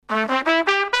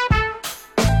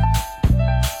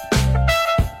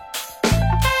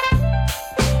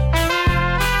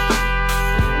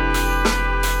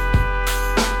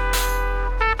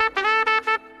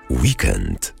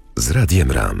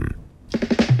Ram.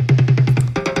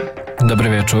 Dobry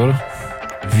wieczór.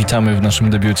 Witamy w naszym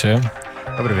debiucie.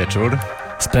 Dobry wieczór.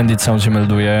 Splendid Sound się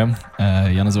melduje.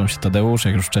 Ja nazywam się Tadeusz,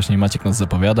 jak już wcześniej Maciek nas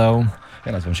zapowiadał.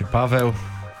 Ja nazywam się Paweł.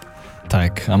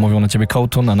 Tak, a mówią na ciebie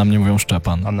Kołtun, a na mnie mówią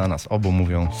Szczepan. A na nas obu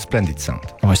mówią Splendid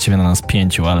Sound. Właściwie na nas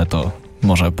 5, ale to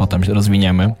może potem się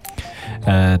rozwiniemy.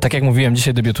 Tak jak mówiłem,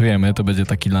 dzisiaj debiutujemy, to będzie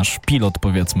taki nasz pilot,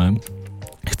 powiedzmy.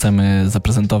 Chcemy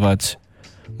zaprezentować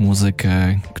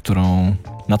muzykę, którą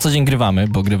na co dzień grywamy,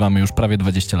 bo grywamy już prawie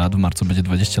 20 lat, w marcu będzie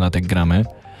 20 lat jak gramy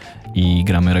i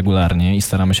gramy regularnie i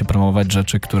staramy się promować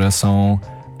rzeczy, które są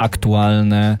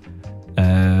aktualne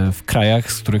w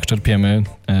krajach, z których czerpiemy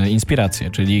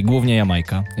inspirację, czyli głównie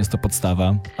Jamajka. Jest to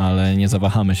podstawa, ale nie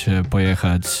zawahamy się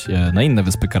pojechać na inne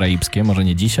wyspy karaibskie, może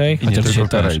nie dzisiaj, I chociaż nie dzisiaj tylko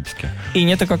też. karaibskie. I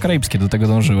nie tylko karaibskie, do tego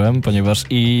dążyłem, ponieważ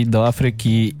i do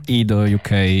Afryki, i do UK,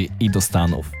 i do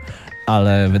Stanów.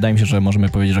 Ale wydaje mi się, że możemy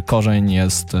powiedzieć, że korzeń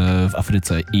jest w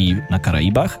Afryce i na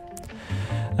Karaibach.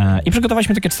 I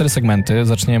przygotowaliśmy takie 4 segmenty.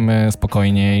 Zaczniemy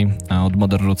spokojniej od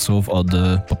modern rootsów, od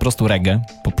po prostu reggae,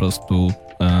 po prostu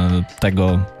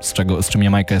tego, z czym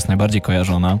Jamajka jest najbardziej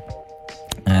kojarzona.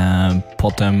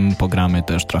 Potem pogramy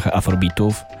też trochę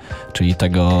afrobeatów, czyli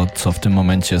tego, co w tym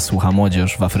momencie słucha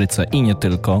młodzież w Afryce i nie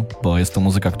tylko, bo jest to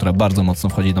muzyka, która bardzo mocno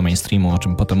wchodzi do mainstreamu, o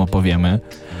czym potem opowiemy.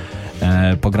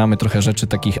 Pogramy trochę rzeczy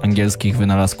takich angielskich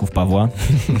wynalazków Pawła.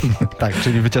 Tak,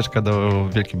 czyli wycieczka do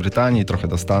Wielkiej Brytanii, trochę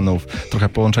do Stanów, trochę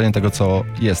połączenie tego, co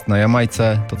jest na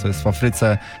Jamajce, to, co jest w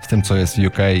Afryce, z tym, co jest w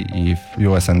UK i w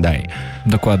USA.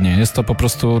 Dokładnie. Jest to po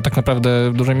prostu tak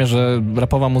naprawdę w dużej mierze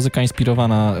rapowa muzyka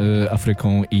inspirowana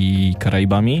Afryką i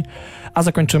Karaibami. A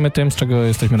zakończymy tym, z czego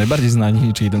jesteśmy najbardziej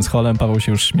znani, czyli dancehallem. Paweł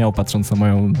się już śmiał, patrząc na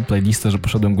moją playlistę, że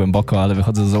poszedłem głęboko, ale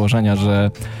wychodzę z założenia,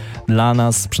 że dla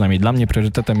nas, przynajmniej dla mnie,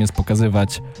 priorytetem jest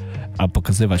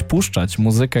puszczać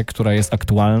muzykę, która jest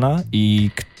aktualna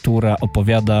i która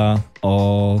opowiada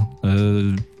o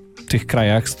tych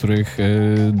krajach, z których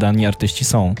dani artyści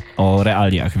są, o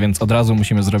realiach, więc od razu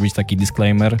musimy zrobić taki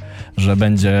disclaimer, że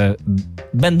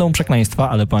będą przekleństwa,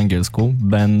 ale po angielsku,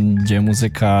 będzie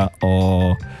muzyka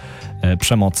o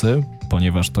przemocy,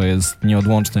 ponieważ to jest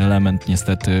nieodłączny element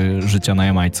niestety życia na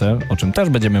Jamajce, o czym też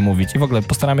będziemy mówić i w ogóle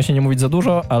postaramy się nie mówić za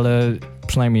dużo, ale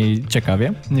przynajmniej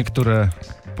ciekawie. Niektóre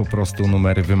po prostu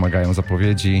numery wymagają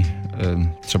zapowiedzi.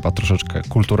 Trzeba troszeczkę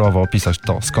kulturowo opisać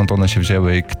to, skąd one się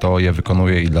wzięły i kto je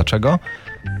wykonuje i dlaczego,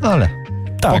 ale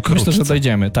tak, pokrótce. myślę, że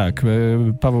dojdziemy, tak.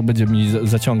 Paweł będzie mi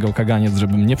zaciągał kaganiec,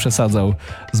 żebym nie przesadzał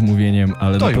z mówieniem,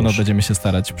 ale To na pewno już. będziemy się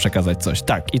starać przekazać coś.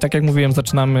 Tak, i tak jak mówiłem,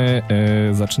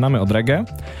 zaczynamy od reggae.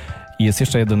 I jest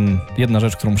jeszcze jedna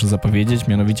rzecz, którą muszę zapowiedzieć,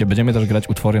 mianowicie będziemy też grać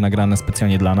utwory nagrane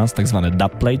specjalnie dla nas, tak zwane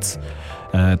dubplates.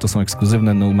 To są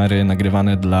ekskluzywne numery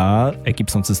nagrywane dla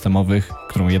ekip sound systemowych,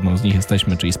 którą jedną z nich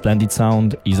jesteśmy, czyli Splendid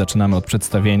Sound, i zaczynamy od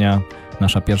przedstawienia.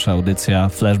 Nasza pierwsza audycja,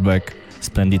 Flashback,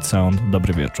 Splendid Sound.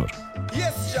 Dobry wieczór.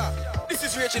 Yes, Jack. This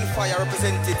is Raging Fire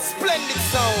represented Splendid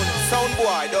Sound. Sound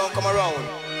boy, don't come around.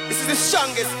 This is the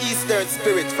strongest Eastern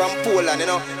spirit from Poland, you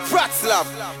know. Wrocław.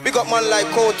 Big up man like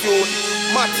Kotiun,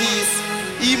 Matisse,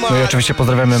 Iman. No i oczywiście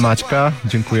pozdrawiamy Maćka,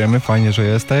 dziękujemy, fajnie, że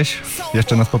jesteś.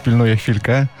 Jeszcze nas popilnuje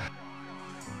chwilkę.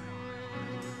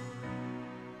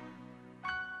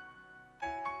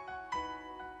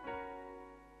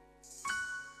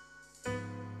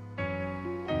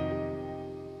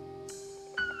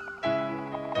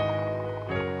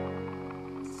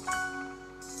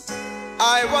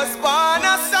 I was born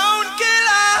a sound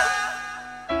killer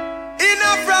in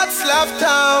a Wrocław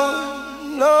town.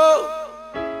 No,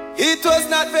 it was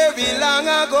not very long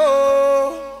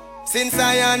ago since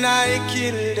I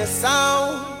killed the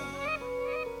sound.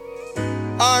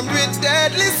 Armed with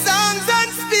deadly songs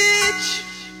and speech,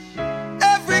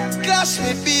 every clash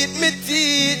me beat me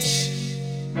teach.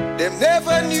 Them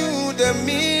never knew the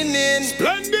meaning.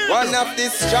 Splendid. One of the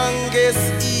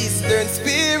strongest Eastern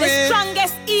spirits. The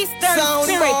strongest Eastern Sound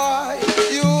spirit. boy,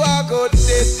 you are good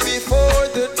dead before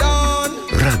the dawn.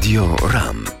 Radio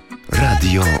Ram.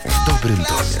 Radio w dobrym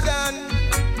tonie.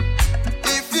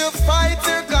 If you fight,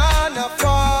 you're gonna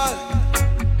fall.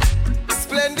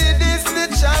 Splendid is the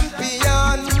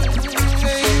champion.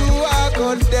 You are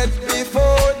good dead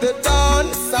before the dawn.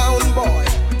 Sound boy,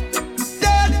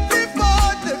 dead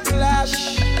before the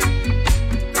clash.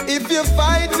 If you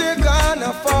fight, you're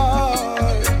gonna fall.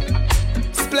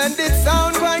 Splendid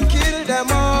sound going kill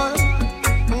them all.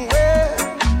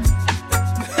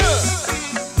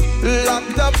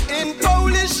 Locked up in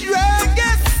Polish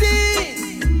reggae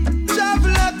scene,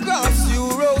 travel across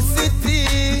Euro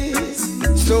cities.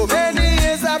 So many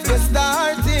years after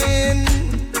starting,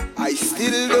 I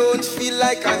still don't feel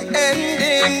like I'm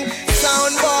ending.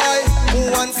 Sound boy,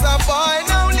 once a boy,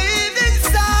 now living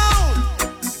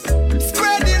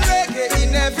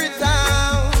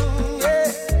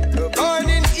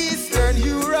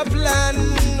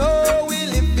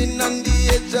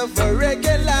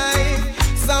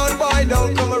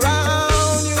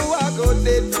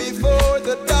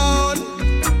before the dawn.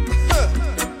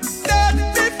 Death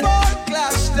before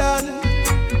clash done.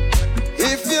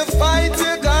 If you fight,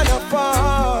 you're gonna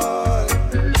fall.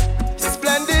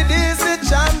 Splendid is the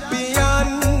champion.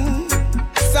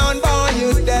 Sound boy,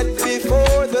 you dead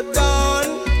before the dawn.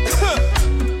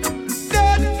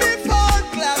 Dead before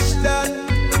clash done.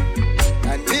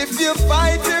 And if you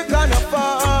fight, you're gonna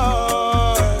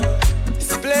fall.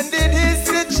 Splendid is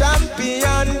the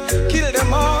champion. Kill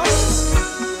them all.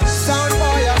 Sound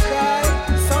boy, I cry.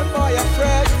 Sound boy, I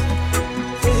fret.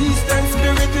 The eastern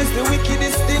spirit is the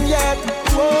wickedest thing yet.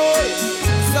 Whoa.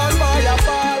 Sound boy, I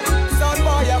fall. Sound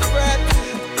boy, I fret.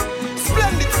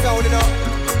 Splendid sound, you know.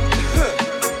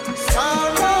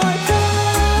 Sound boy,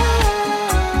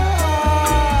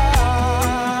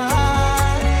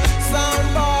 sound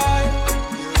boy,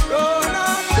 gonna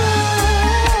die.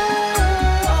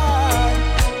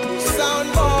 Sound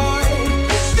boy,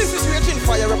 this is Raging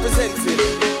Fire representing.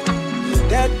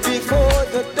 Dead before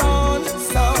the dawn,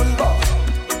 sound boy.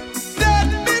 Dead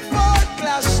before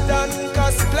clash done,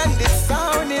 'cause Splendid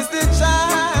sound is the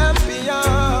champion.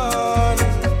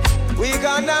 We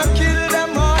gonna kill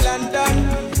them all and done.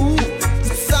 Ooh,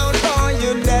 sound boy,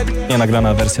 you dead.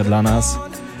 Nagrana wersja dla nas.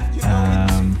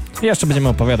 I jeszcze będziemy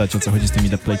opowiadać, o co chodzi z tymi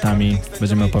dubplate'ami.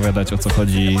 Będziemy opowiadać, o co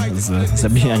chodzi z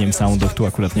zabijaniem soundów. Tu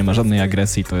akurat nie ma żadnej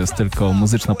agresji, to jest tylko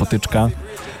muzyczna potyczka.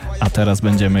 A teraz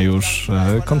będziemy już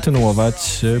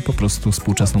kontynuować po prostu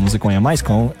współczesną muzyką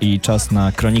jamańską i czas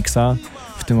na Chronicsa.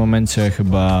 W tym momencie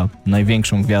chyba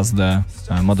największą gwiazdę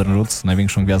Modern Roots,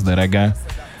 największą gwiazdę reggae.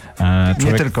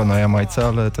 Nie tylko na Jamajce,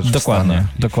 ale też Dokładnie,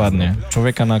 dokładnie.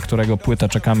 Człowieka, na którego płytę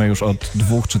czekamy już od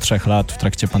 2 czy 3 lat w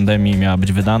trakcie pandemii, miała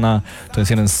być wydana. To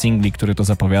jest jeden z singli, który to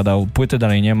zapowiadał. Płyty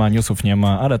dalej nie ma, newsów nie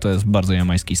ma, ale to jest bardzo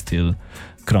jamański styl.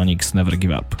 Chronicks, Never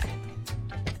Give Up.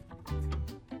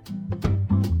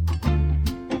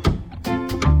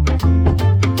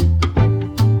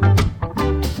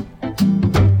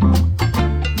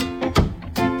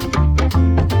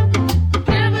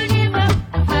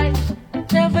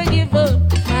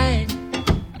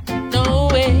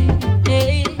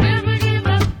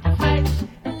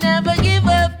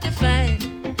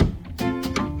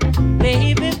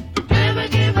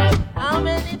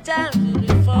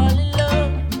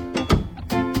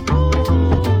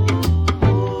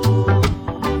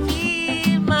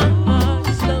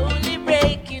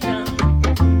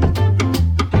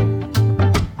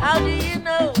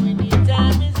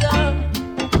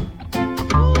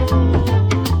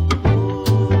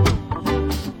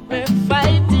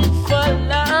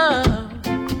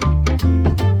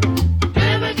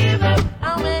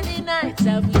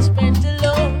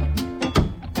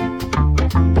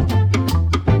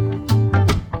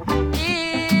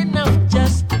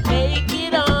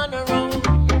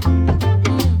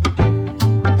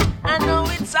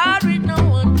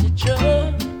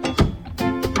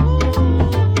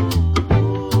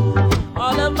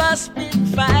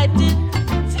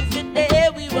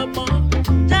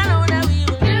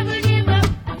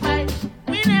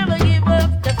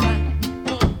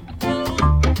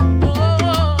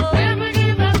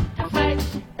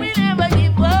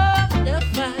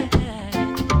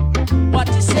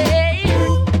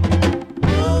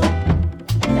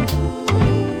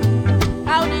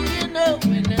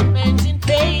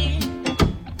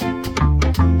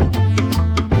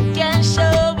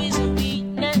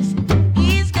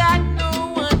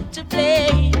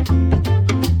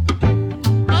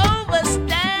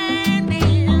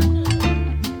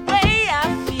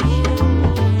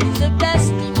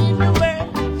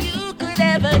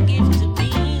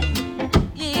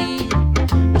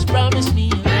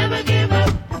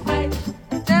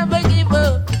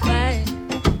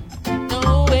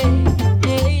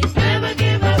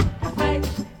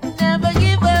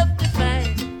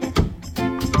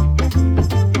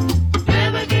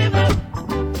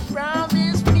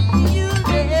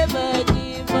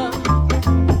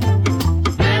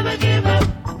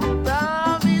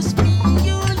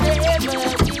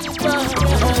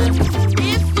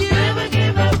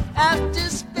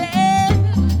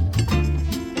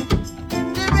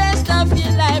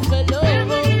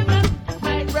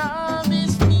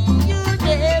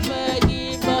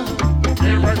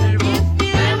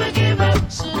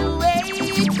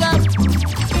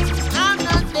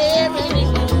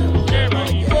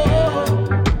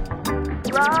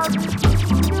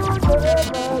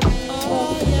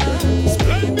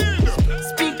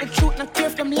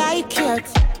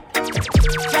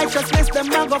 Righteousness, them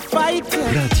not go fight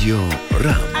it. Radio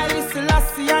Ram. I listen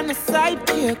Lassie on the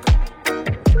sidekick.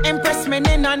 Impress me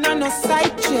in and no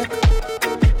side chick.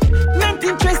 Not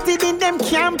interested in them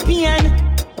campaign.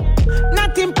 Not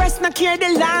Not impressed, not care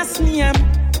the last name.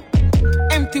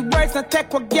 Empty words, not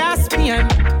take what gas me.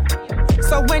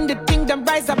 So when the thing them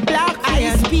rise a black,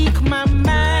 I speak my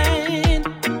mind.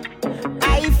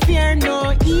 I fear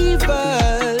no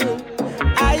evil.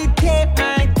 I take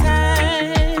my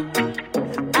time.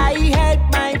 I help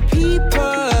my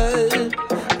people.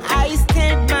 I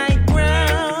stand my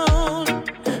ground.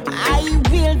 I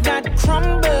will not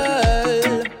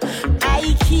crumble.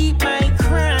 I keep my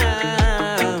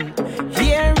crown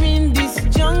here in this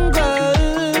jungle.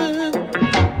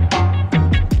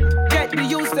 Get the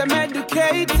youth them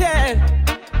educated,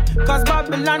 cause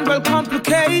Babylon well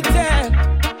complicated.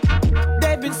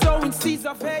 They've been sowing seeds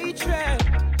of hatred.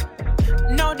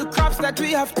 Now the crops that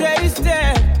we have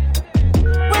tasted.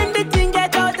 When the thing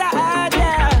get out of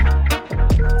order,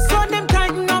 so them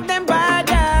tighten up them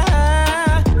border.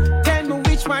 Tell me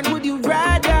which one would you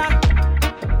rather?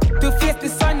 To face the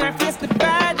sun or face the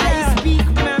bad? I speak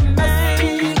my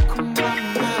mind.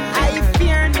 I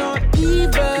fear no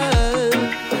evil.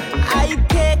 I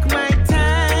take my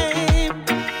time.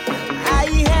 I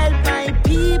help my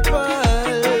people.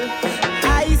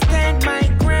 I stand my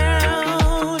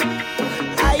ground.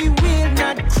 I will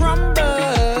not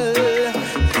crumble.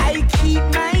 I keep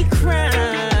my crown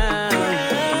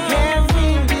here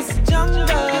in this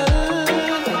jungle.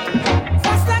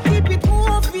 First I keep it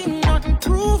moving, not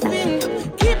improving.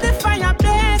 Keep the fire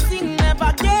blazing,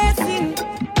 never guessing.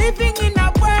 Living in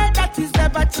a world that is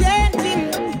ever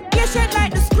changing. Patient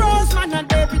like the scrolls, man, and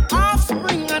they be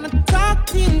offspring and a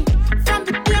talking. From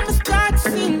the day I start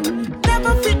sing,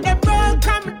 never fit them role,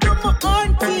 come do my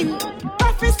own thing.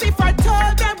 Prophecy if I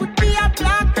told there would be a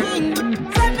black king.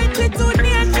 72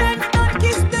 nations don't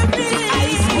kiss the ring. I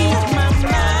speak my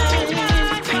mind.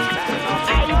 I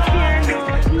fear no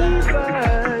evil.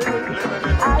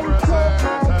 I take my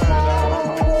time.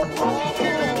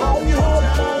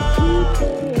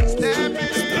 Step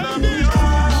into the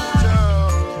future,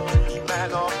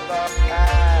 man of the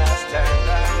past and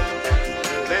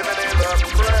living in the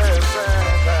present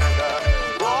and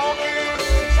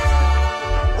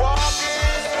walking.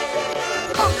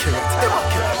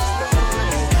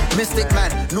 Mystic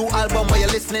man, new album where you're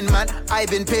listening, man. I've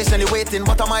been patiently waiting,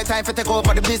 but on my time for take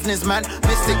over the business, man.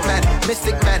 Mystic man,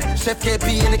 Chef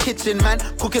KP in the kitchen, man.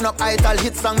 Cooking up idol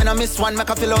hit song, man, I miss one, make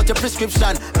I fill out your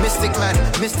prescription.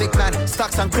 Mystic man,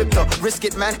 stocks and crypto, risk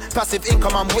it, man. Passive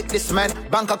income, I'm with this, man.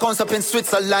 Bank accounts up in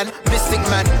Switzerland. Mystic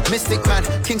man,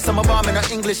 King Summer Bomb in an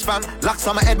English fam. Locks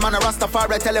on my head, man, a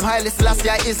Rastafari, tell him Haile Selassie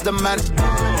I is the man.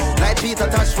 Like Peter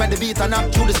touch when the beat a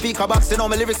knock through the speaker box. You know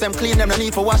my lyrics, them clean, them no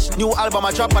need for wash. New album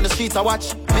I drop on the streets I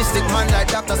watch. Mystic man like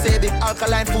Dr. Sebi.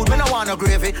 Alkaline food, me no want no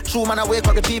gravy. True man, I wake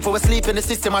up the people who sleep in the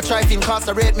system. I try to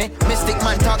incarcerate me. Mystic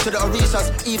man talk to the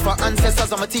Orishas. E for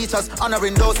ancestors and my teachers.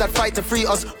 Honoring those that fight to free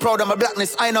us. Proud of my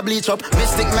blackness, I no bleach up.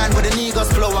 Mystic man with the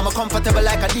Negus flow. I'm a comfortable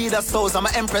like Adidas toes. I'm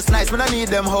a empress nice when I need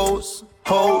them hoes.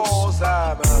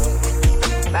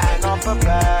 Man of the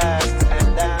past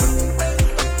and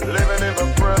living in the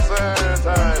present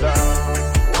and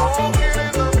walking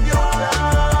in the future,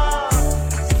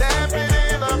 stepping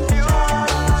in the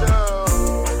future.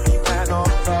 Man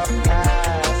of the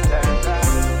past and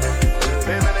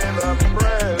living in the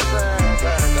present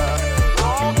and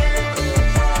walking.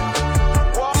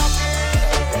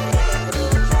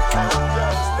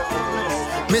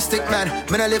 Mystic man,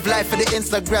 I live life for the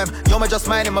Instagram. Yo, me just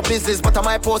minding my business, but on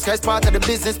my post, guys, part of the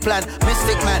business plan.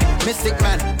 Mystic man,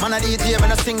 man a DJ,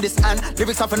 man I sing this and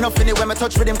lyrics have enough in it when I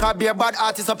touch with him, can't be a bad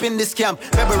artist up in this camp.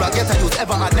 Remember I get a use,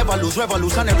 ever I never lose,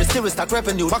 revolutionary series stack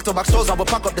revenue. Back to back shows, I will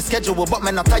pack up the schedule, but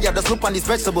man I'm tired, just look on these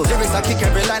vegetables. Lyrics I kick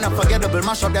every line unforgettable,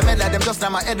 mash up them head like them just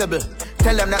like my edible.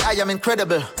 Tell them that I am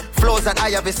incredible. Flows that I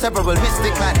have is several.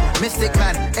 Mystic man,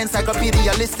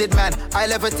 encyclopedia listed man. I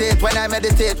levitate when I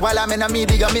meditate while I'm in a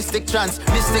media mystic trance.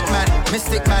 Mystic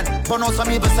man, burn out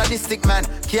some evil sadistic man.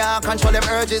 Can't control them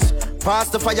urges. Pass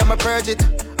the fire, me purge it.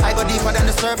 I go deeper than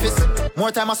the surface.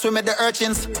 More time I swim with the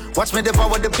urchins. Watch me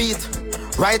devour the beat.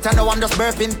 Right now I'm just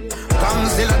burping.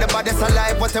 Gangzilla, the body's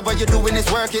alive. Whatever you're doing is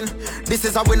working. This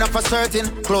is a winner for certain.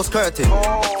 Close curtain.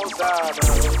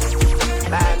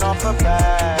 Man of the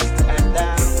past and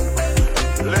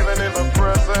living in the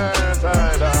present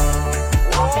and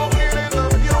walking in the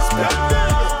future,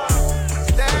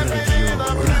 stepping in the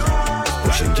future.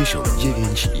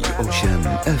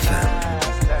 89,8 FM.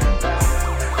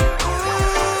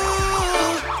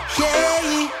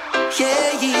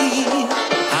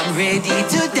 I'm ready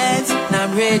to dance, and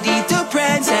I'm ready to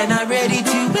prance, and I'm ready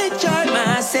to enjoy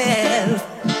myself.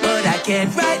 But I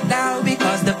can't right now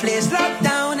because the place locked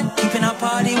down. Keeping a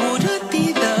party wouldn't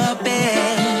be the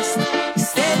best.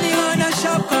 Standing on a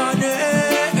shop corner,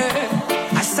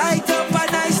 I sight up a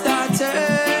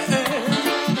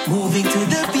moving to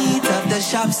the beat of the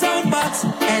shop soundbox,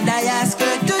 and I ask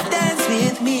her to dance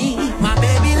with me. My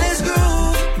baby, let's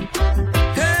groove.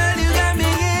 Girl, you got me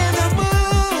in the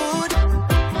mood.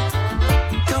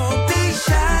 Don't be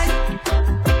shy.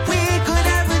 We could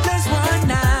have it just one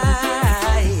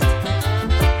night.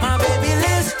 My baby,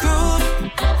 let's groove.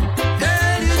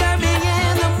 Girl, you got me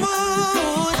in the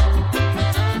mood.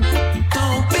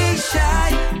 Don't be shy.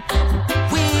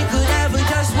 We could have it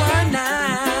just one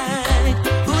night.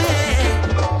 Ooh, yeah.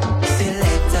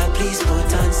 Selector, please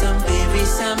put on some baby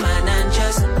salmon and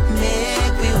just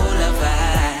make we all our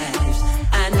vibes.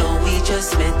 I know we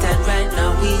just met and right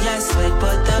now we are sweat,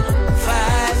 but the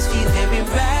vibes feel very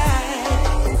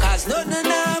right. Cause nothing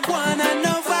I want and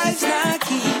no vibes not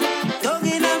keep. Don't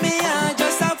in a me heart,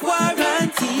 just a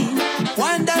quarantine.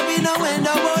 Wonder we know when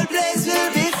the whole place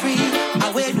will be free.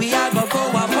 And when we are go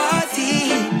a party.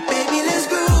 Baby, let's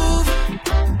groove.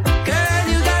 Girl,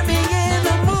 you got me in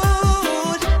the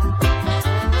mood.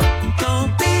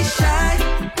 Don't be shy.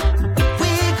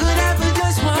 We could have it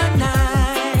just one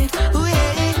night. Ooh,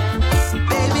 yeah.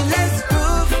 Baby, let's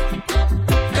groove.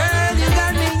 Girl, you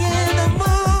got me in the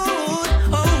mood.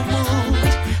 Oh,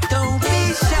 mood. Don't be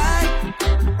shy.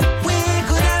 We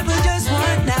could have it just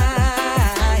one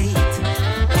night.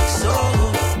 So,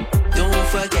 don't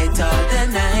forget all the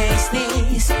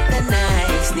niceness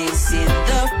in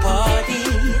the party,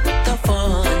 the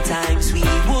fun times we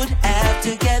would have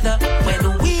together when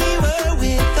we were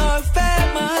with our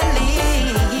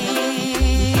families.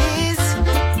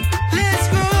 Let's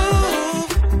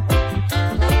groove.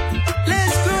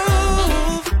 Let's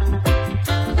groove.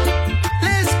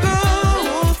 Let's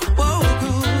groove. Whoa,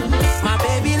 groove. My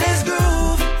baby, let's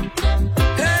groove.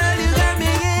 Girl, you got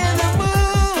me in the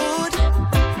mood.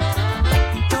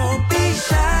 Don't be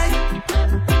shy.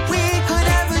 We could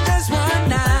have it just one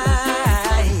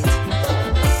night.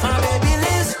 My baby,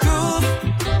 let's groove.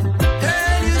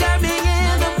 Girl, you got me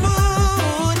in the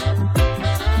mood.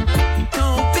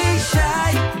 Don't be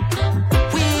shy.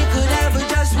 We could have it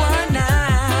just one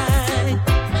night.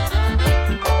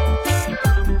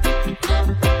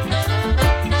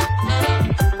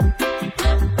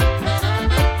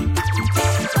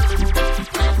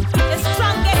 The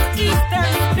strongest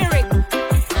Eastern spirit.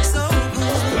 So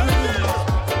good.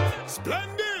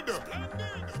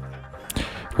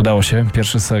 Udało się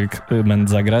pierwszy segment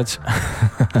zagrać.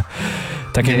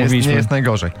 Tak jak mówiliśmy. Nie jest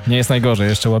najgorzej. Nie jest najgorzej.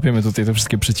 Jeszcze łapiemy tutaj te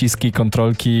wszystkie przyciski,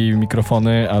 kontrolki,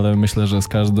 mikrofony, ale myślę, że z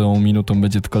każdą minutą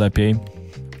będzie tylko lepiej.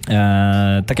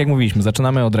 Tak jak mówiliśmy,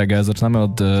 zaczynamy od reggae, zaczynamy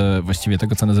od właściwie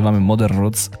tego, co nazywamy Modern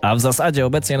Roots, a w zasadzie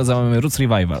obecnie nazywamy Roots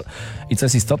Revival. I co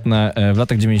jest istotne, w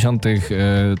latach 90.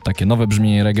 Takie nowe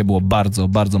brzmienie reggae było bardzo,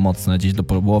 bardzo mocne, gdzieś do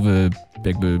połowy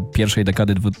jakby pierwszej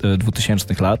dekady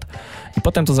 2000 lat. I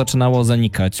potem to zaczynało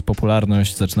zanikać,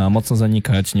 popularność zaczynała mocno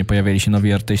zanikać, nie pojawiali się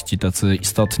nowi artyści tacy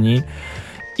istotni.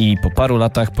 I po paru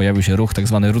latach pojawił się ruch tak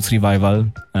zwany Roots Revival,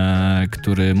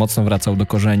 który mocno wracał do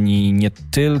korzeni nie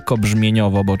tylko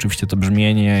brzmieniowo, bo oczywiście to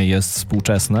brzmienie jest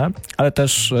współczesne, ale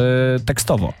też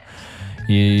tekstowo.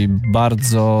 I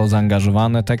bardzo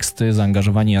zaangażowane teksty,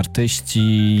 zaangażowani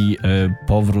artyści,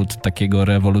 powrót takiego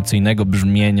rewolucyjnego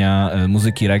brzmienia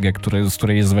muzyki reggae, z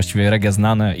której jest właściwie reggae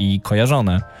znane i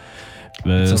kojarzone.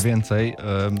 Co więcej,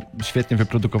 świetnie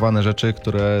wyprodukowane rzeczy,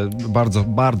 które bardzo,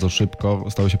 bardzo szybko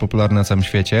stały się popularne na całym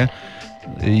świecie.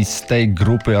 I z tej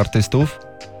grupy artystów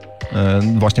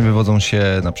właśnie wywodzą się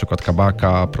na przykład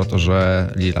Kabaka, Protoże,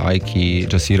 Lil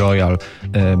Ike, Jesse Royal.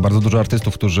 Bardzo dużo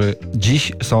artystów, którzy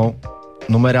dziś są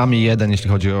numerami 1, jeśli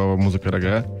chodzi o muzykę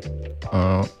reggae,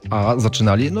 a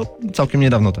zaczynali całkiem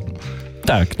niedawno temu.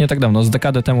 Tak, nie tak dawno, z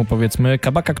dekadę temu powiedzmy.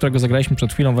 Kabaka, którego zagraliśmy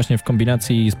przed chwilą właśnie w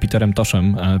kombinacji z Peterem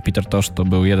Toshem. Peter Tosh to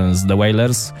był jeden z The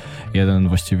Wailers, jeden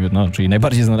właściwie, czyli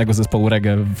najbardziej znanego zespołu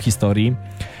reggae w historii.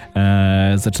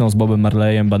 Zaczynał z Bobem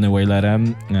Marleyem, Bunny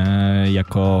Wailerem,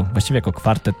 właściwie jako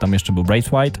kwartet, tam jeszcze był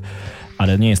Braithwaite,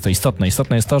 ale nie jest to istotne.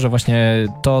 Istotne jest to, że właśnie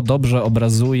to dobrze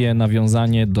obrazuje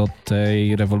nawiązanie do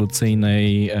tej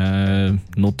rewolucyjnej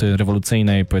nuty,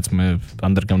 rewolucyjnej, powiedzmy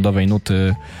undergroundowej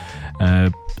nuty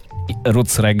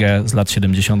roots reggae z lat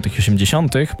 70. i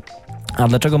 80. A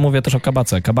dlaczego mówię też o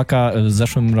Kabace? Kabaka w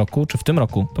zeszłym roku, czy w tym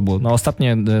roku, to było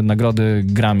ostatnie nagrody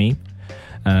Grammy,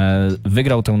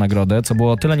 wygrał tę nagrodę, co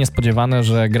było tyle niespodziewane,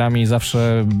 że Grammy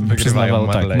zawsze przyznawał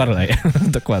Marley.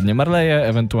 Dokładnie, Marleye,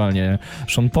 ewentualnie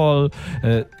Sean Paul,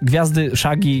 gwiazdy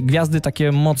Shaggy, gwiazdy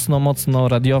takie mocno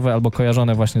radiowe albo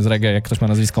kojarzone właśnie z reggae, jak ktoś ma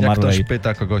nazwisko Marley. Jak ktoś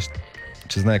pyta kogoś,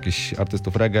 czy zna jakichś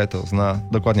artystów reggae, to zna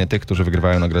dokładnie tych, którzy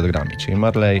wygrywają nagrodę Grammy, czyli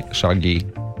Marley, Shaggy,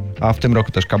 a w tym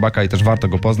roku też Kabaka i też warto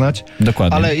go poznać.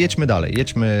 Dokładnie. Ale jedźmy dalej,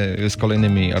 jedźmy z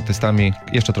kolejnymi artystami,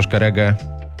 jeszcze troszkę reggae.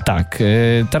 Tak,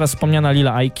 teraz wspomniana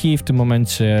Lila Aiki, w tym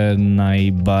momencie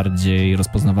najbardziej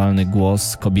rozpoznawalny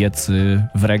głos kobiecy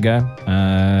w reggae.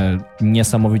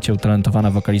 Niesamowicie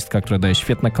utalentowana wokalistka, która daje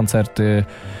świetne koncerty,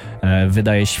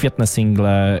 wydaje świetne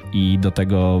single i do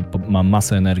tego ma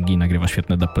masę energii, nagrywa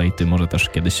świetne dubplaty, może też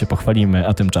kiedyś się pochwalimy,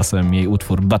 a tymczasem jej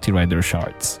utwór Butty Rider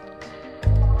Shards.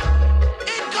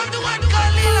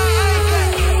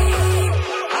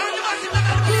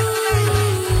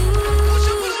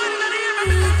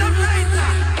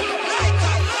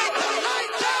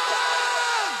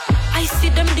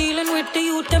 The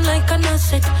youth them like an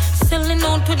asset, selling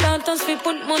out to daughters, we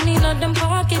put money in them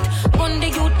pocket. One the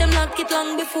youth them lock it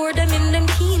long before them in them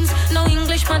teens. Now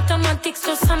English, mathematics,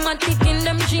 so somatic in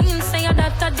them genes. Say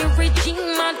that the regime,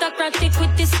 autocratic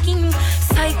with the scheme.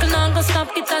 Cycle now go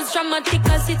stop it as dramatic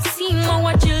as it seems.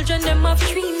 Our children them have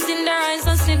dreams in their eyes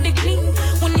and see the gleam.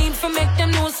 We need to make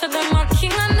them know so them are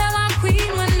king and them are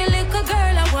queen. When the little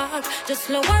girl I walk, just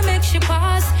slower make she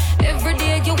pass. Every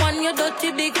day you want your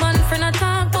dirty big man friend a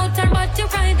talk about her, but you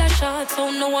ride a shot, so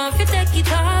no one fi take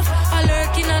it off. I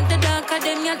lurking at the dark of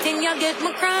them, you think you get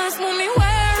my cross. Mommy,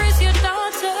 where is your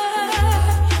daughter?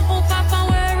 Oh, Papa,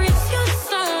 where is your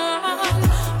son?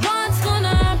 What's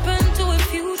gonna happen to a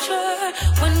future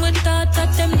when we thought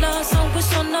that them lost and we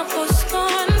son of us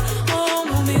gone? Oh,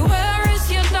 Mommy, where is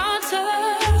your daughter?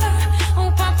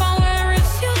 Oh, Papa, where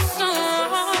is your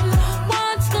son?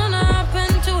 What's gonna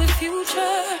happen to a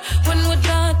future when we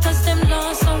thought that them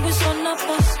lost and we son of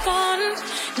us gone?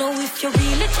 Now if you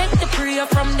really check the prayer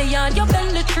from the yard, you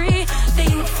bend the tree. The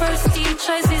youth first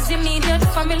teachers is immediate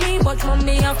family, but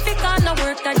mommy Africa no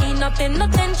work that in a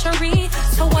penitentiary.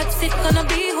 So what's it gonna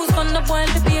be? Who's gonna boil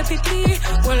the baby pea?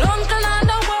 Well, uncle on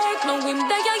the work, no him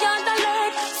there you yard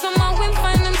alert. Somehow him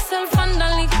find himself under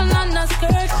little under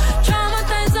skirt.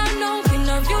 Traumatized I know, in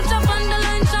a future on the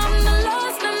line, jam the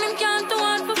lost, them him can't do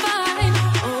what provide.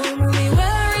 Oh, mommy,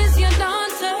 where is your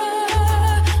daughter?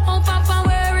 Oh, Papa,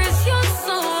 where is your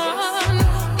son?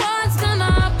 What's gonna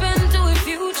happen to a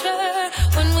future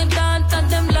when we thought that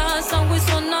them lost and we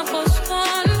son of us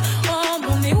gone? Oh,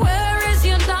 mommy, where is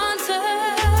your daughter?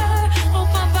 Oh,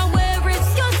 Papa, where is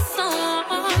your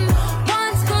son?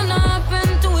 What's gonna happen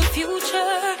to a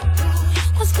future?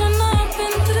 What's gonna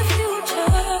happen to the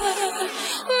future?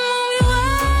 Mommy,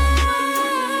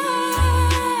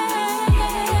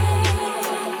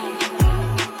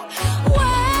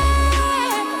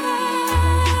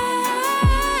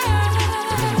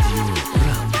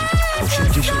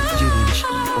 Radio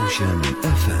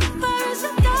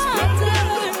 89,8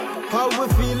 FM. How we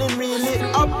feeling really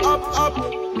up.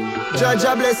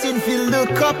 Jaja blessing fill the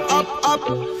cup up.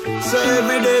 So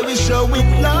every day we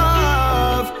showing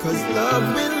love, cause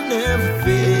love will never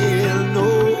fail, no.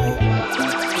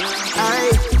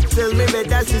 Tell me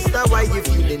better sister, why you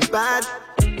feeling bad?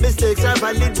 Mistakes are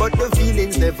valid but the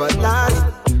feelings never last.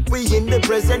 We in the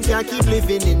present, can't keep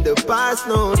living in the past,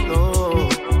 no.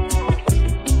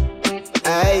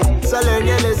 So learn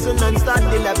your lesson and start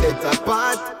build a better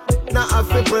path. Not half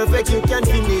perfect, you can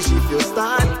finish if you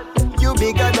start. You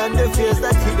bigger than the fears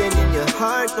that hidden in your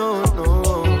heart, no.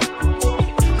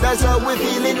 That's how we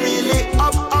feeling really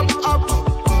up.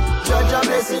 Judge a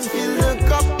blessing, fill the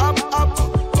cup up.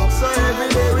 So every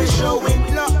day we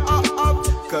showing love,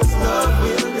 cause love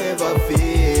will never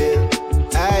fail.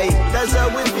 That's how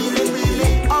we feeling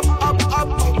really up.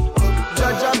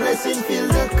 Judge a blessing, fill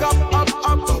the cup up.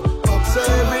 So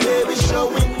every day we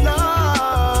showing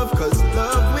love, cause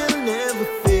love will never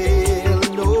fail,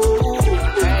 no.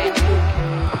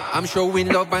 I'm showing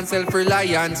love and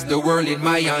self-reliance, the world in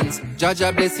my hands.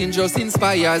 Jaja blessing just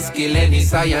inspires, kill any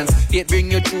science. It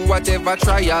bring you through whatever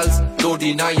trials, no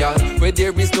denial. Where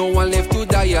there is no one left to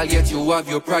dial, yet you have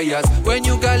your prayers. When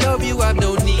you got love, you have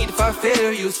no need for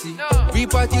failure, you see.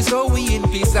 Repart is how we in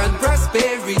peace and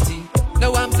prosperity.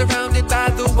 Now I'm surrounded by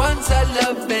the ones I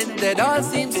love and that all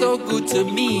seem so good to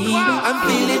me. I'm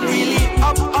feeling really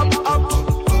up.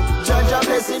 Jaja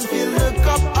blessing fill the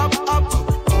cup up.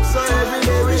 So every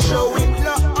day we showing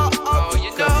love,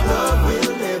 cause love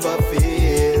will never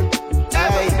fail.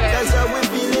 That's how we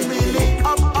feeling really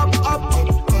up.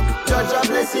 Jaja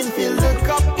blessing fill the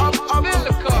cup up.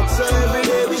 So every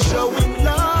day we showing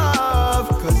love,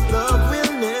 cause love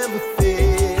will never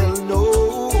fail, no.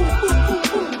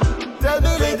 Tell me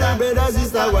later, brother,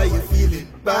 sister, why you feeling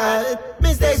bad?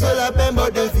 Mistakes will happen,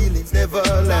 but the feelings never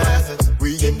last.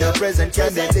 We in the present,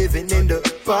 can't be living in the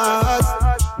past.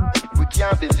 We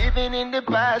can't be living in the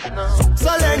past, no.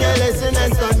 So learn your lesson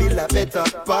and start build a better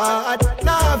part.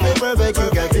 Now be perfect, you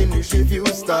can finish if you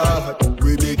start.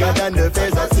 We bigger than the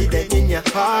fears I see them in your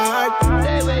heart.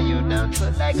 They wear you down,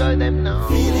 so let go them now.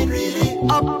 Feeling really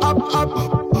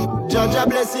up. Jaja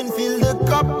blessing fill the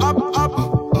cup up, up.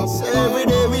 So every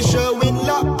day we showing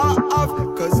love,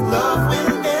 cause love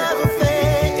will never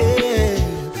fail.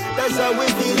 That's how we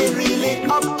feeling really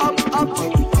up, up, up.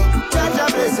 Jaja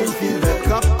blessing fill the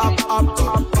cup up, up,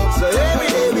 up. So every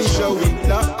day we showing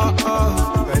love,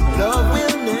 and love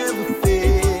will never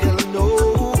fail. No,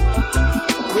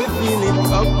 we feeling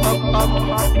up, up, up.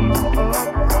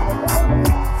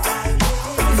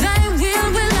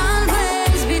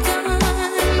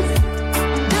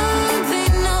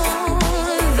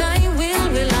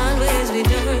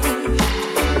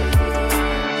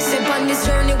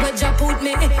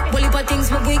 Well, if I think's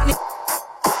my weakness.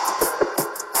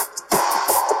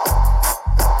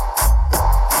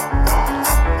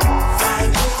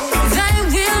 Thy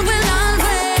will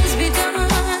always be done.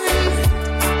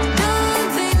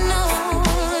 Don't they know?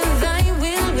 Thy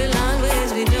will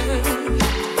always be done.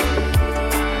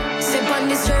 Step on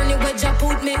this journey where Jah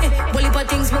put me. Well, if I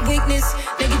think's my weakness.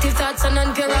 Negative thoughts and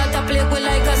unpure heart, I play with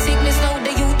like a sickness. Now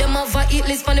the youth them have a hit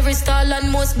list on every stall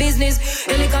and most business.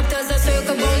 Helicopters are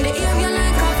circle round the area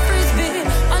like a frisbee.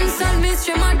 Unsolved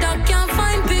mystery, my dog can't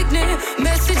find picnic.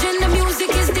 Message in the music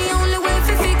is the only way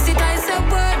to fix it. I said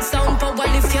words sound power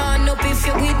if you're on up if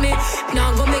you're with me.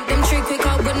 Now go make them trick quick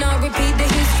out but now repeat the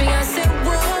history. I said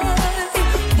word.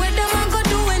 Where them I go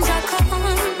do when Jah come?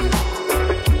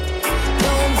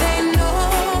 Don't they know?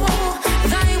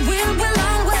 Thy will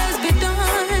always be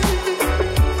done.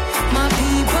 My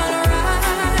people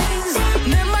rise.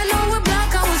 Remember now we're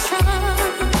black and we're strong.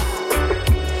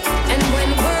 And when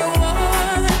we're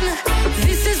one,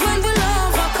 this is when we'll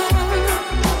overcome.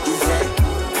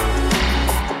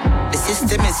 The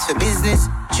system is for business.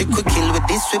 Trick we kill with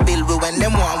this we build. We when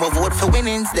them want we vote for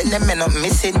winnings. Let them end up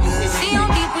missing. See how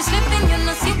deep we slipping. You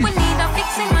know see we need a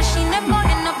fixing machine. Never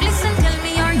end up listen. Tell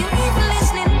me are you even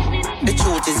listening? The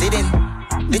truth is hidden.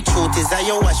 The truth is I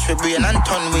wash for brain and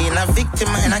turn we in a victim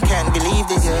and I can't believe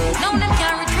this. No them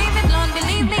can't retrieve it. Lord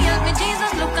believe me. Help me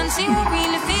Jesus. Look and see who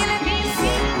really feel it.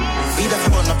 We the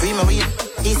phone no prima weed.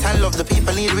 East and love the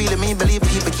people need really me believe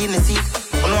people keen to see.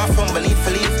 No I fumble need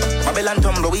for leave. Babylon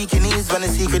tumble weak in ease when the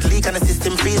secret leak and the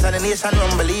system freeze and the nation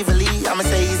unbelievably. I'ma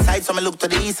say east side so I look to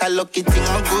the east. I lucky thing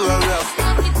my grew rough. A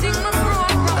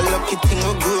lucky thing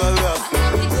my grew rough.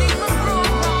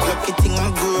 Lucky thing my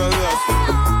grew rough.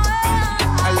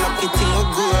 A lucky thing my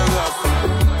grew rough.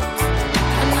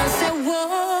 And I said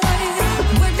why?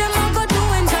 Where them I go do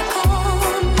when Jah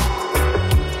come?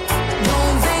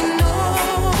 Don't they know?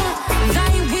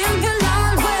 Thy will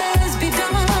always be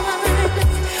done.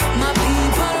 My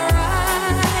people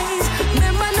rise.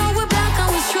 Remember now we're black and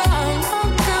we're strong. Oh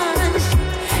gosh.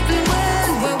 And when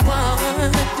we're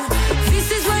one, this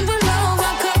is when we'll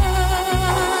overcome.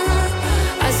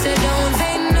 I said don't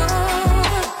they know?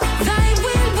 Thy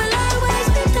will always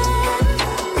be done.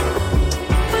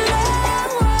 Will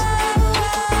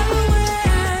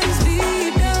always be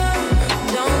done.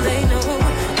 Don't they know?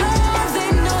 Don't they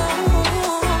know?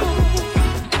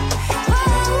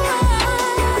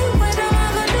 What am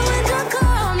I gonna do when Jah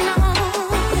come now?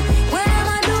 What am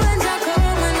I doing when Jah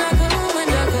come? When I come, when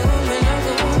I come, when I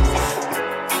come.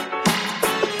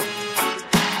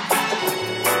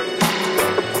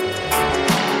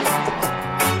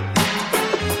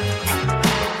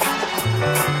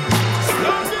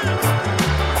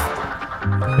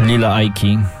 Lila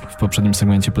Aiki w poprzednim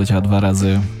segmencie poleciała 2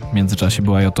 razy. W międzyczasie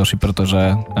była Jotoshi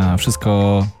Protoże.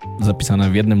 Wszystko zapisane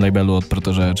w jednym labelu od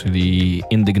Protoże, czyli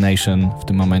Indignation. W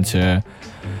tym momencie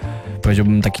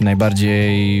powiedziałbym taki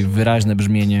najbardziej wyraźne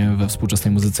brzmienie we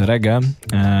współczesnej muzyce reggae.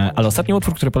 Ale ostatni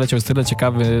utwór, który poleciał, jest tyle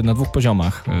ciekawy na 2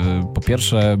 poziomach. Po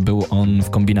pierwsze był on w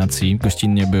kombinacji,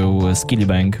 gościnnie był Skilly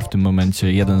Bang, w tym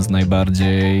momencie jeden z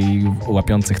najbardziej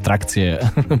łapiących trakcję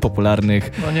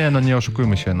popularnych. No nie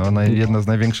oszukujmy się, jedna z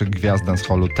największych gwiazd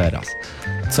dancehallu teraz.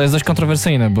 Co jest dość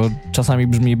kontrowersyjne, bo czasami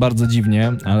brzmi bardzo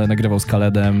dziwnie, ale nagrywał z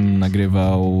Khaledem,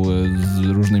 nagrywał z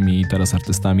różnymi teraz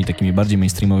artystami, takimi bardziej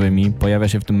mainstreamowymi. Pojawia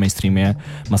się w tym mainstreamie,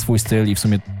 ma swój styl i w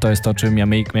sumie to jest to, czym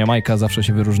Jamajka zawsze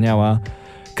się wyróżniała,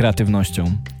 kreatywnością.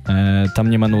 Tam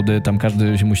nie ma nudy, tam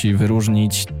każdy się musi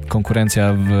wyróżnić.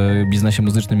 Konkurencja w biznesie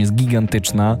muzycznym jest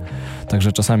gigantyczna,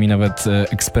 także czasami nawet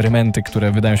eksperymenty,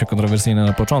 które wydają się kontrowersyjne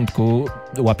na początku,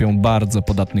 łapią bardzo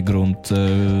podatny grunt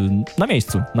na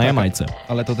miejscu, na Jamajce.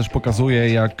 Ale to też pokazuje,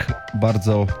 jak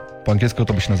bardzo po angielsku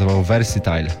to by się nazywało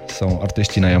versatile. Są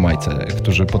artyści na Jamajce,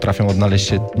 którzy potrafią odnaleźć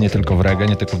się nie tylko w reggae,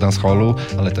 nie tylko w dancehallu,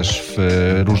 ale też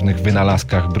w różnych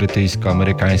wynalazkach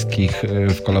brytyjsko-amerykańskich,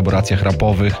 w kolaboracjach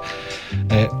rapowych.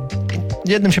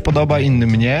 jednym się podoba,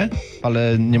 innym nie,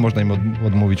 ale nie można im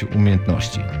odmówić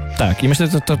umiejętności. Tak, i myślę,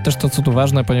 że to też to, co tu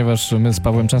ważne, ponieważ my z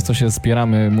Pawłem często się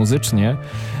spieramy muzycznie,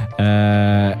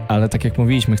 ale tak jak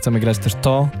mówiliśmy, chcemy grać też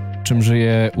to, czym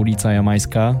żyje ulica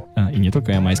jamańska, i nie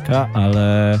tylko jamańska,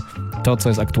 ale to, co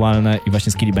jest aktualne i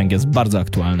właśnie Skilly Bang jest bardzo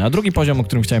aktualny. A drugi poziom, o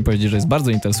którym chciałem powiedzieć, że jest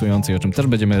bardzo interesujący i o czym też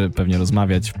będziemy pewnie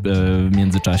rozmawiać w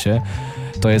międzyczasie,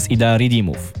 to jest idea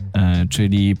redeemów,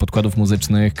 czyli podkładów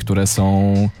muzycznych, które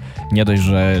są nie dość,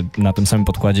 że na tym samym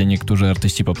podkładzie niektórzy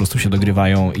artyści po prostu się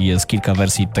dogrywają i jest kilka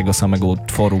wersji tego samego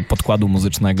utworu, podkładu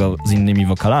muzycznego z innymi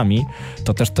wokalami,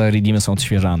 to też te redeemy są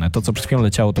odświeżane. To, co przed chwilą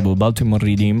leciało, to był Baltimore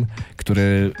Redeem,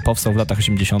 który powstał w latach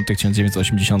 80.,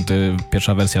 1980,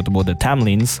 pierwsza wersja to było The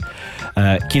Tamlins.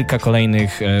 Kilka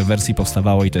kolejnych wersji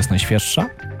powstawało i to jest najświeższa.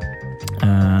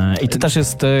 I to też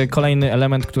jest kolejny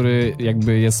element, który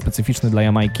jakby jest specyficzny dla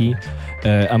Jamajki.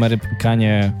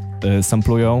 Amerykanie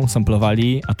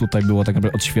samplowali, a tutaj było tak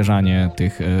naprawdę odświeżanie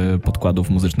tych podkładów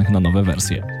muzycznych na nowe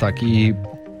wersje. Tak, i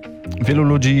wielu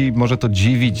ludzi może to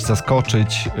dziwić,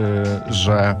 zaskoczyć,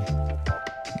 że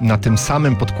na tym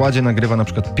samym podkładzie nagrywa na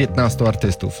przykład 15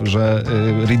 artystów, że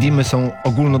redeemy są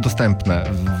ogólnodostępne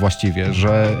właściwie,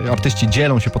 że artyści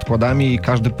dzielą się podkładami i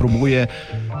każdy próbuje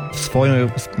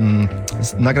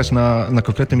nagrać na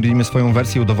konkretnym redeemie swoją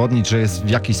wersję, udowodnić, że jest w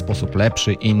jakiś sposób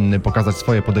lepszy, inny, pokazać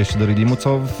swoje podejście do redeemu,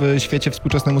 co w świecie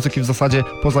współczesnej muzyki w zasadzie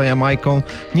poza Jamajką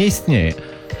nie istnieje.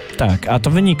 Tak, a to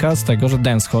wynika z tego, że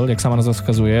dancehall, jak sama nazwa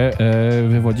wskazuje,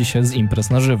 wywodzi się z imprez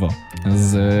na żywo,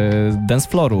 z dance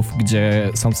floorów, gdzie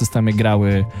sound systemy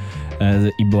grały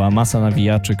i była masa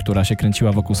nawijaczy, która się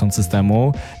kręciła wokół sound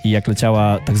systemu i jak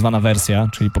leciała tak zwana wersja,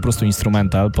 czyli po prostu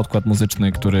instrumental, podkład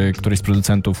muzyczny, który któryś z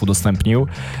producentów udostępnił,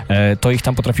 to ich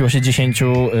tam potrafiło się 10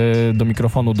 do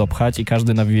mikrofonu dopchać i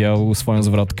każdy nawijał swoją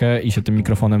zwrotkę i się tym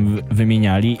mikrofonem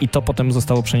wymieniali i to potem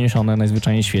zostało przeniesione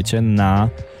najzwyczajniej w świecie na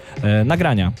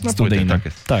nagrania studyjne. Płyty, tak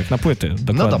jest. Tak, na płyty,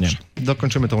 dokładnie. No dobrze,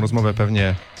 dokończymy tą rozmowę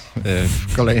pewnie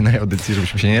w kolejnej audycji,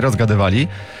 żebyśmy się nie rozgadywali.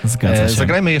 Zgadza się.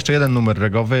 Zagrajmy jeszcze jeden numer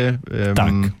regowy,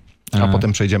 Tak. A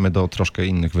potem przejdziemy do troszkę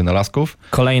innych wynalazków.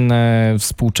 Kolejna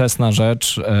współczesna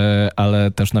rzecz,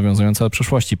 ale też nawiązująca do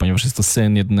przeszłości, ponieważ jest to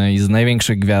syn jednej z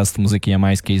największych gwiazd muzyki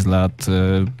jamańskiej z lat,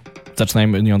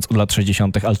 zaczynając od lat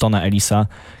 60. Altona Ellisa,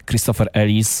 Christopher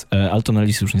Ellis. Alton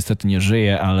Ellis już niestety nie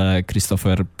żyje, ale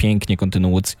Christopher pięknie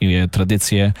kontynuuje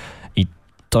tradycję i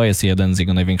to jest jeden z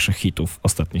jego największych hitów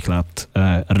ostatnich lat.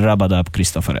 Rabadab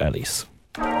Christopher Ellis.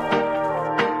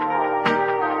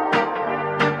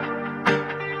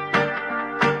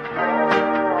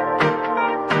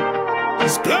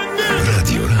 Splendid!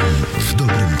 Radio Ram w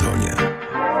dobrym tonie.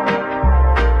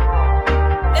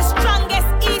 The strongest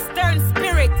Eastern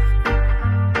spirit.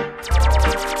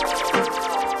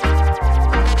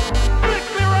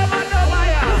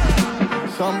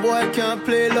 Some boy can't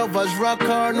play lovers rock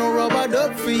or no rubber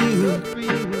duck for you.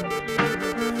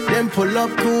 Them pull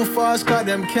up too fast cause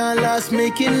them can't last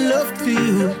making love to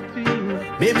you.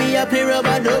 Maybe I play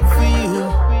rubber duck for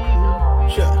you.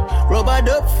 Sure. Rubber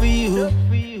duck for you.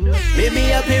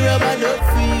 Maybe I play rubber duck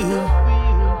for you.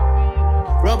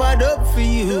 Rubber duck for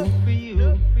you.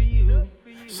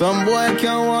 Some boy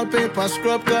can't wallpaper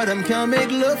scrub cause them can't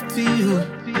make love to you.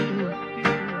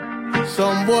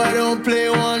 Some boy don't play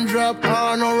one drop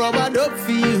or no rubber duck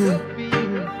for you.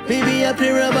 Maybe I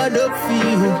play rubber duck for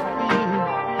you.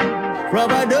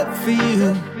 Rubber duck for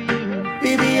you.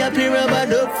 Maybe I play rubber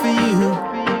duck for you.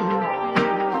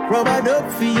 Rubber duck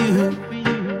for you.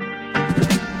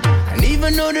 And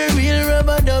even though the real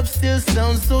rubber dub still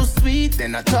sounds so sweet, they're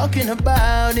not talking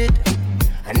about it.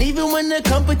 And even when the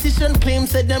competition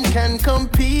claims that them can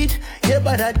compete, yeah,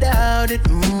 but I doubt it.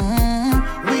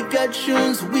 We got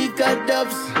tunes, we got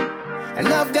dubs, and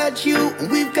I've got you,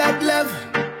 we've got love.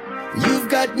 You've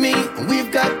got me,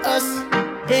 we've got us.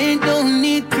 Ain't no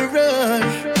need to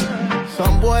rush.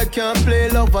 Some boy can't play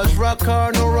lovers rock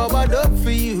or no rubber dub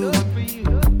for you.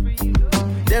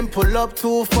 Them pull up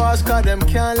too fast cause them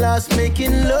can't last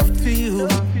making love to you.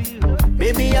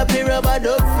 Maybe I play rubber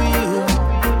dub for you.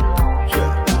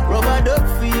 Sure. Rubber duck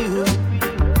for you.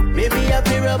 Maybe I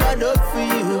play rubber duck for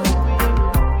you.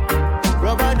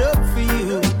 Rubber duck for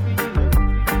you.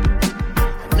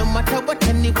 No matter what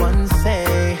anyone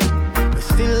say, we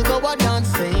still go out down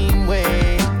same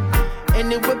way.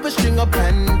 Anyway we string up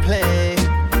and play.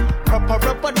 Proper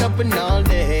rubber dubbing all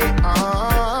day.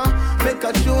 Make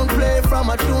a tune play from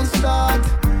a tune start.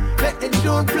 Make the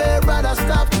tune play, rather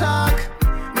stop talk.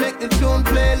 Make the tune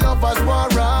play, lovers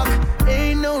want rock.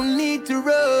 Ain't no need to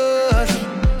rush.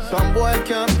 Some boy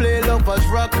can't play lovers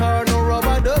rock or no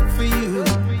rubber duck for you.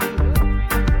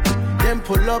 Them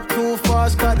pull up too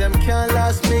fast cause them can't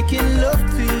last making love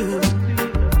to you.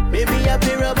 Maybe I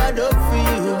play rubber duck for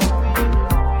you.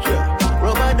 Yeah,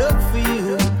 rubber duck for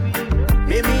you.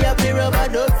 Maybe I play rubber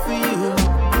duck for you.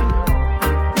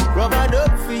 Rubber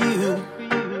duck for you.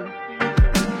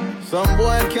 Some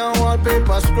boy can't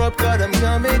wallpaper scrub cause them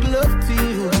can't make love to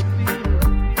you.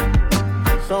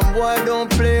 Some boy don't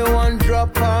play one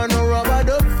drop or no rubber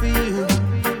duck for you.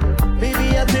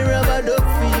 Maybe I play rubber duck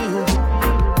for you.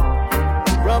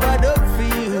 Rubber duck for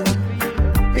you.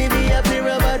 Maybe I play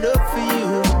rubber duck for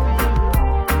you.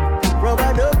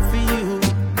 Rubber duck for you.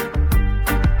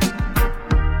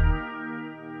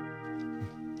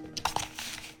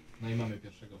 No i mamy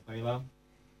pierwszego faila.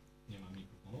 Nie ma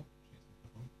mikrofonu.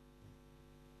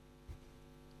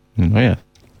 No jest.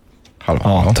 Halo,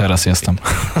 halo. O, teraz jestem.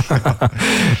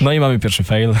 No i mamy pierwszy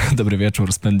fail. Dobry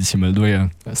wieczór, Splendid się melduje.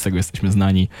 Z tego jesteśmy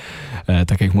znani.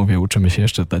 Tak jak mówię, uczymy się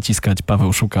jeszcze naciskać.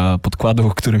 Paweł szuka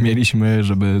podkładów, które mieliśmy,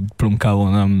 żeby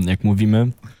plumkało nam, jak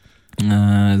mówimy.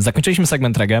 Zakończyliśmy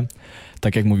segment reggae.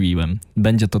 Tak jak mówiłem,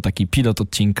 będzie to taki pilot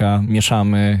odcinka,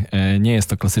 mieszamy, nie jest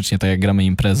to klasycznie tak jak gramy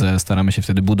imprezę, staramy się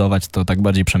wtedy budować to tak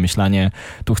bardziej przemyślanie.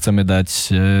 Tu chcemy dać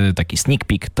taki sneak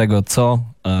peek tego,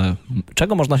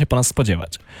 czego można się po nas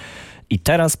spodziewać. I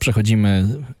teraz przechodzimy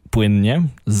płynnie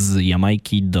z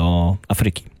Jamajki do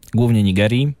Afryki, głównie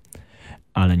Nigerii,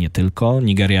 ale nie tylko.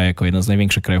 Nigeria jako jeden z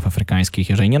największych krajów afrykańskich,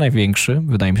 jeżeli nie największy,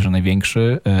 wydaje mi się, że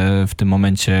największy, w tym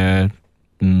momencie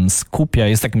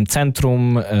jest takim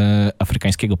centrum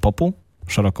afrykańskiego popu,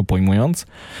 szeroko pojmując.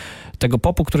 Tego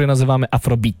popu, który nazywamy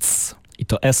Afrobeats. I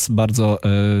to S bardzo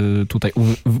tutaj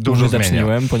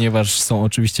uwidaczniłem, ponieważ są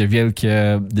oczywiście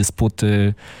wielkie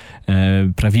dysputy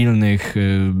prawilnych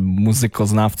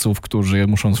muzykoznawców, którzy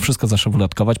muszą wszystko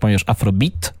zaszufladkować, ponieważ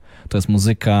Afrobeat to jest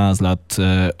muzyka z lat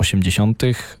 80.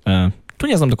 Tu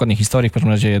nie znam dokładnie historii, w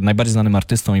każdym razie najbardziej znanym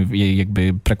artystą i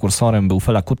jakby prekursorem był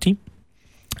Fela Kuti.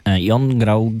 I on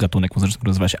grał gatunek muzyczny, który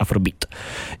nazywa się Afrobeat.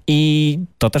 I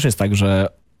to też jest tak, że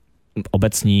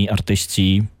obecni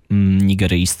artyści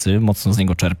nigeryjscy mocno z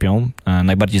niego czerpią.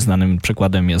 Najbardziej znanym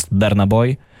przykładem jest Burna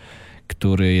Boy,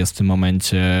 który jest w tym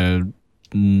momencie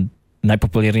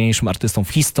najpopularniejszym artystą w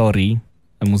historii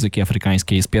muzyki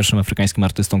afrykańskiej. Jest pierwszym afrykańskim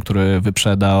artystą, który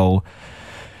wyprzedał,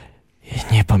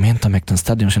 nie pamiętam jak ten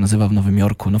stadion się nazywa w Nowym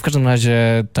Jorku. No w każdym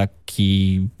razie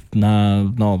taki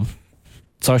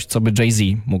coś, co by Jay-Z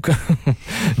mógł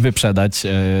wyprzedać.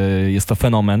 Jest to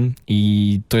fenomen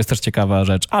i to jest też ciekawa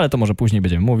rzecz, ale to może później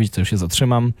będziemy mówić, to już się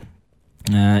zatrzymam.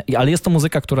 Ale jest to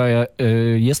muzyka, która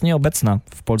jest nieobecna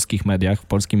w polskich mediach, w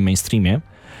polskim mainstreamie.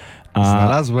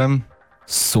 Znalazłem.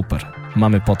 Super.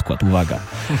 Mamy podkład, uwaga.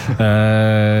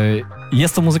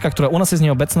 Jest to muzyka, która u nas jest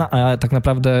nieobecna, a tak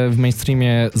naprawdę w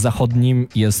mainstreamie zachodnim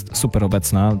jest super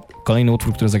obecna. Kolejny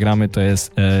utwór, który zagramy, to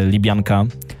jest Libianka.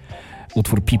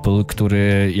 Utwór People,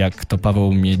 który, jak to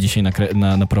Paweł mnie dzisiaj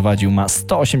naprowadził, ma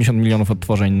 180 milionów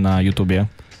odtworzeń na YouTubie.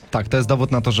 Tak, to jest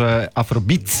dowód na to, że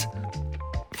Afrobeats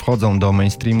wchodzą do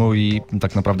mainstreamu i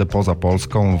tak naprawdę poza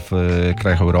Polską, w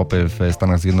krajach Europy, w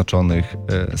Stanach Zjednoczonych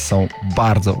są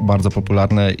bardzo, bardzo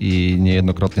popularne i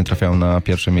niejednokrotnie trafiają na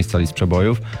pierwsze miejsca list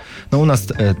przebojów. No u nas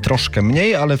troszkę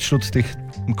mniej, ale wśród tych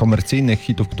komercyjnych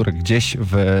hitów, które gdzieś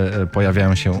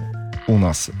pojawiają się u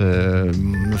nas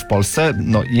w Polsce,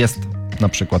 no jest na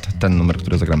przykład ten numer,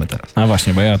 który zagramy teraz. A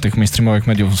właśnie, bo ja tych mainstreamowych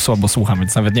mediów słabo słucham,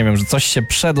 więc nawet nie wiem, że coś się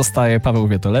przedostaje, Paweł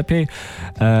wie to lepiej.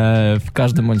 W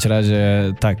każdym bądź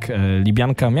razie tak,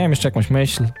 Libianka. Miałem jeszcze jakąś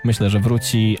myśl, myślę, że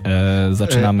wróci.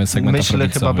 Zaczynamy segment Myśl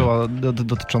chyba była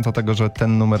dotycząca tego, że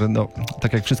ten numer, no,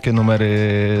 tak jak wszystkie numery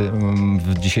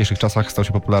w dzisiejszych czasach, stał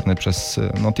się popularny przez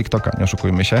TikToka, nie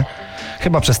oszukujmy się.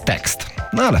 Chyba przez tekst.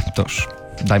 No ale to już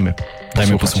dajmy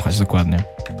posłuchać dokładnie.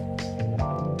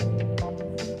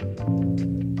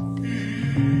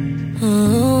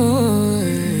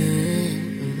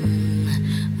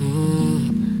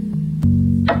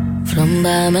 From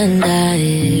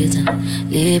Bamandai to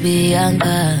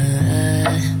Libianka,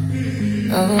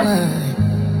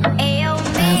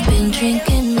 I've been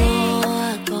drinking more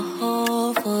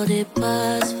alcohol for the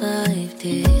past 5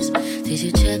 days. Did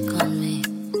you check on me?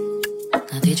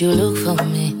 Now did you look for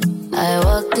me? I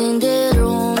walked in the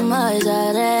room, eyes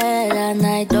are red, and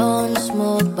I don't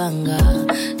smoke banga.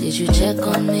 Did you check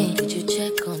on me? Did you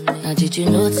check on me? Now did you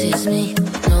notice me?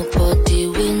 Nobody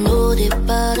will know the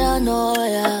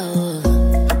paranoia.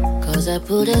 Cause I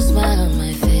put a smile on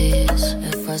my face,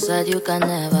 a facade you can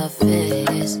never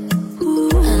face.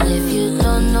 And if you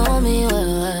don't know me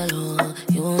well,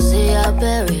 you won't see how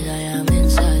buried I am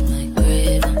inside my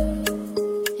grave.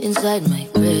 Inside my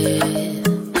grave.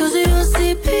 Cause you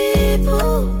see people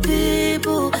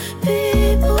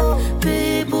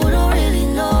don't really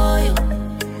know you.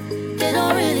 They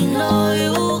don't really know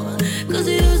you. Cause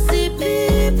you see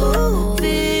people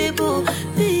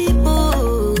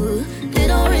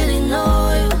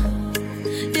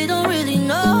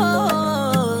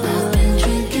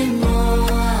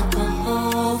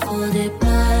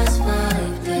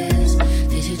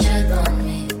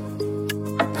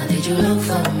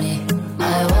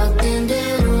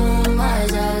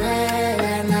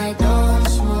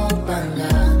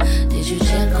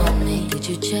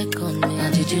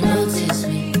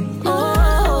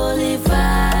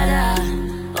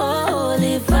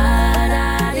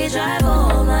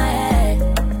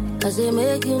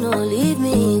don't leave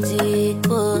me deep,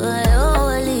 but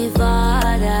Holy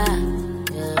Father.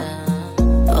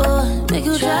 Oh, make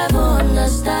you try to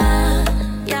understand.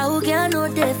 Yeah, who can know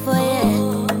that for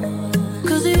you?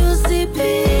 Cause you see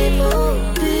people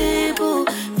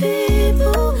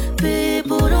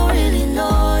don't really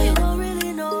know you.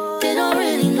 They don't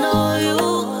really know you.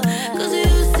 Cause you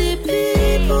see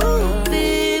people,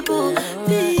 they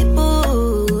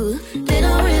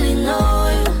don't really know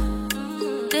you.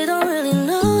 They don't really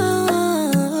know.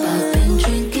 I've been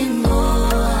drinking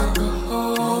more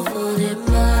alcohol for the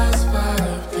past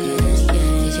 5 days.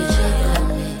 Did you check on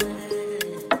me?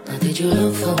 Or did you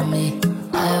look for me?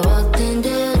 I walked in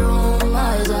the room,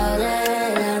 eyes are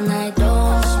red, and I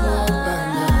don't smoke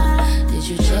banana. Did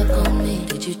you check on me?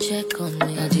 Did you check on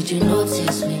me? Or did you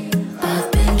notice me?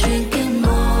 I've been drinking more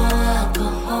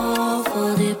alcohol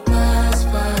for the past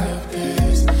 5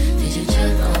 days. Did you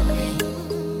check on me?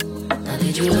 Or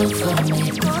did you look for me?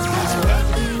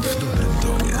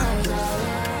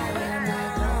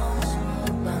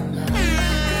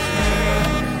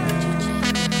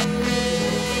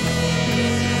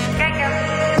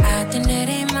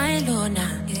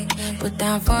 Put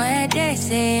down for a day,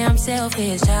 say I'm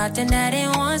selfish. Shouting that it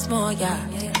once more, yeah.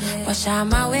 Wash out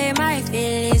my way, my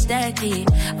feelings dirty.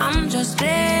 I'm just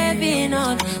living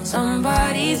on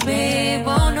somebody's babe.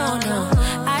 Oh no, no,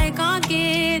 I can't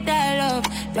get that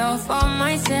love for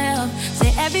myself.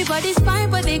 Say everybody's fine,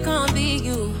 but they can't be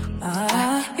you.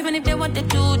 Even if they want to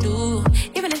do.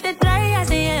 Even if they try, I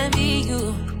say envy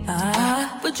you.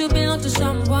 But you belong to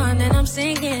someone, and I'm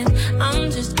singing. I'm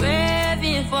just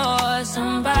craving for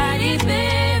somebody,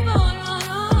 babe. Oh, no,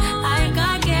 no. I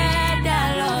can't get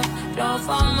that love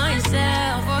for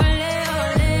myself. Ole,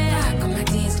 ole. Back on my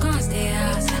teens, gonna stay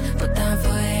outside. Put down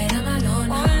for it, I'm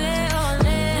alone. Ole, ole.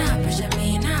 Nah, pressure me,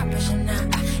 nah, pressure nah.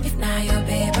 If not your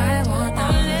babe, I want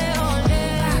that. Ole, ole.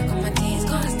 Back on my teens,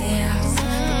 gonna stay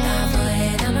outside. Put down for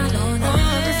it, I'm alone. Nah,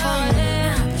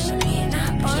 pressure me, nah,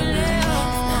 pressure nah.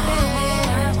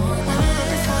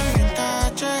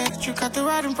 You got the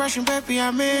right impression, baby,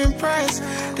 I'm impressed.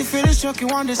 The feelings joking,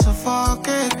 want to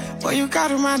suffocate. But you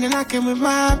got a mind and I came with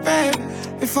my babe.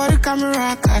 Before the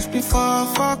camera, cash before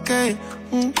 4K.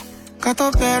 Got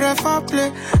a better for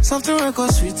play. Something will go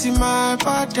sweet in my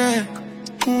body.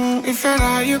 If you're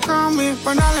right, you call me.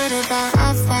 But now later than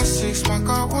 5, 6, my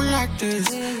girl won't like this.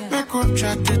 Make group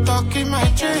chat, they talk in my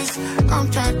chest. Come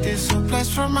chat this, so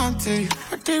blessed romantic.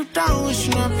 But deep down, we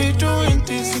should not be doing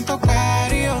this in the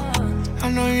patio. I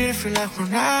know you feel like we're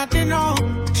not, you know.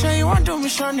 Sure you want to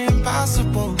mission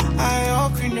impossible. I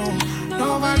hope you know.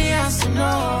 Nobody has to know.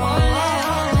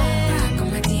 Back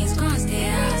on my teens, gonna stay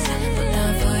outside. Put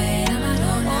down for it, I'm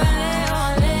alone.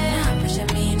 Nah, pressure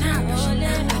me, nah, pressure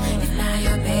nah. If not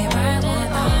your babe, I want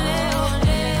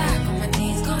that. Back on my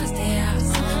teens, gonna stay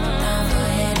outside. Put down for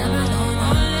it, I'm alone.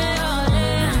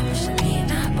 Nah, pressure me,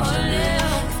 nah, pressure nah.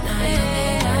 If not your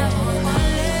babe, I want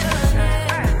that.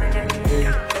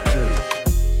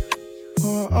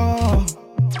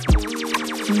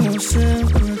 No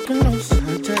secret, no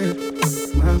secret.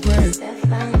 My way,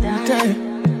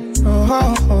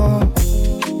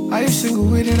 Are you single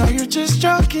with it or you just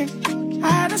joking? I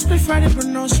had a split Friday but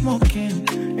no smoking.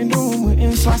 In the room we're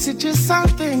in, so I said just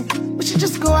something. We should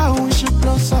just go out and we should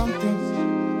blow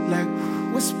something. Like,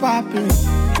 what's poppin'?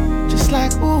 Just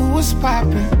like, ooh, what's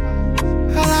poppin'?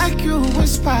 I like you,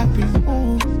 what's poppin'?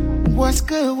 Ooh, what's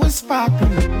good, what's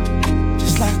poppin'?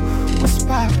 Just like, what's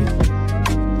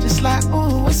poppin'? Just like,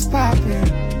 ooh, what's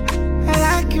poppin'? I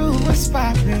like you, what's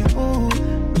poppin'? Ooh,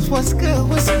 what's good,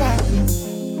 what's poppin'?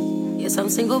 Yes, I'm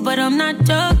single, but I'm not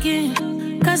joking.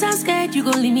 Cause I'm scared you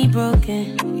gon' leave me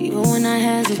broken. Even when I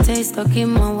hesitate, stuck in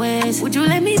my ways. Would you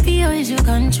let me be or is you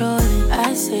controlling?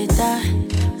 I said that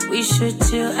we should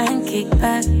chill and kick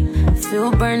back. Feel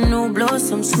burn, no blow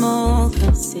some smoke.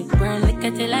 Sick burn,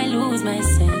 liquor till I lose my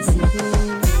senses.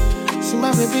 See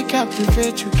my baby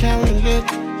captivate, you can't relate.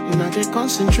 You know they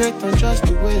concentrate on just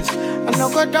the ways. I know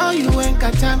go down, you ain't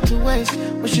got time to waste.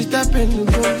 But she step in, you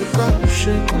go the gun,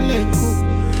 shake, let go.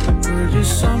 Girl, it's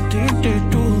something they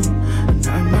do, and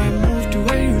I might move the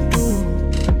way you do.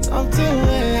 Something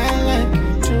way I like you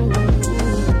too.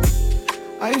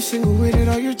 Are you single with it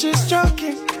or you just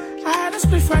joking? I had a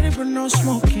split Friday but no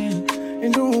smoking.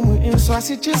 In the room we're in, so I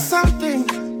said just something.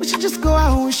 We should just go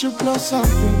out and we should blow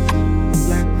something.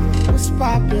 Like, what's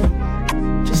poppin'?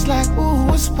 Just like, ooh,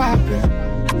 what's poppin'?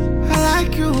 I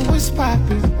like you, what's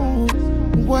poppin'? Ooh,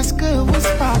 what's good, what's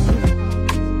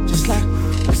poppin'? Just like,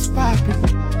 what's poppin'?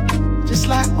 Just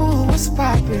like, ooh, what's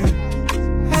poppin'?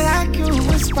 I like you,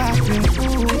 what's poppin'?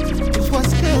 Ooh,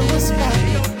 what's good, what's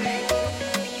poppin'?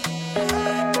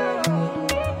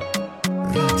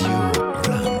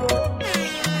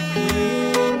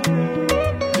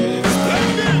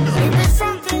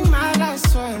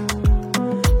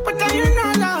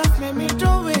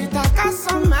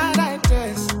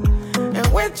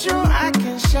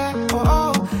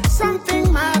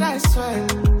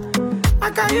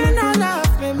 girl, you know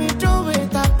love, let me do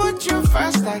it. I put you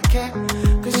first, I care.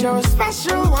 Cause you're a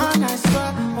special one, I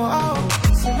swear. Oh,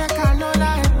 so make I know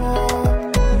like, oh.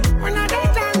 When I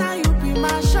die down now, you be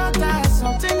my shoulder.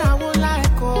 Something I won't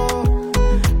like, oh.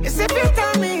 It's if you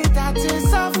tell me that it's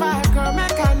so far, girl,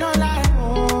 make I know like,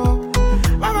 oh.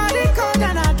 My body cold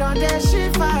and I don't dare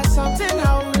shiver. Something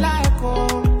I won't like,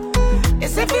 oh.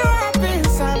 It's if you happy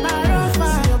inside my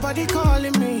rover. See your body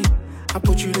calling me. I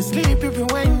put you to sleep, you've been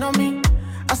waiting on me.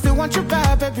 I still want you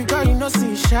bad, baby girl, you know,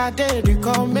 see, Sade, they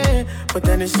call me. But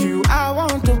then it's you I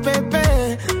want to,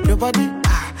 baby. Your body,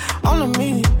 all of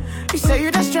me. You say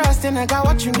you the stressed and I got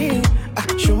what you need.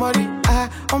 Shumari,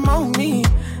 I'm on me.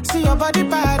 See your body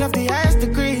bad of the highest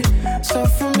degree. So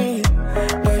for me,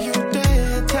 but you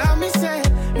did tell me, say,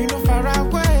 you know, far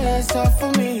away. So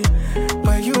for me,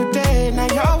 but you did. Now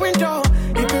your window,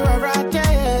 you be right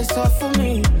there. So for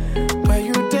me, but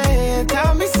you did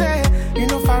tell me, say, you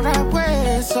know, far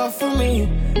away. So for me,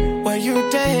 but you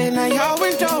did. Now your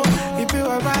window, you be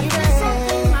right there.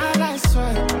 Something mad, I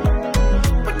swear.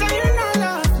 But then you know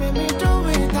love made me do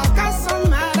it. I got some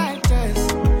mad like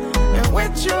this, and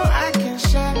with you I can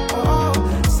share. Oh,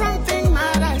 something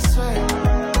mad, I swear.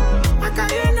 My girl,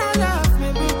 you know love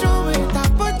made me do it. I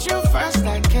put you first,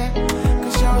 I care.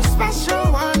 Cause you're a special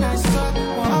one, I swear.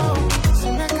 Oh,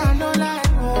 so make I know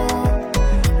like, oh.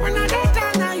 When I die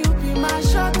down now, you be my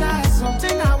shoulder.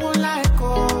 Something I won't like,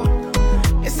 oh.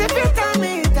 It's if you tell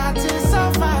me that it's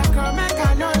so far, girl, make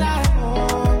I know like,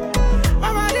 oh.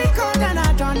 My body cold and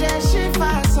I don't dare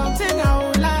shiver. Something I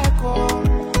won't like, oh.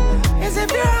 It's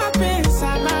if you're happy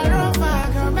inside my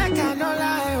rover, girl, make I know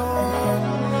like,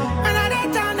 oh. When I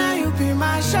die down now, you be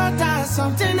my shoulder.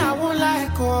 Something I won't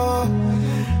like, oh.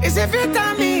 It's if you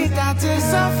tell me that it's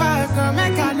so far, girl,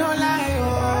 make I know like,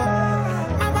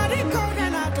 oh. My body cold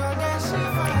and I don't dare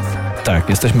shiver. Tak,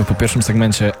 jesteśmy po pierwszym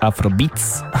segmencie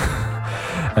Afrobeats.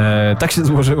 Tak się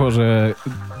złożyło, że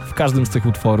w każdym z tych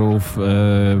utworów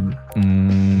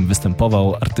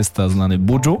występował artysta znany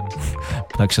Buju.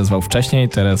 Tak się zwał wcześniej,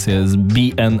 teraz jest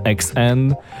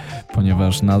BNXN,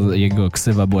 ponieważ jego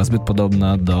ksywa była zbyt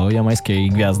podobna do jamańskiej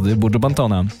gwiazdy Buju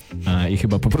Bantona. I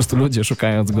chyba po prostu ludzie,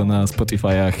 szukając go na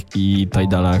Spotify'ach i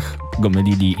Tidalach, go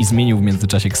mylili i zmienił w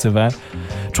międzyczasie ksywę.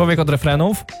 Człowiek od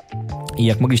refrenów. I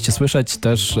jak mogliście słyszeć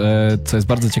też, co jest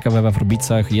bardzo ciekawe w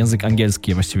Afrobeatsach, język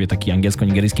angielski, właściwie taki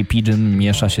angielsko-nigeryjski pidgin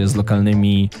miesza się z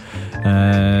lokalnymi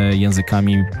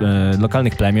językami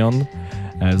lokalnych plemion,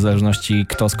 w zależności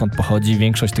kto skąd pochodzi.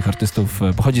 Większość tych artystów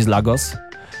pochodzi z Lagos,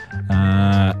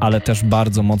 ale też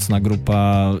bardzo mocna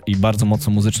grupa i bardzo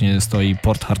mocno muzycznie stoi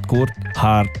Port Harcourt,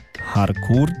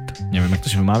 nie wiem jak to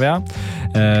się wymawia.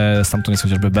 Stamtąd jest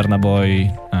chociażby Burna Boy,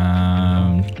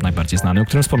 najbardziej znany, o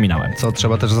którym wspominałem. Co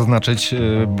trzeba też zaznaczyć,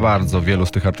 bardzo wielu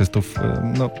z tych artystów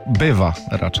bywa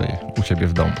raczej u siebie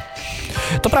w domu.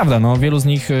 To prawda, no wielu z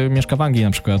nich mieszka w Anglii,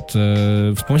 na przykład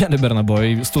wspomniany Burna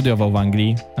Boy studiował w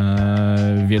Anglii,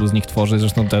 wielu z nich tworzy,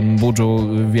 zresztą ten Buju,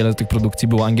 wiele z tych produkcji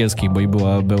było angielskich, bo i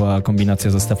była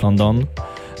kombinacja ze Sept London,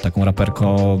 taką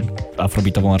raperką,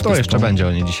 afrobeatową artystką. To jeszcze będzie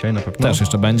o niej dzisiaj na pewno. Też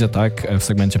jeszcze będzie, tak, w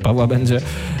segmencie Pawła będzie.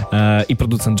 I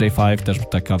producent J5, też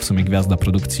taka w sumie gwiazda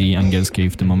produkcji angielskiej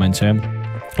w tym momencie.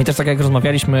 I też tak jak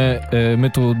rozmawialiśmy, my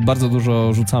tu bardzo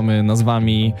dużo rzucamy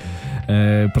nazwami,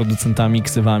 producentami,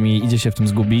 ksywami, idzie się w tym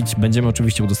zgubić. Będziemy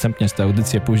oczywiście udostępniać te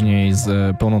audycje później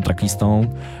z pełną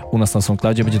tracklistą. U nas na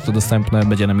SoundCloudzie będzie to dostępne,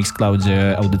 będzie na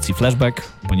Mixcloudzie audycji Flashback,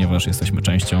 ponieważ jesteśmy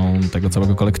częścią tego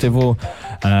całego kolektywu.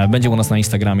 Będzie u nas na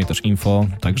Instagramie też info,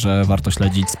 także warto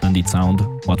śledzić Splendid Sound,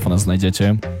 łatwo nas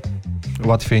znajdziecie.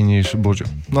 Łatwiej niż Buju.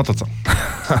 No to co?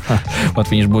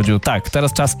 Łatwiej niż Buju. Tak,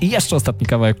 teraz czas i jeszcze ostatni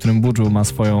kawałek, w którym Buju ma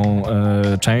swoją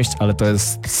część, ale to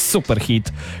jest super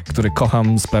hit, który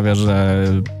kocham, sprawia, że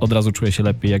od razu czuję się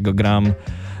lepiej, jak go gram.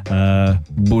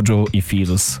 Buju i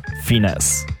Feels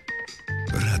Finesse.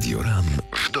 Radio Ram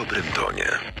w dobrym tonie.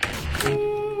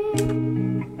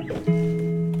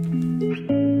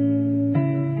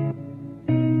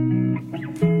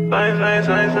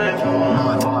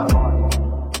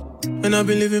 And I've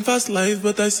been living fast life,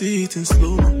 but I see it in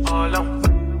slow.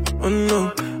 Oh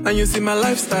no, and you see my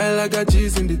lifestyle, I got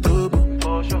G's in the turbo.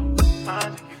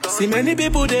 See many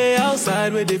people there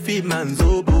outside where they feed man's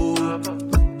oboe.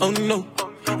 Oh no,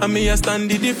 and me I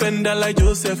stand the defender like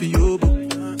Joseph Yobo.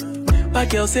 My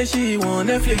girl say she want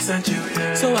Netflix and chill,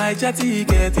 yeah. So I chatty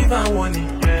get even warning.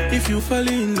 Yeah. If you fall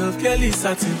in love, girl is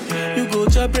satin. Yeah. You go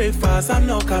to breakfast, I'm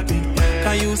not capping. Yeah.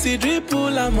 Can you see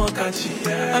dripple, I'm not catching.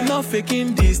 Yeah. I'm not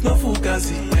faking this, no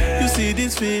fugazi. Yeah. You see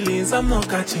these feelings, I'm not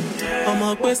catching. Yeah. I'm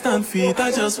a quest and feet,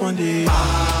 I just want it.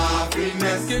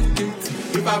 Happiness,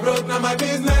 if I broke, now my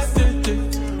business.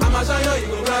 I'ma show you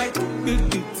go right.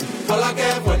 all I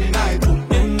care for the night.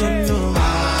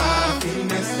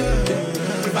 Happiness.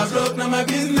 If I broke, now my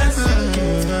business.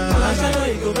 All I shall know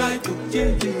you go right to.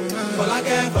 All I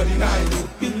care for the night.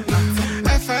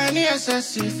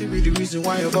 F-I-N-E-S-S-E, if it be the reason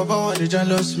why your baba want to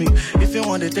jealous me. If you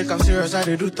want to take I'm serious, I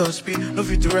do top speed. No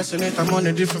fit to resonate, I'm on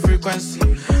a different frequency.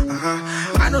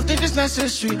 I don't think it's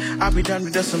necessary. I'll be done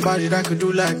with just somebody that could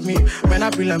do like me. Man, I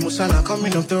be like Musala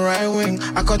coming off the right wing.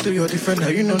 I cut through your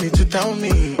defender, you no need to tell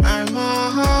me. I'm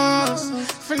a horse,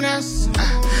 finesse.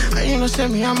 And you know, say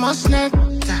me, I'm a snap.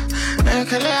 Now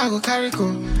I go carry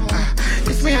go.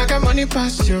 If me, I got money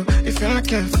past you. If you're not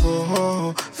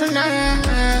careful,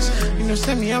 finesse. You know,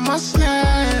 say me, I'm a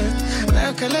snap. Now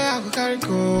I go carry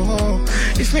go.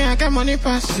 If me, I got money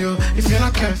past you. If you're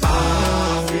not careful,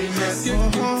 finesse.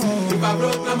 If I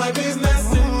broke, now my business.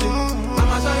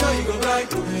 I'ma show you go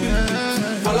right.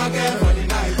 All I care for the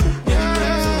night.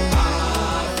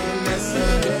 Finesse.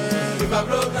 If I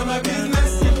broke, now my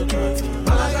business.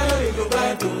 I'ma show you go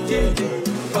right.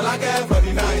 All I care for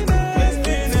the night.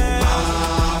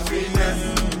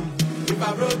 If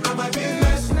I broke, now my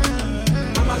business.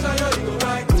 I'ma show you go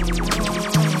right.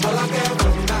 All I care for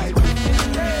the night.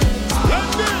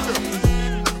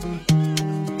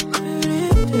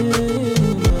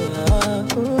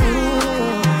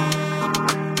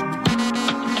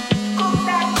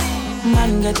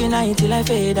 Man, getting high till I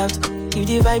fade out. If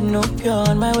the vibe no pure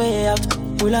on my way out.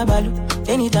 Hula balu,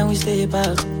 anytime we step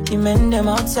out. The men them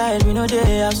outside, we know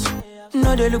they house.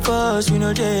 No they look for us, we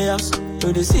know they house.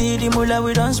 So they see the mullah,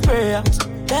 we don't spray out.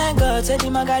 Thank God, said the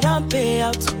maga don't pay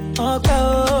out. Okay,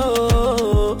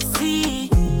 oh, see,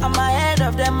 I'm ahead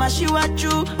of them, I she what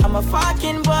you. I'm a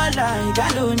fucking baller, you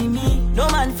got only me. No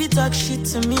man fit talk shit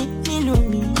to me, me know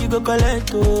me, you go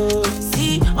collect, oh.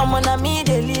 See, I'm on a me,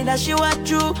 they lead, I she what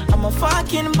you. I'm a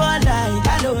fucking baller, you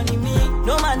got only me.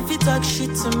 No man fit talk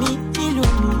shit to me, me know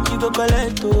me, you go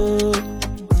collect, oh.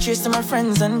 Chase to my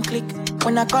friends and click.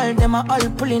 When I call them, I all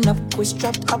pulling up. We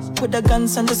strapped up with the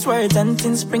guns and the swords and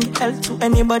things. Bring hell to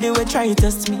anybody who try to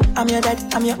test me. I'm your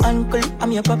dad, I'm your uncle,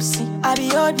 I'm your popsy. I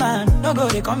be old man, no go,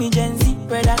 they call me Gen Z.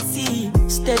 Where I see,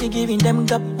 steady giving them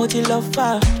gap, multi love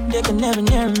far. They can never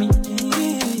near me.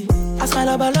 Ask my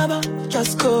lover,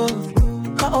 just go.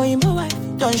 My Oimbo wife,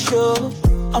 don't show.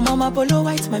 I'm on my polo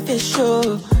white, my face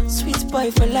show. Sweet boy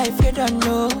for life, you don't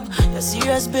know. You're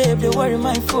serious, babe, they worry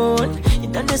my phone. You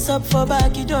done this up for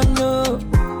back, you don't know.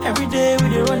 Every day we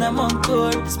dey run, I'm on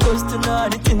call. Supposed to know how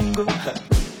the thing go.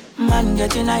 Man,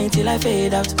 getting high till I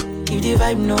fade out. If the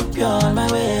vibe no pure on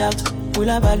my way out.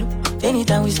 Hula balu,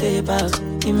 anytime we step out.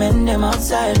 The men them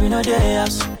outside, we know they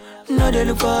house. No they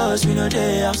look for us, we know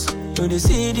they house. So they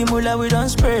see the mullah, we don't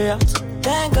spray out.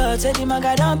 Thank God, said the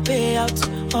maga don't pay out.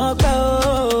 Okay,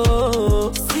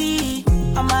 oh, see,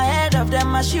 I'm ahead of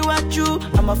them, I she what you.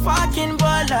 I'm a fucking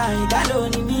baller, you got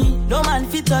only me. No man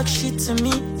fit talk shit to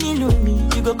me, me know me,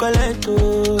 you go collect,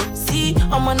 oh. See,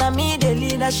 I'm on a me, they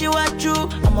lead, I she what you.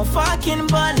 I'm a fucking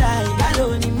baller, you got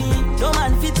only me. No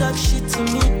man fit talk shit to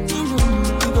me, me know me,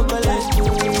 you go collect, oh.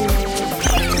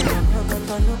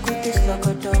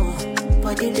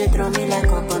 Body they draw me like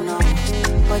a bono.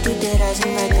 Body they rise me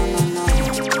like a no.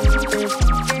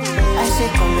 I say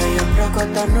color your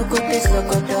brocodo, no good place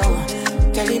locodo.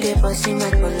 Kelly they bossy my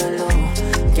pololo.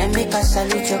 Can make a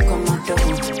salute your commando.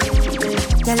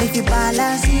 Kelly if you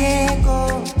balance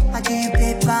Diego, I give you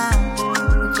paper.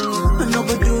 No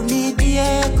go do me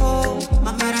Diego,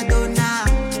 my Maradona.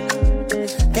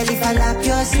 Kelly if I lap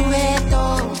your sueto,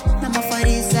 I'm a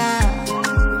farisa.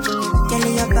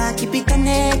 Kelly your back keep it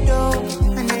connected.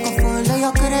 And I can follow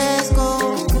your cresco,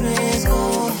 cresco.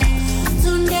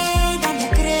 Sunday dale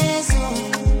creso,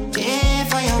 pay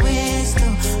for your waist,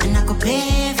 and I could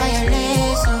pay for your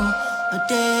lace, a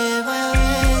day for your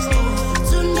waist.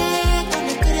 Sunday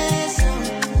dale creso,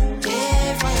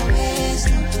 pay for your waist,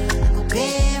 I could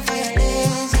pay for your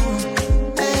lace,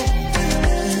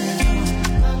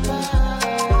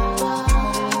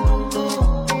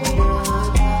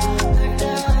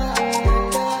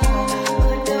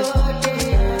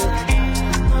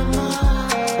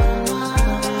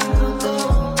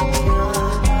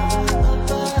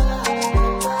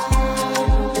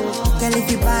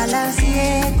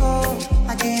 Diego, I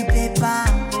give paper.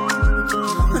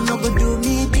 No go do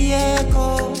me Diego,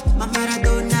 my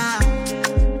Maradona.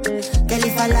 Kelly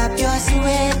fall up your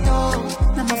sueto,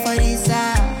 I'm a farisa.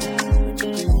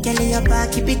 Kelly your back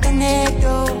keep it connected,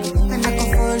 and I can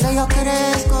follow your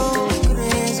cresco,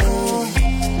 cresco.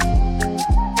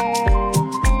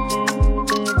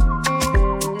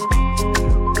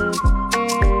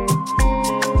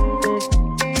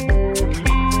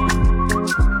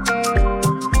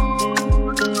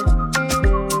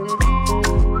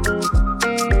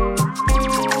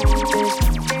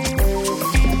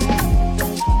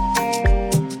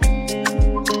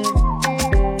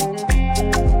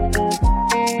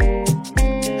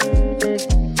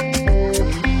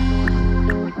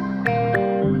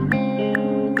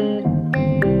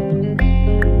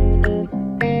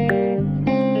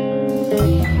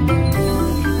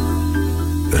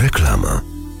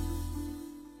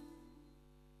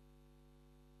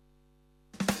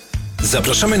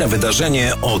 Zapraszamy na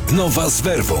wydarzenie Od nowa z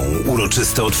werwą,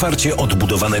 uroczyste otwarcie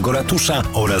odbudowanego ratusza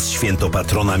oraz święto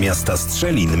patrona miasta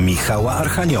Strzelin Michała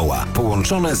Archanioła,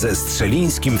 połączone ze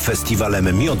Strzelińskim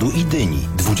Festiwalem Miodu i Dyni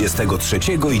 23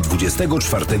 i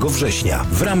 24 września.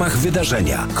 W ramach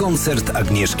wydarzenia koncert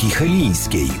Agnieszki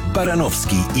Chylińskiej,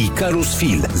 Baranowski i Karus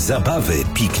Fil, zabawy,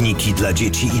 pikniki dla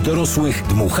dzieci i dorosłych,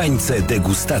 dmuchańce,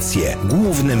 degustacje.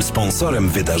 Głównym sponsorem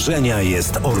wydarzenia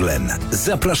jest Orlen.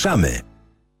 Zapraszamy!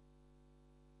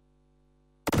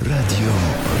 Radio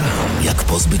RAM. Jak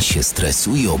pozbyć się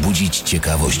stresu i obudzić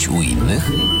ciekawość u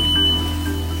innych?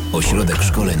 Ośrodek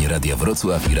Szkoleń Radia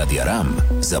Wrocław i Radia RAM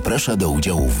zaprasza do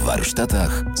udziału w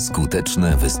warsztatach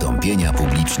Skuteczne wystąpienia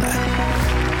publiczne.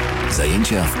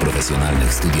 Zajęcia w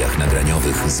profesjonalnych studiach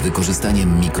nagraniowych z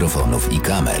wykorzystaniem mikrofonów i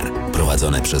kamer,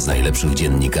 prowadzone przez najlepszych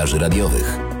dziennikarzy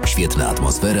radiowych. Świetna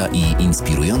atmosfera i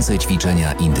inspirujące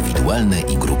ćwiczenia indywidualne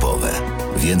i grupowe.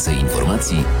 Więcej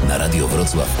informacji na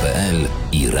radiowrocław.pl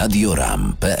i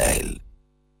radioram.pl.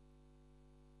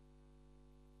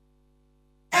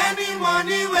 Any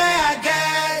money where I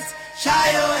get,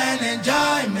 shy and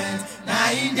enjoyment.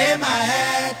 Now in my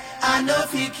head, I know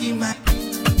fit keep my.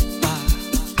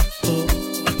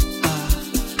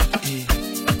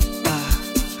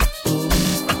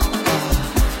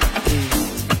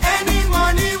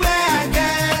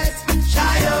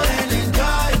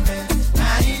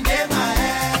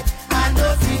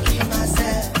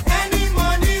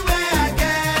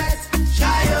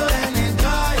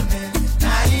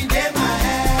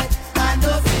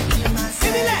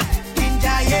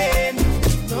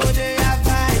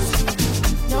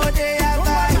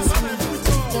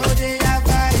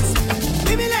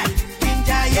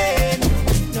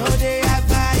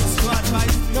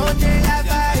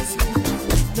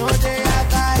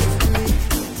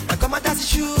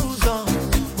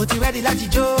 Like the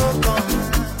joke on.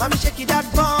 Mommy shake it that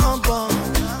bum bum.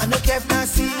 I no care if not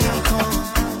see it come.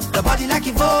 Your body like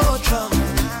a Voltron.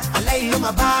 I lay you on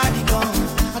my body gone.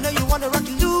 I know you wanna rock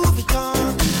the Louis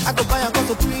Vuitton. I go buy a go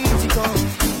so pretty gone.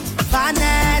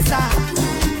 Vanessa,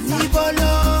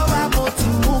 Nibolo, Aboti,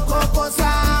 Mukoko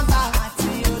Samba,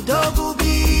 Dogu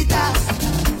Bitas,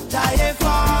 Taye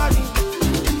Fori,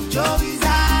 Joey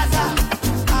Zaza,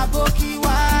 Aboki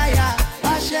Waya,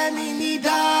 Ashemi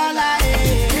Nidala.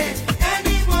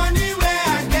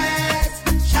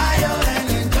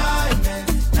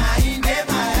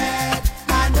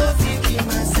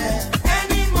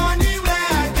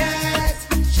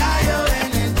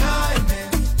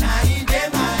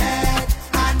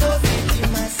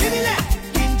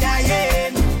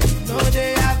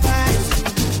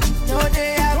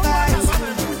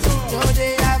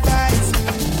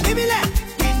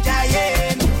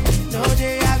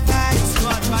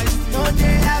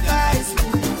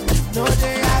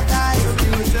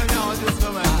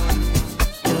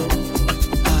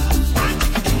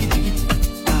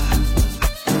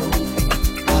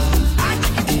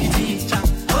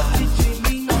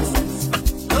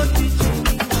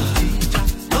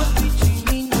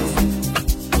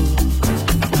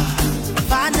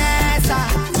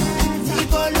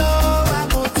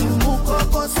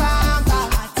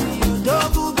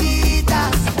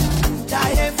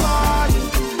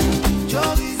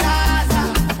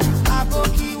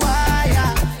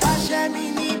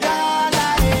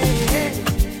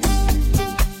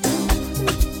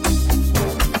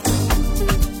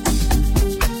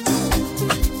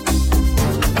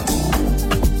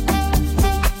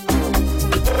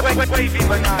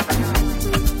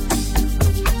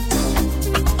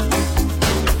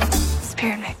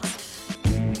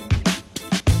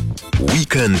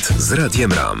 Weekend z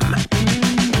Radiem RAM.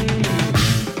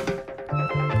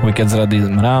 Weekend z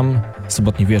Radiem RAM,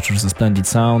 sobotni wieczór ze Splendid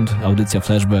Sound, audycja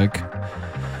Flashback.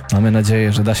 Mamy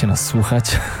nadzieję, że da się nas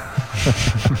słuchać.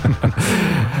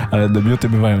 Ale debiuty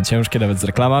bywają ciężkie, nawet z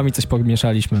reklamami coś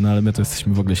pomieszaliśmy, no ale my to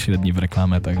jesteśmy w ogóle średni w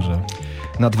reklamę, także...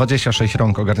 Na 26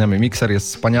 rąk ogarniamy mikser, jest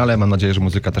wspaniale, mam nadzieję, że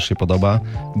muzyka też się podoba,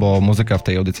 bo muzyka w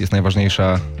tej audycji jest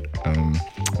najważniejsza.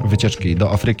 Wycieczki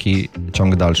do Afryki,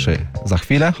 ciąg dalszy za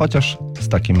chwilę, chociaż z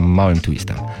takim małym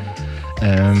twistem.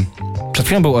 Przed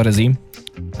chwilą był Orezi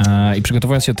i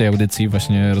przygotowując się do tej audycji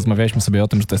właśnie rozmawialiśmy sobie o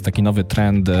tym, że to jest taki nowy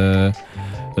trend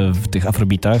w tych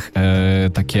afrobeatach,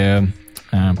 takie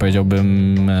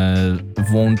powiedziałbym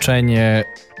włączenie...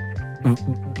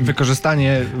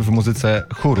 Wykorzystanie w muzyce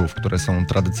chórów, które są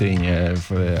tradycyjnie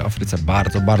w Afryce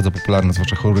bardzo, bardzo popularne,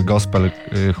 zwłaszcza chóry gospel,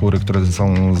 chóry, które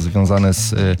są związane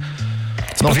z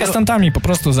Z protestantami po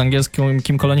prostu, z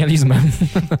angielskim kolonializmem.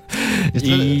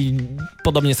 I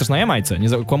podobnie jest też na Jamajce, nie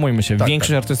zakłamujmy się.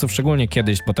 Większość artystów, szczególnie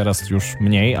kiedyś, bo teraz już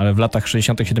mniej, ale w latach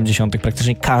 60., 70.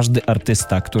 praktycznie każdy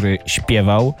artysta, który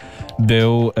śpiewał,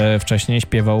 wcześniej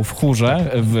śpiewał w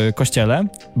chórze, w kościele,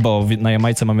 bo na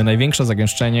Jamajce mamy największe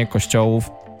zagęszczenie kościołów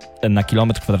na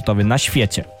kilometr kwadratowy na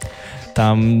świecie.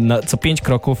 Tam co 5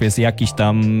 kroków jest jakiś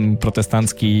tam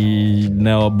protestancki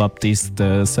Neo-Baptist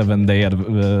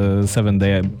Seven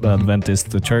Day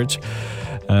Adventist Church,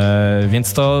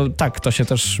 więc to się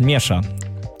też miesza.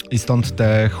 I stąd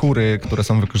te chóry, które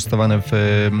są wykorzystywane w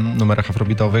numerach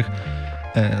afrobeatowych,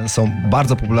 są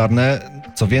bardzo popularne.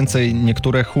 Co więcej,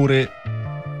 niektóre chóry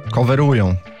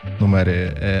coverują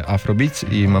numery Afrobeats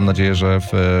i mam nadzieję, że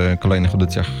w kolejnych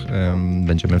audycjach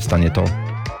będziemy w stanie to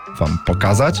wam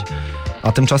pokazać.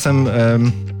 A tymczasem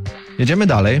jedziemy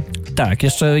dalej. Tak,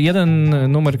 jeszcze jeden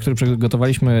numer, który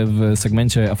przygotowaliśmy w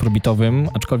segmencie afrobeatowym,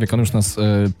 aczkolwiek on już nas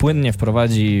płynnie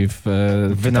wprowadzi w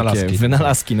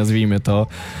wynalazki, nazwijmy to.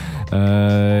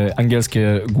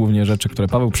 Angielskie głównie rzeczy, które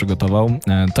Paweł przygotował.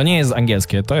 To nie jest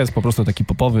angielskie, to jest po prostu taki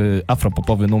popowy,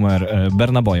 afropopowy numer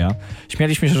Burna Boya.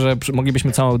 Śmialiśmy się, że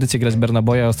moglibyśmy całą audycję grać Burna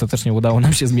Boya, ostatecznie udało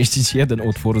nam się zmieścić jeden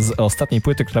utwór z ostatniej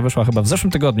płyty, która wyszła chyba w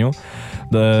zeszłym tygodniu,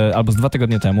 albo z 2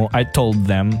 tygodnie temu, I Told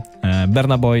Them.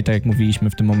 Burna Boy, tak jak mówiliśmy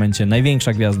w tym momencie,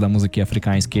 największa gwiazda muzyki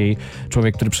afrykańskiej,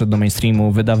 człowiek, który przyszedł do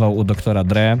mainstreamu, wydawał u doktora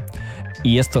Dre.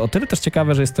 I jest to o tyle też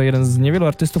ciekawe, że jest to jeden z niewielu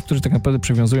artystów, którzy tak naprawdę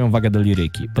przywiązują wagę do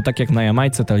liryki. Bo tak jak na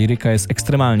Jamajce, ta liryka jest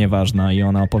ekstremalnie ważna i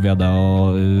ona opowiada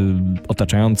o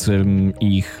otaczającym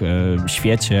ich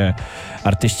świecie.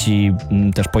 Artyści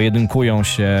też pojedynkują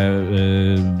się,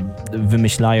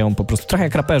 wymyślają po prostu, trochę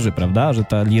jak raperzy, prawda? Że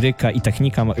ta liryka i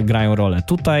technika grają rolę.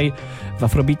 Tutaj w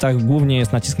afrobeatach głównie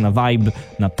jest nacisk na vibe,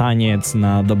 na taniec,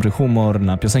 na dobry humor,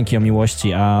 na piosenki o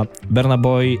miłości, a Burna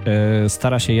Boy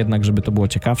stara się jednak, żeby to było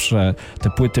ciekawsze. Te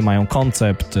płyty mają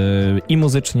koncept i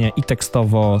muzycznie, i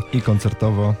tekstowo. I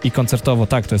koncertowo. I koncertowo,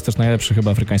 tak. To jest też najlepszy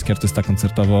chyba afrykański artysta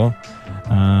koncertowo.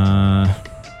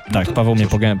 Tak, Paweł mnie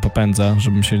popędza,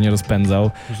 żebym się nie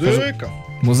rozpędzał.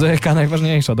 Muzyka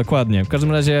najważniejsza, dokładnie. W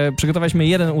każdym razie przygotowaliśmy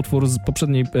jeden utwór z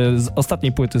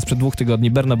ostatniej płyty sprzed 2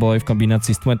 tygodni, Burna Boy w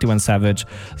kombinacji z 21 Savage,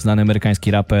 znany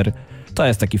amerykański raper. To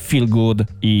jest taki feel good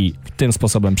i tym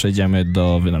sposobem przejdziemy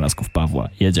do wynalazków Pawła.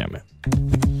 Jedziemy.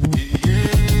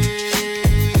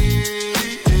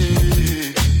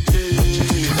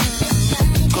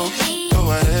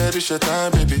 It's your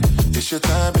time, baby. It's your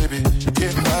time, baby.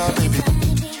 Get my baby.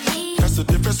 That's the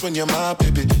difference when you're my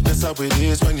baby. That's how it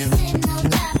is when you.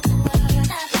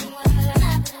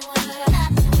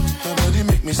 Nobody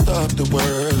make me stop the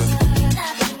world.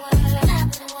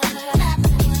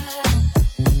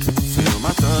 Feel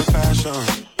my thug passion.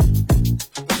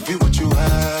 Be what you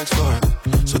ask for.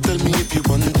 So tell me if you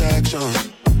want action.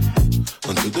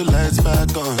 Until the lights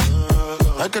back on.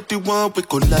 I got the one we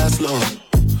could last long.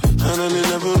 And I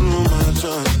never knew my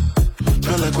time.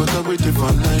 Feel like what I waited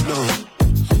for night long.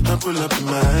 I pull up in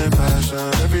my passion.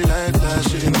 Every light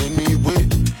flashing in me way.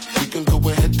 We can go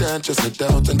ahead and just head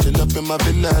out and chill up in my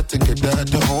villa together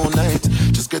the whole night.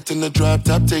 Just get in the drop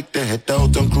top, take the head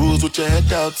out and cruise with your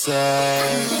head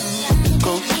outside.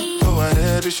 Go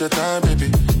ahead, it's your time, baby.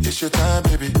 It's your time,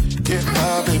 baby. Get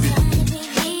my baby.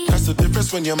 That's the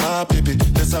difference when you're my baby.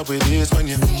 That's how it is when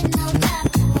you.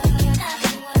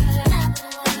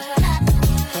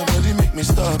 Me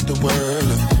stop the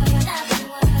world.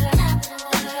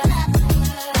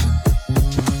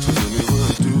 So tell me,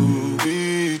 what do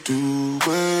we do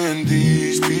when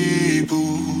these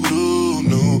people don't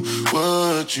know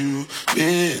what you've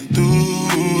been through?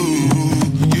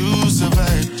 You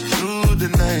survive through the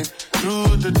night,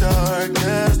 through the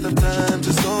darkest of times.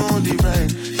 It's only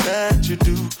right that you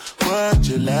do what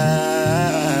you like.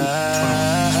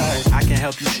 I can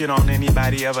help you shit on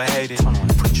anybody ever hated.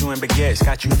 Put you in baguettes,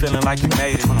 got you feeling like you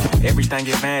made it. Everything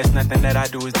advanced, nothing that I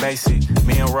do is basic.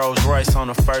 Me and Rolls Royce on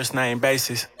a first name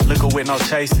basis. Liquor with no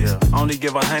chases. Only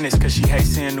give her hundreds cause she hates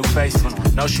seeing new faces.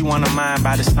 Know she wanna mind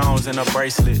by the stones in her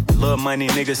bracelet. Little money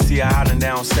niggas see her out and they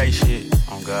don't say shit.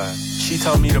 Oh God. She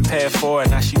told me to pay it forward,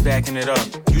 now she backing it up.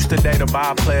 Used to date a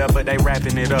ball player, but they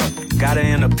wrapping it up. Got her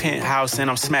in a penthouse and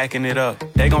I'm smacking it up.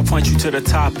 They gon' point you to the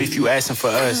top if you asking for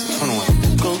us.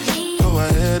 21. Go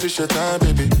ahead, it's your time,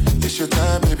 baby. It's your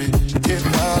time, baby. Get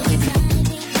my baby.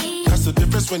 That's the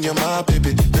difference when you're my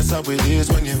baby. That's how it is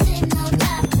when you.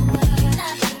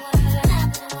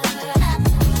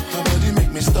 Nobody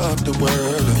make me stop the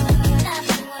world.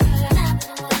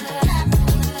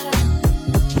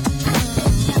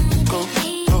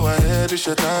 Go ahead, it's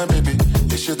your time, baby.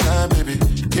 It's your time, baby.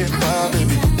 Get my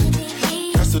baby.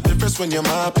 That's What's the difference when you're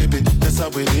my baby? That's how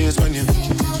it is when you.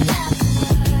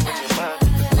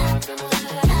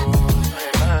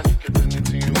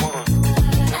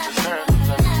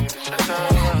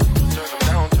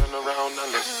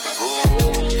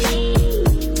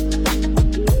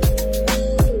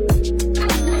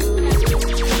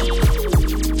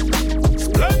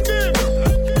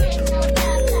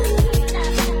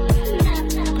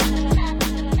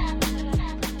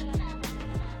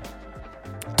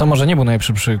 To może nie był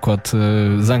najlepszy przykład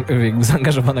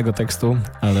zaangażowanego tekstu,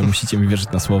 ale musicie mi wierzyć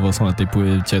na słowo. Są na tej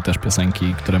płycie też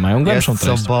piosenki, które mają głębszą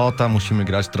treść. Jest sobota, musimy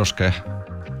grać troszkę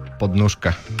pod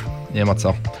nóżkę. Nie ma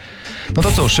co. No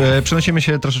to cóż, przenosimy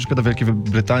się troszeczkę do Wielkiej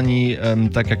Brytanii.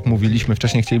 Tak jak mówiliśmy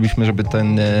wcześniej, chcielibyśmy, żeby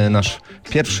ten nasz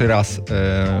pierwszy raz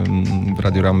w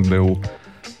Radiu Ram był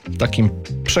takim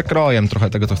przekrojem trochę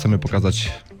tego, co chcemy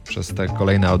pokazać przez te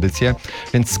kolejne audycje.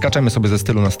 Więc skaczemy sobie ze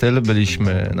stylu na styl.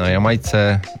 Byliśmy na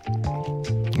Jamajce,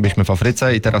 byliśmy w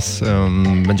Afryce i teraz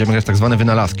będziemy grać tak zwane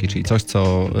wynalazki, czyli coś,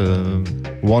 co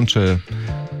łączy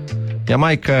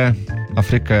Jamajkę,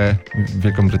 Afrykę,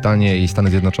 Wielką Brytanię i Stany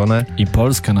Zjednoczone. I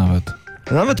Polskę nawet.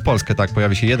 Nawet Polskę, tak.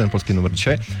 Pojawi się jeden polski numer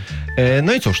dzisiaj.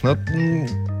 No i cóż,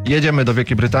 jedziemy do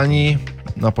Wielkiej Brytanii.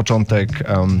 Na początek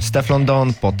Steph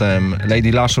London, potem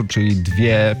Lady Lashur, czyli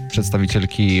dwie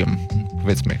przedstawicielki,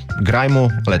 powiedzmy, grime'u,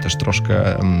 ale też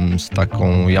troszkę z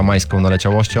taką jamańską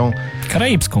naleciałością.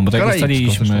 Karaibską, bo tak jak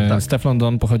ustaliliśmy, tak. Steph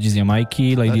London pochodzi z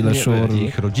Jamajki, Lady Lashur...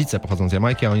 Ich rodzice pochodzą z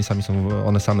Jamajki, a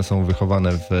one same są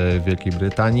wychowane w Wielkiej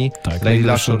Brytanii. Tak, Lady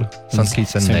Lashur, St.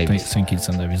 Kitts and Nevis. St. Kitts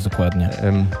and Nevis, dokładnie.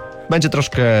 Będzie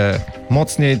troszkę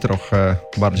mocniej, trochę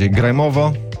bardziej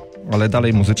grime'owo, ale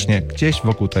dalej muzycznie gdzieś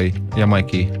wokół tej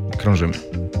Jamajki krążymy.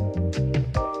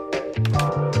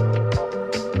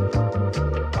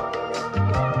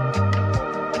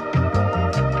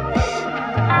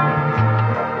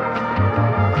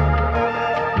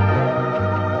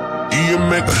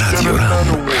 Radio Ram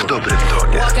w dobrym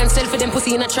tonie. Walk and sell for them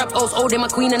pussy in a trap house. Oh, them a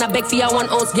queen and I beg for your 1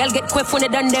 ounce. Y'all get quick when they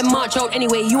done them march out.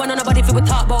 Anyway, you and nobody if we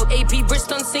talk about AP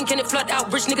Bristol sinking it flood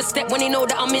out. Rich niggas step when they know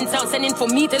that I'm in town. Sending for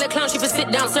me till the clown she for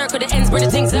sit down. Circle the ends, bring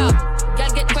the things out.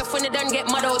 Y'all get quick when they done get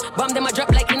mud out. Bomb them a drop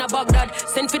like in a Baghdad.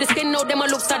 Send for the skin, now them a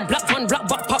look sad. Black one, black,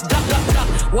 pop, pop, black, black,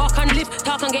 black. Walk and live,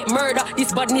 talk and get murder.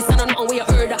 This badness and on where you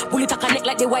heard. Bullet a connect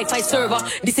like the Wi-Fi server.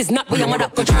 This is not where your mother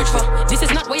go church for. This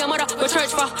is not where your mother go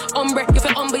church for. Umbre, you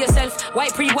feel humble yourself. Why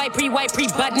pre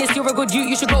badness, you're a good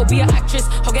you should go be an actress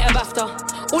or get a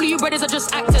BAFTA. All of you brothers are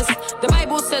just actors. The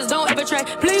Bible says don't ever try,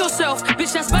 play yourself.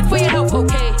 Bitch, that's bad for your health,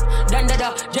 okay.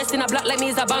 Danda, dressed in a black like me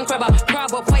is a bank robber.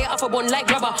 Crab up, fire off a bun like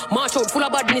rubber. March out, full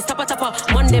of badness, tappa.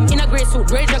 Man them in a grey suit,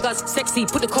 grey joggers, sexy.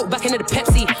 Put the coke back into the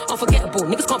Pepsi. Unforgettable,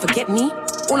 niggas can't forget me.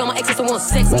 All of my exes won't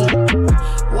sex me.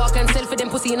 Walk and sell for them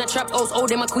pussy in a trap house. Oh,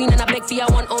 them a queen and I beg for your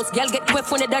 1 ounce. Y'all get quick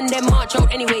when they done them march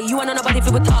out. Anyway, you and nobody if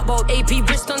we talk about AP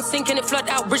Bristol sinking it flood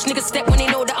out. Rich niggas step when they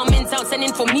know that I'm in town.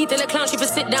 Sending for me till the clown she for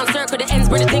sit down. Circle the ends,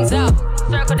 bring the things out.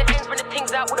 Circle the ends, bring the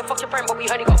things out. Who the fuck your friend, but we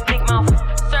heard he got big mouth.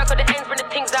 Circle the ends, bring the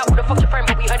things out. Who the fuck your friend,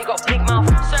 but we heard he got big mouth.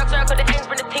 Circle the ends,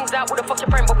 bring the things out. Who the fuck your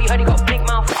friend, but we heard he got big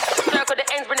mouth. Circle the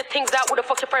ends, bring the things out. Who the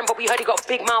fuck your friend, but we heard he got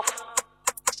big mouth.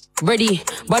 Ready,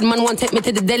 bad man want take me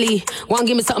to the deli. Want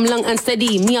give me something long and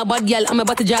steady. Me a bad girl, I'm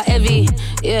about to jar heavy.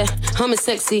 Yeah, I'm a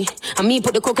sexy. I mean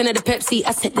put the coke in the Pepsi.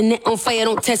 I set the net on fire,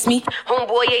 don't test me.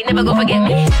 Homeboy ain't never gonna forget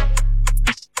me.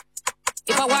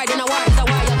 If I wire, then I wire, it's a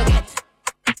wire, y'all forget.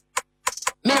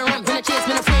 Me no ramp, me no chase,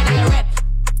 me no afraid of your rep.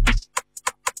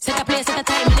 Set a place, set a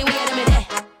time, anywhere them in there.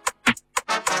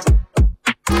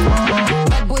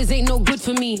 Bad boys ain't no good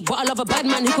for me, but I love a bad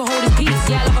man who can hold his peace.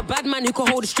 Yeah, I love a bad man who can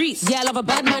hold the streets. Yeah, I love a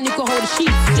bad man who can hold the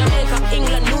sheets. Jamaica,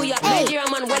 England, New York, Nigeria,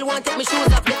 man, well want take my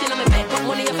shoes off. Getting on my bed, got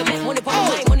money off a bet, money for my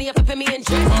mind, money off a pay me in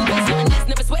dress. Invest in this,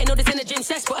 never sweating, all this in the gym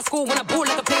sesh. But I score when I ball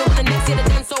like a player on the Nets. Yeah, the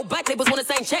dance so bad, labels wanna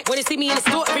sign check. When they see me in the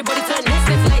store, everybody turn next.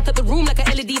 Let's light up the room like a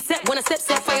LED set. When I set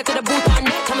fire to the booth on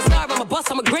net. I'm a star, I'm a boss,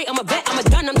 I'm a great, I'm a vet, I'm a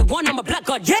gun, I'm the one, I'm a black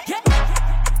god, yeah.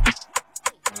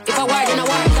 If I wire, then I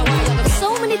wire.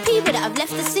 So many people that have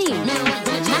left the scene. And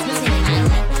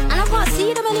I can't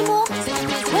see them anymore.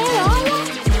 Where are you?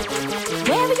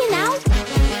 Where are you now?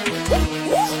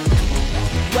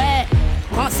 Where?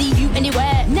 Can't see you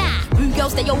anywhere. Nah, rude girl,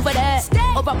 stay over there.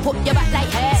 Or I put your back like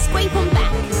hair. Scrape them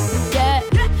back. Yeah,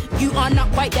 you are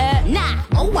not right there. Nah,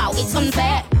 oh wow, it's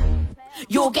unfair.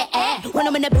 You'll get air. When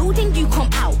I'm in the building, you come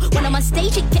out. When I'm on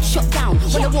stage, it gets shut down.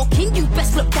 When I walk in, you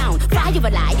best look down. Fire a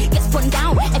lie, gets run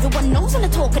down. Everyone knows when I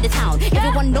talk of the town.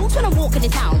 Everyone knows when I walk in the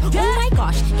town. Oh my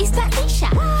gosh, is that Aisha?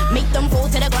 Make them fall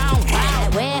to the ground.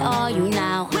 Where are you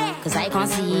now? Cause I can't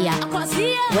see ya.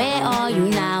 Where are you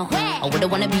now? I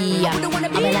wouldn't wanna be ya. I'll be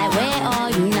like, where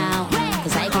are you now?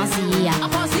 Cause I can't can't see ya.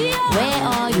 Where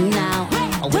are you now?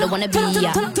 I wouldn't wanna be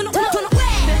ya. Where are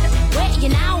you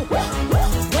now? Where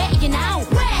are you now?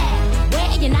 Where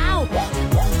are you now?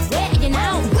 Where are you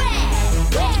now? Where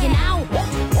are you now?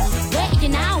 Where are you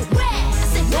now? I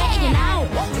said, where are you now?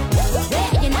 Where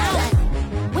are you now?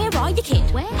 Where are you, kid?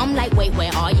 I'm like, wait,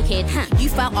 where are you, kid? You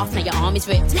fell off, now your arm is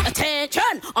ripped.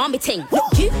 Attention, army ting.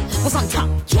 Look, you was on top,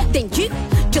 then you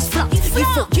just flop. You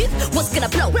thought you was gonna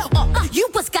blow up. You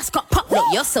was gas got pop. Look,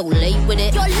 you're so late with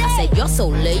it. I said you're so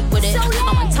late with it.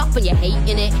 I'm on top and you're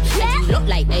hating it. And you look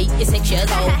like 86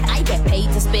 years old. I get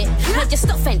paid to spit. Now your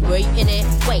stuff ain't great in it.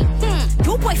 Wait,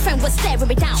 your boyfriend was staring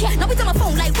me down. Now he's on my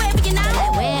phone like, where are you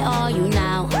now? Where are you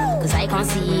now? Cause I can't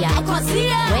see ya. I can't see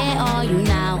ya. Where are you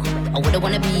now? I wouldn't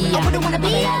wanna be ya. I wouldn't wanna be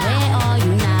ya. Where are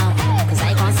you now? Cause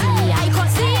I can't see ya. I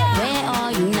can't see ya. Where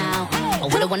are you now? I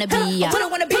wouldn't wanna be ya. I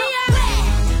wouldn't wanna be ya.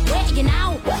 Where are you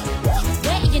now?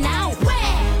 Where are you now? Where are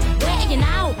you now? Where are you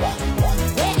now?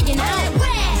 Where are you now? Where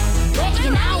are you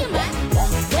now?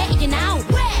 Where are you now?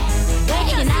 Where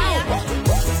are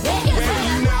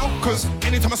you now? Cause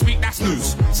anytime I speak, that's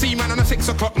news. See man on the 6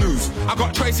 o'clock news. I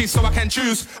got choices so I can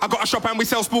choose. I got a shop and we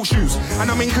sell sports shoes. And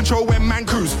I'm in control when man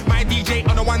cruise. My DJ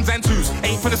on the 1s and 2s.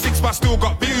 Ain't for the 6 but still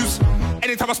got views.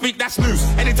 Anytime I speak, that's news.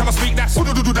 Anytime I speak, that's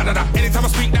da-da-da. Anytime I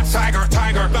speak, that's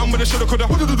tiger. Down with the shoulda, coulda,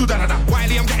 da-da-da.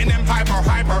 Wiley, I'm getting them hyper.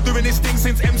 Doing this thing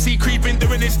since MC creeping.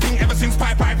 Doing this thing ever since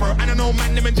Piper. And I know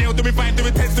man, them in jail, doing 5,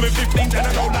 doing 10s, doing 15s, and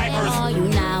I know lifers. Where are you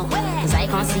now? Cause I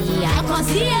can't see ya. I can't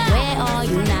see ya. Where are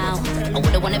you now? I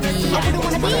wouldn't wanna be ya. I wouldn't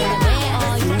wanna be ya. Where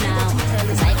are you now?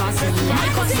 Cause I can't see ya. I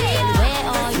can't see ya. Where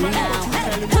are you now?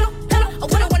 I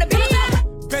wouldn't wanna be ya.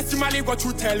 Personally, what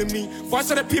you telling me? Voice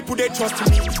of the people, they trust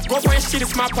me. Go for your shit,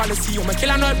 it's my policy. I'm a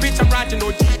killer, not a bitch, I'm riding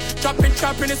OG. Chopping,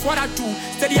 it's what I do.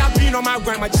 Steady, I've been on my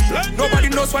grind, my G. Nobody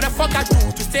knows what the fuck I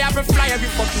do. To stay up and fly every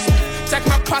fucking week. Check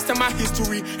my past and my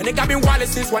history. And they got me wild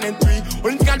since 1 and 3.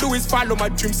 Only thing I do is follow my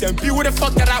dreams and be who the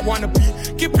fuck that I wanna be.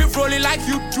 Keep it rolling like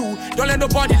you do. Don't let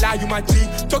nobody lie, you my G.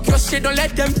 Talk your shit, don't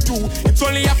let them do. It's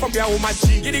only up from here, oh my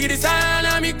G. Giddy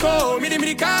sana mi ko,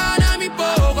 midi kana mi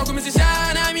po. Kako mi se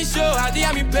shana mi show, adi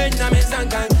ami penya me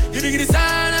zangan. Giddy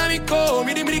sana mi ko,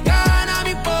 midi kana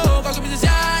mi po. Kako mi se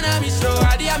shana mi show,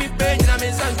 adi ami penya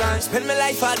me zangan. Spend my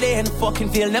life out there in the fucking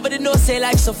field. Never did know say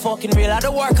life's so fucking real. I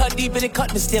don't work out deep and it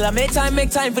cut me still. I make time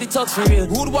for the talks for real.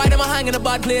 Who'd why them I hang in the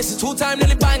bad places? 2 times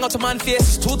nearly bang out to man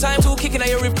faces. 2 times 2 kicking at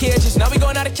your rib cages. Now we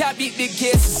going out of cap, beat big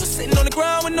cases. I was sitting on the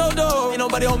ground with no dough. Ain't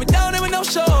nobody hold me down, there with no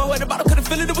show. When the bottom couldn't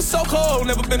feel it, it was so cold.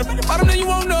 Never been up in the bottom, then you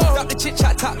won't know. Stop the chit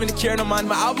chat, top me the cure, no man.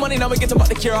 My out money, now we get about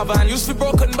the cure of van. Used to be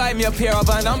broke, couldn't buy me a pair of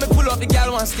van. Now me pull up the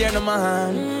gal, one stare, no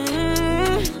man.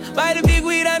 Buy the big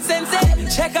weed and sense it.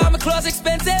 Check out my clothes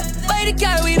expensive. Buy the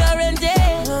car, we don't rent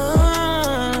it.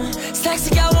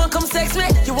 Sexy gal won't come sex me.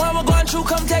 You want me going through,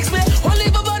 come text me. Only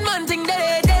a bad man think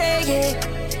that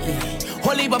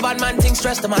whole heap of bad man think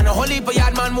stress the man. A whole heap of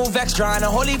yard man move extra. And a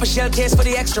whole heap of shell case for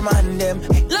the extra man them.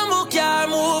 Lambo car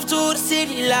move to the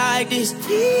city like this.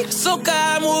 So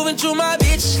car moving through my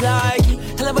bitch like it.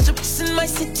 And a bunch of bitches in my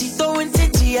city throwing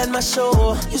titty at my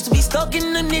show. Used to be stuck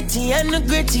in the nitty and the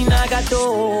gritty. Now I got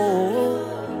dough.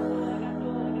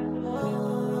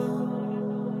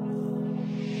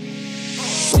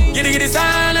 Giddy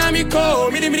sana mi ko,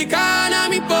 midi kana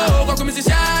mi po. Kako mi se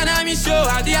shana mi show,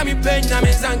 adi ami penya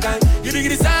me zangan.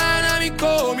 Giddy sana mi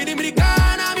ko, midi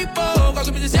kana mi po.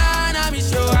 Kako mi se shana mi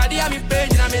show, adi ami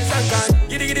penya me zangan.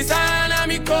 Giddy sana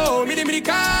mi ko, midi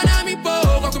kana mi po.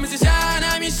 Kako mi se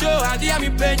shana mi show, adi ami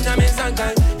penya me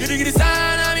zangan. Giddy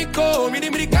sana mi ko,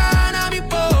 midi kana mi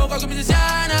po. Kako mi se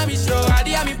shana mi show,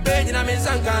 adi ami penya me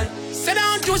zangan. Sit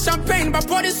down, do champagne, but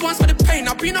bought this once for the pain.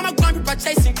 I've been on my grind, people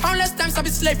chasing. Countless times I've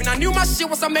been slaving. I knew my shit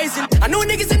was amazing. I know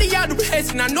niggas in the yard who be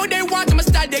hazing. I know they want to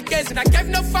start their gazing. I gave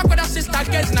no fuck when that shit start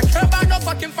gazing. I care about no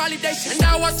fucking validation. And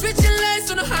now I'm switching lanes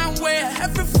on the highway.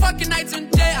 Every fucking night and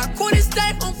day. I couldn't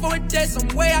stay home for a day. Some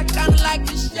way I kinda like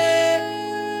this shit.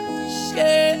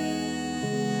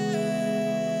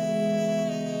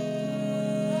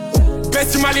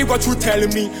 Personally, what you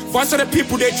telling me? Voice of the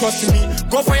people, they trusting me.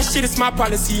 Go for your shit, it's my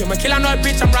policy. I'm a killer, not a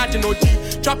bitch, I'm riding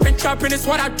OG. Chopping, it's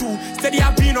what I do. Steady,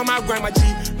 I've been on my grind, my G.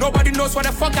 Nobody knows what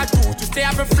the fuck I do. To stay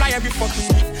up and fly every fucking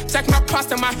week. Check my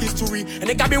past and my history. And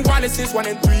they got me wild since 1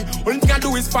 and 3. Only thing I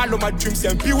do is follow my dreams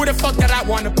and be who the fuck that I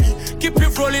wanna be. Keep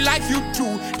it rolling like you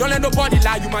do. Don't let nobody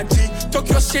lie, you my G. Talk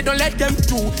your shit, don't let them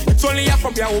do. It's only up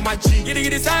from here, oh my G.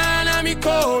 Giddy sana mi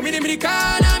ko, midi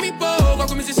kana mi po.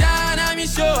 Kako mi se shana mi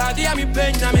show, adi ami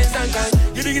penya me zangan.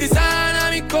 Giddy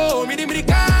sana mi ko, midi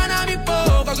kana mi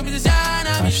po. Kako mi se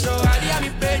shana mi show, adi ami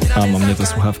penya me zangan. Mam nie te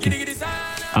słuchawki.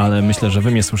 Ale myślę, że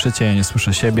wy mnie słyszycie, ja nie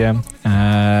słyszę siebie.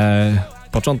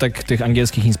 Początek tych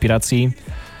angielskich inspiracji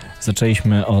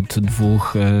zaczęliśmy od 2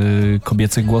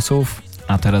 kobiecych głosów,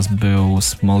 a teraz był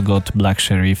Small God Black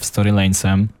Sheriff Story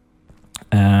Lanesem.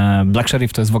 Black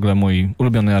Sheriff to jest w ogóle mój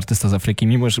ulubiony artysta z Afryki,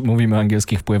 mimo że mówimy o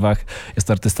angielskich wpływach. Jest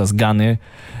to artysta z Gany.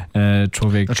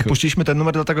 Człowiek... Znaczy puściliśmy ten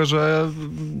numer dlatego, że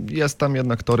jest tam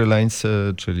jednak Tory Lanez,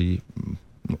 czyli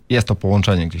jest to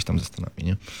połączenie gdzieś tam ze Stanami,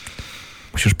 nie?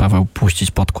 Musisz, Paweł,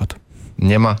 puścić podkład.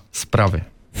 Nie ma sprawy.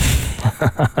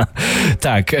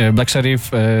 Tak, Black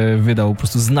Sheriff wydał po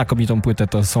prostu znakomitą płytę.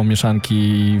 To są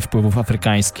mieszanki wpływów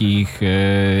afrykańskich,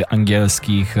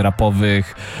 angielskich,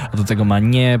 rapowych, a do tego ma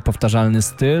niepowtarzalny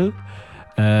styl.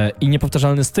 I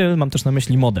niepowtarzalny styl, mam też na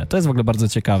myśli modę. To jest w ogóle bardzo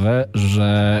ciekawe,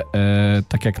 że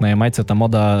tak jak na Jamajce ta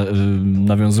moda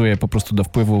nawiązuje po prostu do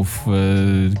wpływów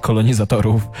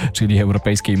kolonizatorów, czyli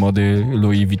europejskiej mody,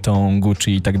 Louis Vuitton,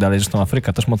 Gucci i tak dalej. Zresztą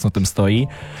Afryka też mocno tym stoi,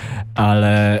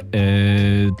 ale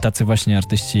tacy właśnie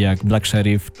artyści jak Black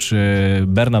Sheriff czy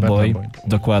Burna Boy,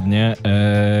 dokładnie,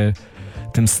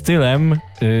 tym stylem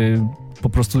po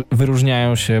prostu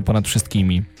wyróżniają się ponad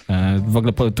wszystkimi. W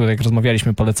ogóle tu jak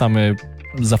rozmawialiśmy, polecamy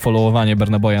zafollowowanie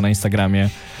Burna Boya na Instagramie,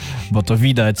 bo to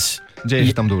widać... Dzieje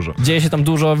się tam dużo. Dzieje się tam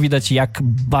dużo, widać jak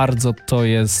bardzo to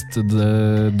jest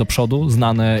do przodu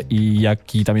znane i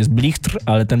jaki tam jest blichtr,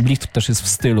 ale ten blichtr też jest w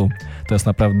stylu. To jest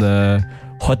naprawdę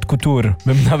haute couture,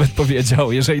 bym nawet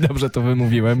powiedział, jeżeli dobrze to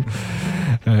wymówiłem.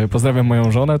 Pozdrawiam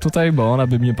moją żonę tutaj, bo ona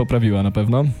by mnie poprawiła na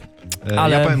pewno.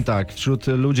 Ale... Ja powiem tak, wśród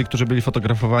ludzi, którzy byli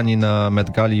fotografowani na Met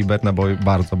Gali, Burna Boy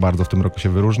bardzo, bardzo w tym roku się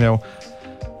wyróżniał.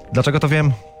 Dlaczego to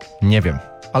wiem? Nie wiem,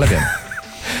 ale wiem.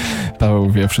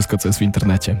 Paweł wie wszystko, co jest w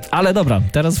internecie. Ale dobra,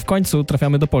 teraz w końcu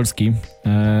trafiamy do Polski.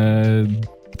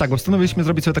 Tak, bo postanowiliśmy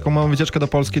zrobić sobie taką małą wycieczkę do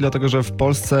Polski, dlatego że w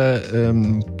Polsce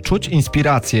czuć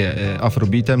inspirację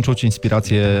afrobeatem, czuć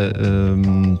inspirację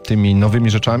tymi nowymi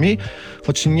rzeczami,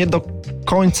 choć nie do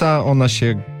końca ona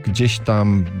się gdzieś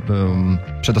tam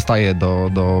przedostaje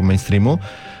do mainstreamu.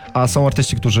 A są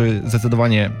artyści, którzy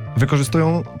zdecydowanie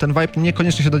wykorzystują ten vibe,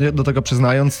 niekoniecznie się do tego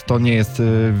przyznając. To nie jest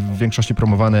w większości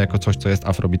promowane jako coś, co jest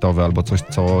afrobeatowe albo coś,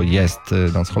 co jest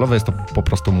dancehallowe. Jest to po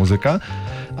prostu muzyka.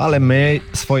 Ale my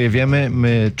swoje wiemy,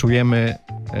 my czujemy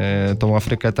tą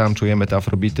Afrykę tam, czujemy te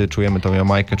afrobeaty, czujemy tą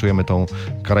Jamajkę, czujemy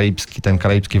ten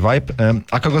karaibski vibe.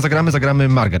 A kogo zagramy? Zagramy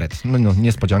Margaret. No,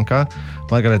 niespodzianka.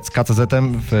 Margaret z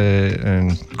KCZ-em w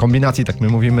kombinacji, tak my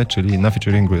mówimy, czyli na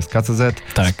featuringu jest KCZ.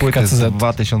 Tak, płyty z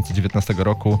 2019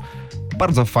 roku.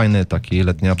 Bardzo fajny taki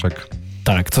letniaczek.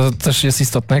 Tak, to też jest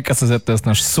istotne. KCZ to jest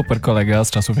nasz super kolega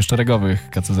z czasów jeszcze regowych.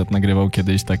 KCZ nagrywał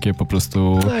kiedyś takie po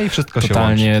prostu no i wszystko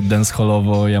totalnie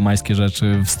dancehallowo-jamańskie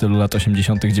rzeczy w stylu lat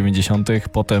 80., 90.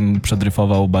 Potem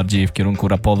przedryfował bardziej w kierunku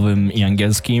rapowym i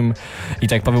angielskim. I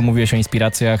tak jak Paweł mówiłeś o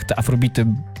inspiracjach, te afrobeaty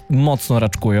mocno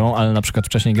raczkują, ale na przykład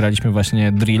wcześniej graliśmy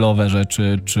właśnie drillowe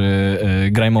rzeczy czy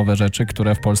grime'owe rzeczy,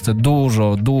 które w Polsce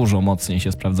dużo mocniej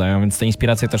się sprawdzają, więc te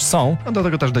inspiracje też są. No do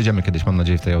tego też dojdziemy kiedyś, mam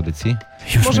nadzieję, w tej audycji.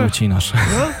 Już nie ucinasz.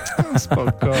 No,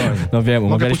 spokojnie. No wiem,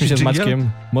 umawialiśmy się z jingle? Maćkiem.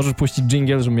 Możesz puścić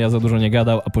dżingiel, żebym ja za dużo nie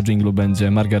gadał, a po dżinglu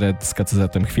będzie Margaret z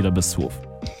KCZ-em Chwilę bez słów.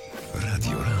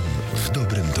 Radio Ram w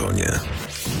dobrym tonie.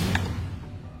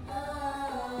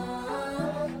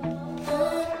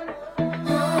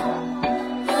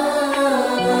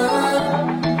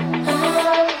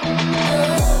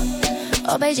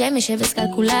 Obejdziemy się bez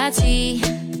kalkulacji.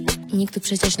 Nikt tu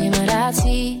przecież nie ma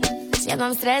racji.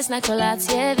 Zjadłam stres na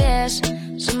kolację, wiesz,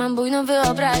 że mam bujną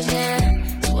wyobraźnię.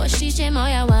 Złości cię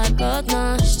moja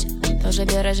łagodność, to, że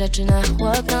biorę rzeczy na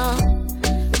chłodno.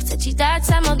 Chcę ci dać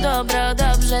samo dobro,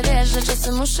 dobrze wiesz, że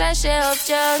czasem muszę się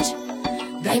obciąć.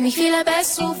 Daj mi chwilę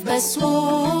bez słów, bez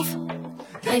słów.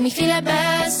 Daj mi chwilę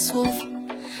bez słów.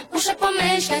 Muszę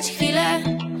pomyśleć chwilę,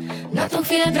 na tą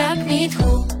chwilę brak mi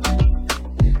tchu.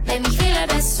 Daj mi chwilę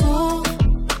bez słów.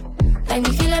 Daj mi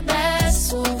chwilę bez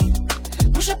słów.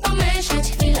 Muszę pomyśleć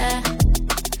chwilę.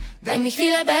 Daj mi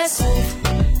chwilę bez słów.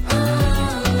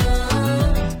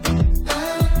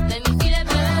 Daj mi chwilę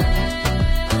bez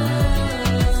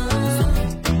słów.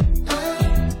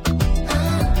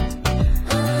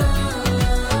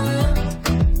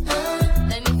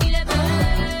 Daj mi chwilę bez.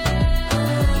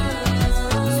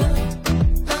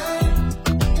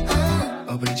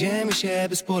 Obejdziemy się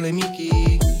bez polemiki.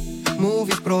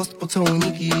 Mówię wprost,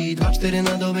 pocałuniki 2-4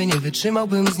 na dobę, nie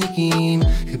wytrzymałbym z nikim.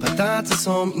 Chyba tacy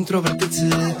są introwertycy.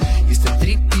 Jestem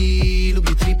trippy,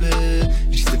 lubię tripy.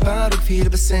 Dziś chcę paru chwil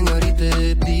bez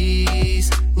seniority. Please,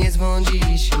 nie dzwoń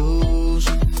dziś już.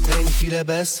 Daj mi chwilę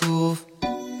bez słów.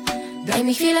 Daj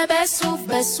mi chwilę bez słów,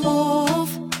 bez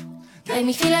słów. Daj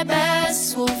mi chwilę bez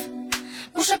słów.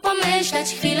 Muszę pomyśleć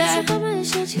chwilę.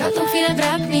 Na tą chwilę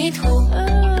brak mi tchu.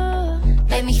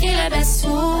 Daj mi chwilę bez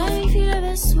słów.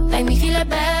 Daj mi chwilę chwilę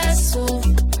bez słów.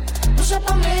 Muszę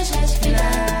pomyśleć chwilę.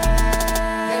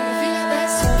 Daj mi chwilę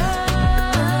bez słów.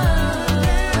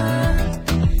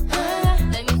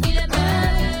 Daj mi chwilę bez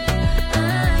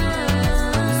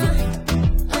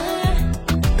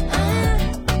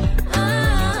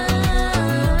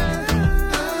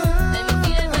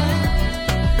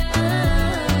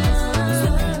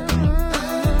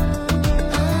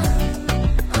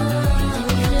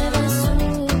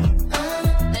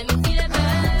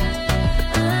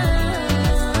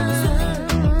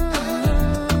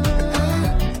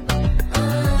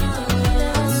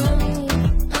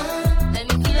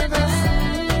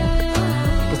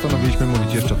Postanowiliśmy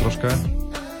mówić jeszcze troszkę.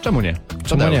 Czemu nie?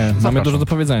 Czemu nie? Mamy dużo do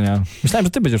powiedzenia. Myślałem,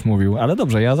 że ty będziesz mówił, ale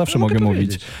dobrze, ja zawsze mogę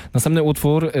mówić. Następny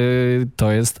utwór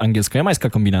to jest angielsko-jamańska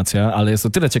kombinacja, ale jest o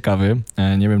tyle ciekawy.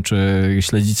 Nie wiem, czy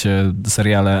śledzicie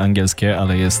seriale angielskie,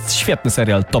 ale jest świetny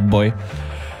serial Top Boy.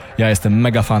 Ja jestem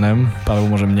mega fanem, Paweł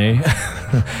może mniej.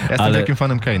 Ja jestem wielkim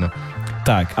fanem Kane'a.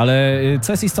 Tak, ale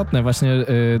co jest istotne, właśnie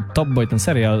Top Boy, ten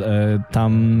serial,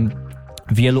 tam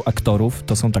wielu aktorów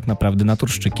to są tak naprawdę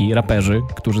naturszczyki, raperzy,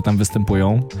 którzy tam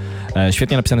występują.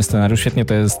 Świetnie napisany scenariusz, świetnie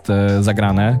to jest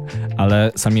zagrane,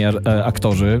 ale sami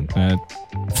aktorzy,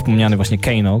 wspomniany właśnie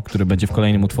Kano, który będzie w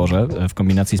kolejnym utworze w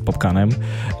kombinacji z Popcanem.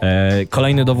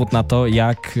 Kolejny dowód na to,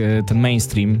 jak ten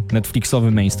mainstream,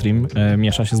 Netflixowy mainstream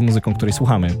miesza się z muzyką, której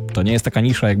słuchamy. To nie jest taka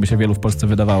nisza, jakby się wielu w Polsce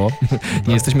wydawało.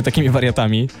 Nie jesteśmy takimi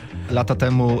wariatami. Lata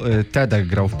temu Tedek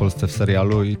grał w Polsce w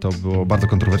serialu i to było bardzo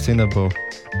kontrowersyjne, bo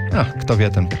kto wie,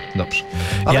 ten dobrze.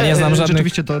 Ale ja nie znam żadnych...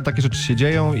 rzeczywiście to takie rzeczy się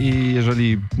dzieją i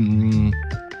jeżeli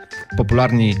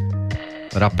popularni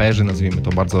raperzy, nazwijmy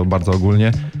to bardzo, bardzo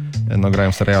ogólnie,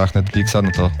 grają w serialach Netflixa,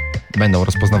 no to będą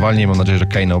rozpoznawalni i mam nadzieję, że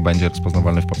Kano będzie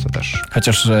rozpoznawalny w Polsce też.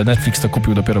 Chociaż Netflix to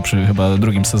kupił dopiero przy chyba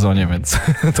drugim sezonie, więc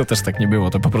to też tak nie było.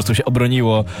 To po prostu się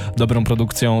obroniło dobrą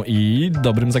produkcją i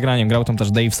dobrym zagraniem. Grał tam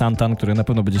też Dave Santan, który na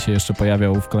pewno będzie się jeszcze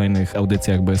pojawiał w kolejnych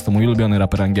audycjach, bo jest to mój ulubiony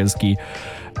raper angielski.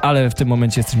 Ale w tym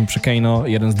momencie jesteśmy przy Kano,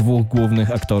 jeden z dwóch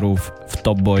głównych aktorów w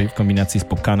Top Boy w kombinacji z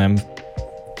Popcanem.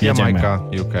 Jamaica,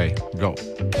 UK, go.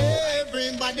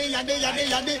 Everybody yada yada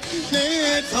yada,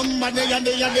 need somebody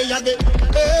yada yada yada.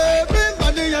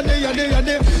 Everybody yada yada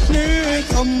yada, need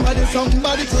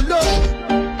somebody to love.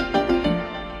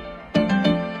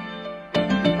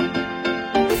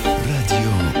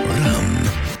 Radio RAM.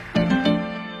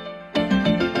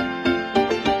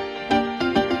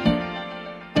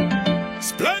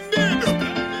 Splendid!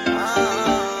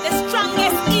 The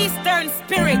strongest Eastern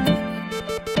spirit.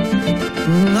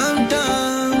 I'm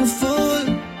thankful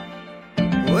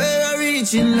where I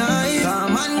reach in life.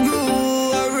 Come and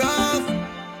grow rough.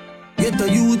 Get the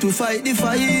youth to fight the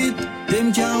fight.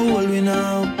 Them can't hold me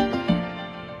now.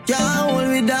 Can't hold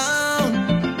me down.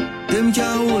 Them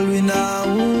can't hold me now.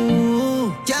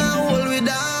 Can't hold me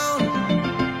down.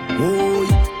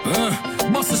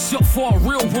 Bust a shot for a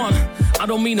real one. I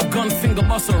don't mean a gun finger,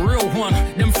 bust a real one.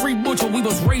 Them free butcher, we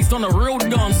was raised on the real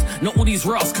dons. Not all these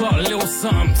Ross Clark little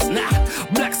sums. Nah,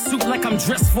 black suit like I'm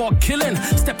dressed for a killing.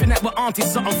 Stepping out with auntie,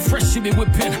 something fresh she be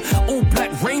whipping. All black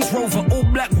Range Rover, all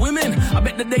black women. I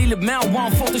bet the Daily Mail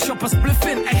want Photoshop a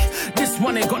spliffing. Ay, this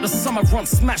one ain't got the summer run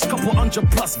smash. Couple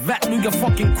 $100+ VAT, knew your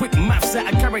fucking quick maths.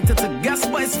 Set a character to gas,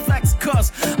 but it's facts.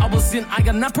 Cause I was in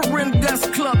Iganapparin Gas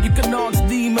Club. You can ask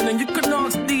Demon and you can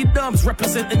ask D-Dubs.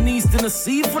 Representing East in the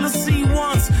sea for the sea.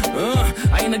 Once.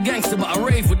 I ain't a gangster, but I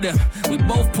rave with them. We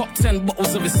both pop 10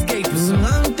 bottles of escapism.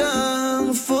 I'm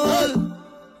thankful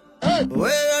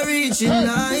where I reach in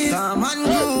life. Come and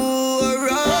grow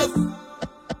rough.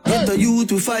 Get the youth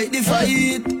to fight the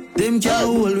fight. Them can't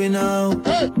hold me now.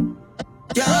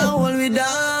 Can't hold me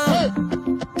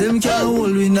down. Them can't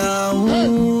hold me now.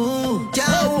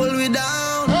 Can't hold me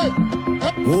down.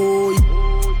 Oh,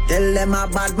 tell them a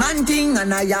bad man thing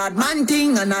and a yard man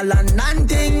thing and a London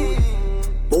thing.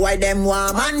 Boy, them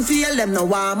war man feel, them no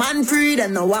war man free,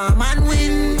 them no war man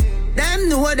win. Them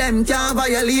know them can't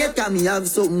violate, cause me have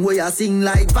something where I sing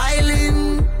like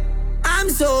violin. I'm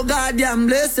so goddamn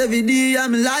blessed every day,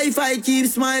 I'm life, I keep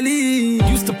smiling.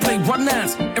 Used to play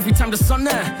run-dance every time the sun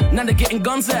out. Now they're getting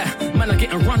guns out, man are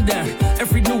getting run down.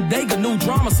 Every new day, got new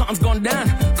drama, something's gone down.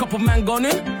 Couple man gone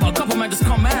in, but a couple man just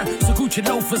come out. So Gucci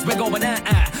loafers, beg over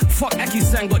that. Fuck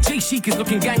Aki-san, got J-Chic is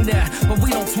looking gang there. But we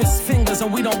don't twist fingers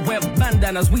and we don't wear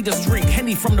bandanas. We just drink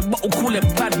Henny from the bottle, call it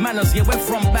bad manners. Yeah, we're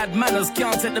from bad manners,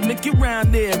 can't take the Mickey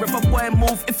round there. If a boy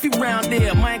move, if he round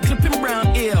there. Mine clipping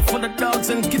round here, for the dogs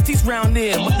and kitties round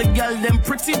there. But the girl them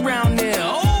pretty round there.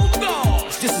 Oh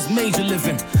gosh, this is major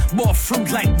living. More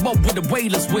fruit like Bob with the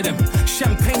wailers with him.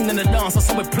 Champagne in the dance, that's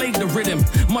how we played the rhythm.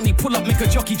 Money pull up, make a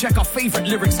jockey jack our favorite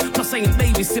lyrics. Plus ain't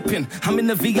baby sipping. I'm in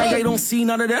the VA, don't see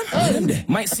none of them.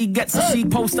 Might see Gets, I see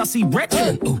Post, I see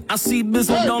Wretched. I see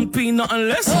Bizzle, don't pee nothing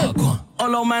less.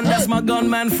 Hello man, that's my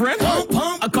gunman friend.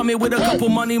 I come here with a couple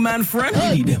money man friend.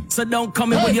 So don't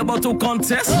come here with your bottle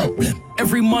contest.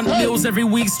 Every month bills, every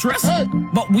week stress.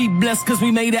 But we blessed cause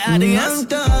we made it out of the I'm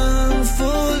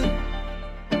thankful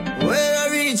where I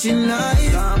reach in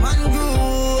life. Come and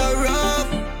grow rough.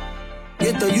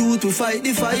 Get the youth to fight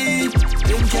the fight.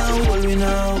 Them can't hold me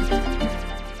now.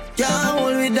 Can't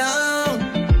hold me down.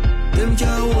 Them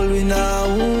can't hold me now.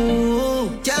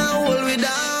 Can't hold me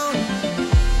down.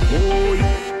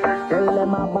 Tell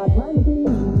them about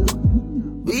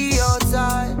we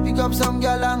outside, pick up some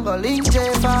girl and go link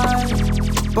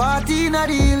J5. Party in the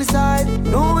hillside,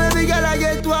 no baby girl I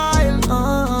get wild.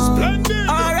 Splendid.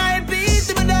 R.I.P.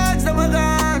 to my dogs that were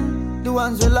gone, the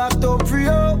ones who locked up free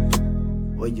up.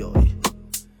 Oh yo.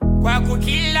 Kwaku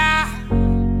killer.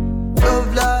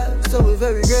 Love life, so we're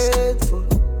very grateful.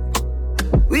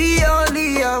 We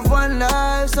only have one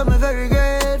life, so we're very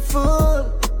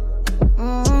grateful.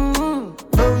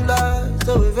 Love life,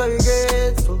 so we're very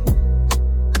grateful.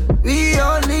 We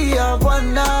only have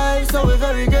one life, so we're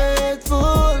very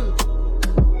grateful.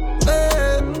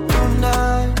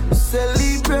 Tonight,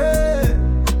 celebrate.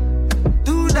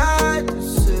 Tonight,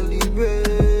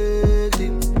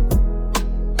 celebrating.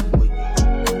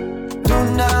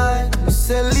 Tonight,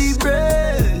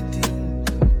 celebrating.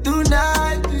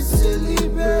 Tonight,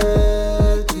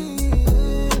 celebrating.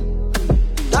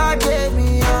 God gave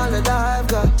me all that I've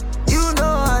got. You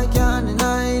know I can't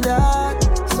deny that.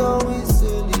 So we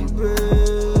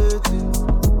celebrate.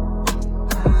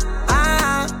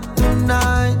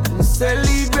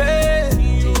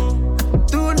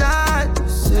 Tonight we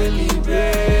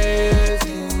celebrate.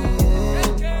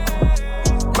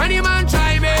 Money man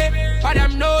try me, but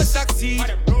them no succeed.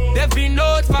 They've been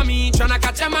out for me, tryna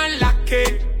catch a man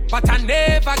lucky, but I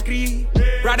never agree.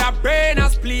 Rather brain a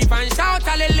spleef and shout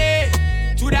hallelujah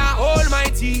to the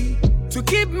Almighty to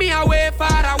keep me away,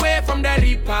 far away from the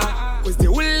reaper. Cause they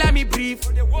will let me breathe.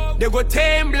 They go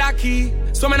tame Blackie.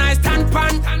 So man I stand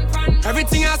pan.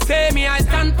 Everything I say me I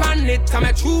stand pan it. I'm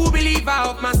a true believer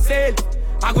of myself.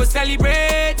 I go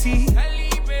celebrate it.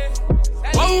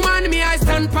 Oh man me I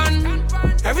stand pan.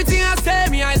 Everything I say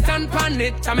me I stand pan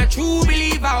it. I'm a true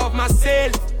believer of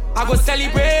myself. I go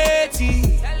celebrate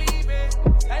it.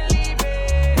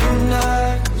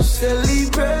 Tonight we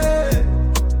celebrate.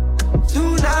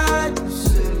 Tonight we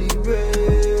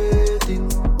celebrating.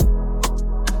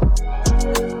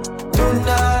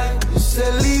 Tonight we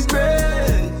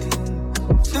celebrating.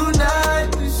 Tonight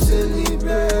we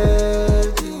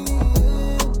celebrating.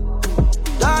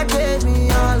 God gave me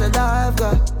all that I've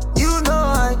got. You know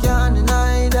I can't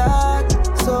deny that.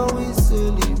 So we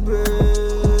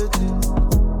celebrating.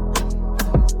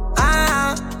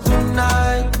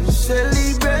 Tonight we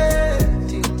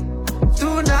celebrating.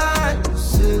 Tonight we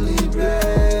celebrating.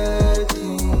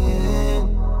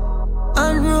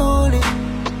 Unruly.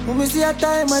 When we see a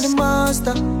time of the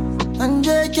master, and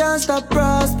they can't stop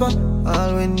prosper.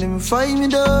 All when them fight me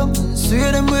down, and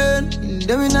swear them win,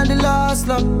 them in the last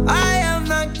lap. I am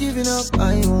not giving up,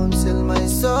 I won't sell my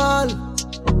soul.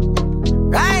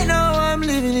 Right now I'm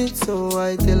living it, so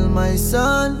I tell my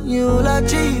son, you'll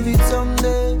achieve it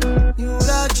someday. You'll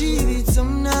achieve it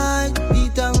some night. Be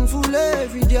thankful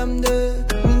every damn day.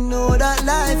 We know that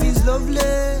life is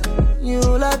lovely.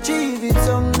 You'll achieve it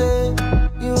someday.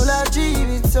 You'll achieve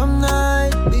it some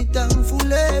night. Be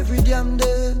thankful every damn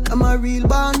day. I'm a real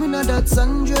band, we know that's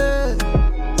Andre.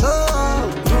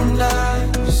 Oh,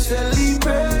 tonight we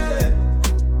celebrate.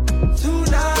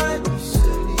 Tonight we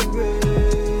celebrate.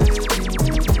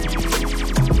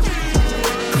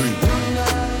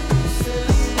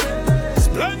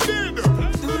 Splendid.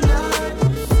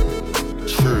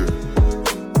 True.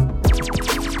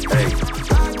 Hey,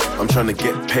 I'm trying to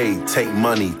get paid, take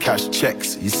money, cash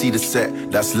checks. You see the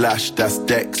set, that's Lash, that's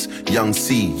Dex. Young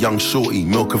C, Young Shorty,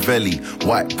 Milcavelli.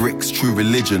 White bricks, True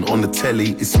Religion on the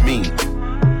telly, it's me.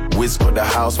 Wiz got the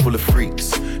house full of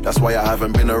freaks. That's why I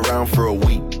haven't been around for a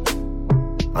week.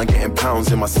 I'm getting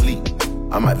pounds in my sleep.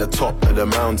 I'm at the top of the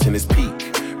mountain, it's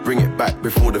peak. Bring it back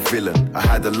before the villain. I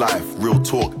had a life, real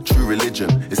talk, true religion.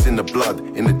 It's in the blood,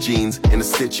 in the jeans, in the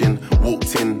stitching.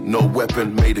 Walked in, no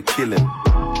weapon, made a killing.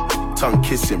 Tongue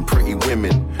kissing, pretty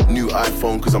women. New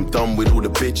iPhone cause I'm done with all the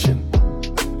bitching.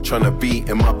 Tryna be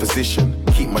in my position.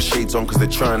 Keep my shades on cause they're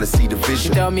trying to see the vision. She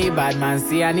tell me, bad man,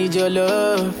 see I need your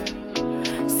love.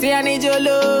 See I need your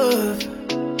love.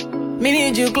 Me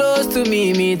need you close to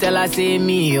me, me tell her say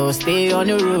me, oh stay on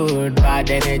the road,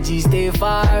 bad energy stay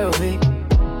far away,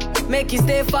 make you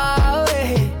stay far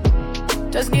away.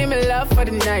 Just give me love for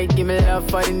the night, give me love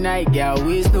for the night, girl,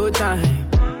 waste no time.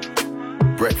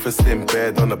 Breakfast in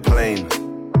bed on a plane,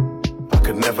 I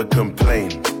could never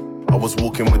complain. I was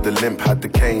walking with the limp, had the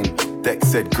cane. Deck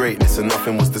said greatness and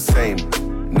nothing was the same.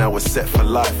 Now it's set for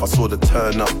life. I saw the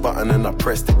turn up button and I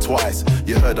pressed it twice.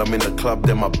 You heard I'm in the club,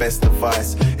 then my best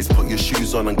advice is put your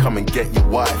shoes on and come and get your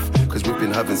wife. Cause we've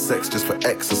been having sex just for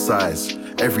exercise.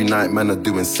 Every night man are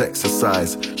doing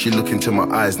sexercise. She look into my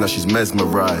eyes, now she's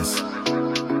mesmerized.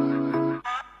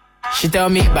 She tell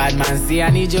me, bad man, see I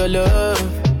need your love.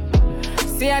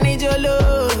 See I need your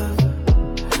love.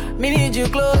 Me need you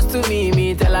close to me,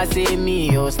 me tell her say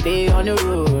me, oh stay on the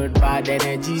road, bad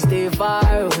energy stay far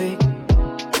away,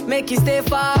 make you stay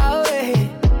far away.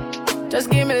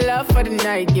 Just give me love for the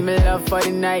night, give me love for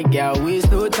the night, girl,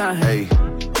 waste no time. Hey,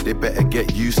 they better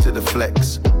get used to the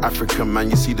flex. African man,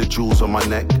 you see the jewels on my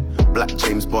neck. Black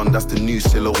James Bond, that's the new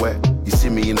silhouette. You see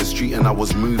me in the street and I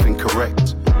was moving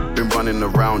correct. Been running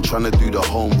around trying to do the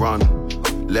home run.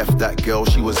 Left that girl,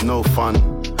 she was no fun.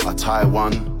 I tie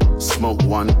one, smoke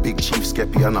one, big chief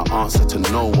skeppy and I answer to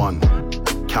no one.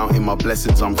 Counting my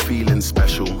blessings, I'm feeling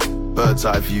special. Bird's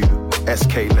eye view,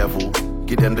 SK level.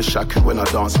 Give them the shaku when I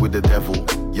dance with the devil.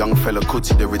 Young fella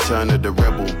Kuti, the return of the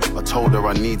rebel. I told her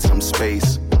I need some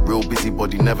space. Real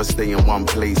busybody, never stay in one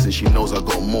place. And she knows I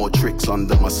got more tricks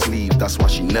under my sleeve. That's why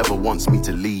she never wants me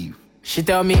to leave. She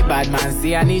tell me, bad man,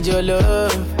 see I need your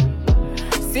love.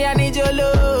 See I need your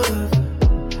love.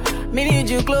 Me need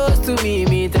you close to me,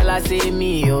 me tell her say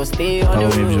me, oh stay on the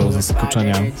road. To mnie wziął ze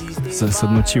zaskoczenia.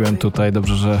 Zanuciłem tutaj,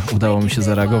 dobrze, że udało mi się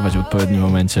zareagować w odpowiednim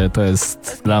momencie. To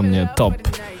jest dla mnie top.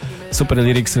 Super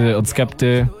lyricsy od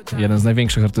Septy, jeden z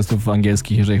największych artystów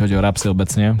angielskich, jeżeli chodzi o rapsy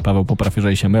obecnie. Paweł, popraw,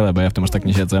 jeżeli się mylę, bo ja w tym aż tak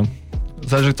nie siedzę.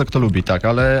 Zależy kto lubi, tak,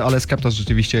 ale Septa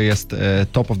rzeczywiście jest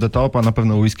top of the top, a na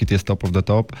pewno Wizkid jest top of the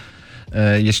top.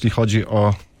 Jeśli chodzi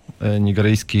o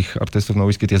nigeryjskich artystów, no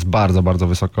Wizkid jest bardzo, bardzo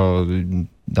wysoko,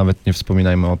 nawet nie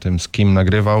wspominajmy o tym, z kim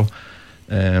nagrywał,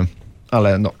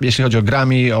 ale no, jeśli chodzi o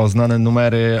Grammy, o znane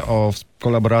numery, o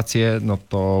kolaboracje, no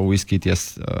to Wizkid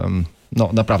jest no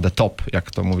naprawdę top,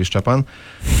 jak to mówi Szczepan.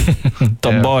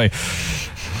 Top boy.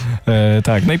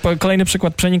 Tak, no i kolejny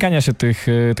przykład przenikania się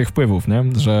tych wpływów, nie?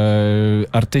 Że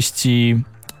artyści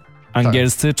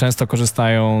angielscy często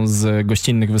korzystają z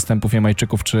gościnnych występów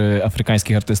Jamajczyków czy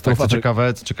afrykańskich artystów. Tak,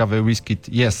 co ciekawe, Wizkid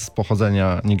jest z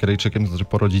pochodzenia Nigeryjczykiem, to znaczy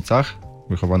po rodzicach,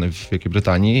 wychowany w Wielkiej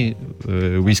Brytanii.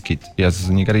 Wizkid jest z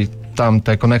Nigerii. Tam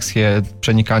te koneksje,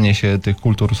 przenikanie się tych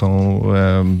kultur są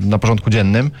na porządku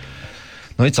dziennym.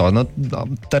 No i co? No,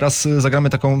 teraz zagramy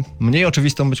taką mniej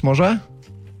oczywistą być może.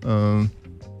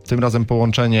 Tym razem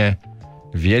połączenie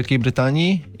Wielkiej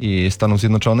Brytanii i Stanów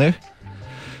Zjednoczonych.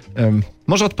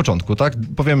 Może od początku, tak?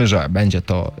 Powiemy, że będzie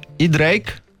to i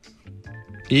Drake,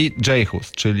 i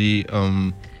J-Hus, czyli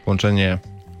połączenie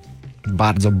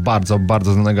bardzo, bardzo,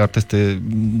 bardzo znanego artysty.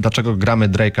 Dlaczego gramy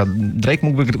Drake'a? Drake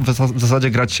mógłby w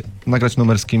zasadzie nagrać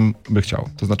numer z kim by chciał.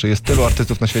 To znaczy jest tylu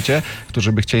artystów na świecie,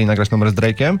 którzy by chcieli nagrać numer z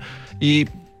Drake'em i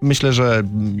myślę, że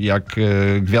jak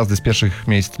gwiazdy z pierwszych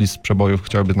miejsc list przebojów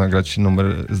chciałyby nagrać numer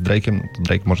z Drake'em, no to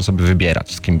Drake może sobie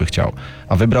wybierać, z kim by chciał.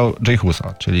 A wybrał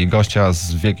J-Husa, czyli gościa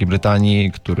z Wielkiej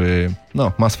Brytanii, który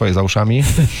ma swoje za uszami.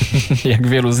 Jak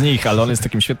wielu z nich, ale on jest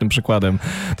takim świetnym przykładem.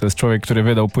 To jest człowiek, który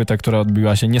wydał płytę, która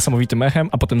odbiła się niesamowitym echem,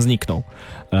 a potem zniknął.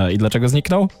 I dlaczego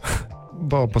zniknął?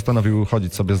 Bo postanowił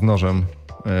chodzić sobie z nożem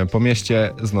po mieście,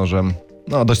 z nożem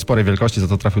dość sporej wielkości, za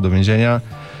to trafił do więzienia.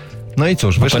 No i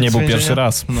cóż, wyszedł to nie z był więzienia. pierwszy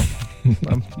raz.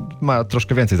 Ma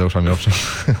troszkę więcej za uszami, owszem.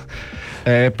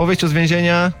 Po wyjściu z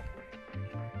więzienia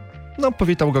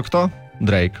powitał go kto?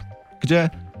 Drake. Gdzie?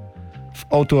 W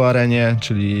O2 Arenie,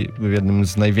 czyli w jednym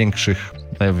z największych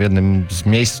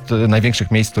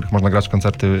miejsc, w których można grać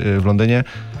koncerty w Londynie.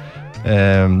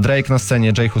 Drake na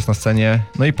scenie, J-Hus na scenie.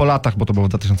 No i po latach, bo to było w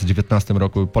 2019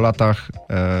 roku, po latach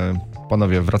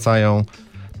panowie wracają.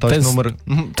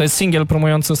 To jest singiel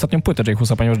promujący ostatnią płytę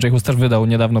J-Husa, ponieważ J-Hus też wydał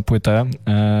niedawno płytę.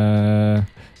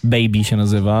 Baby się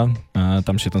nazywa.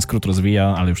 Tam się ten skrót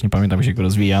rozwija, ale już nie pamiętam, jak się go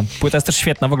rozwija. Płyta jest też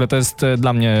świetna, w ogóle to jest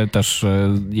dla mnie też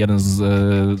jeden z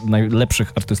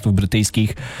najlepszych artystów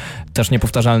brytyjskich. Też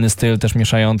niepowtarzalny styl, też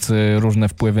mieszający różne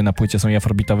wpływy na płycie, są i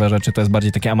afrobeatowe rzeczy, to jest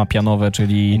bardziej takie amapianowe,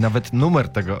 czyli... I nawet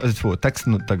tekst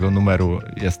tego numeru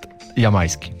jest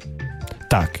jamajski.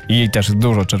 Tak, i też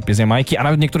dużo czerpie z Jamajki, a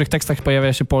nawet w niektórych tekstach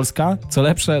pojawia się Polska. Co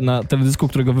lepsze, na teledysku,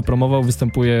 którego wypromował,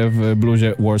 występuje w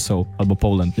bluzie Warsaw albo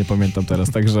Poland, nie pamiętam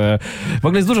teraz. Także w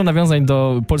ogóle jest dużo nawiązań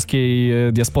do polskiej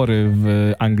diaspory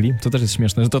w Anglii, co też jest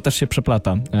śmieszne, że to też się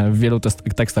przeplata. W wielu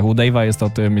tekstach u Dave'a jest o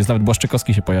tym, jest nawet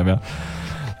Błaszczykowski się pojawia.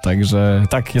 Także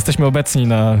tak, jesteśmy obecni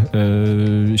na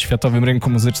światowym rynku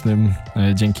muzycznym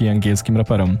dzięki angielskim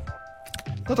raperom.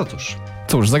 No to cóż.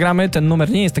 Cóż, zagramy. Ten numer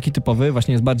nie jest taki typowy,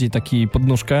 właśnie jest bardziej taki pod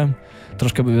nóżkę,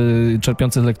 troszkę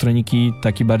czerpiący z elektroniki,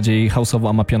 taki bardziej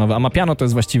house'owo-amapianowy. Amapiano to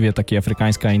jest właściwie taka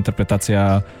afrykańska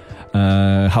interpretacja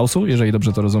house'u, jeżeli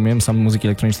dobrze to rozumiem. Sam muzyki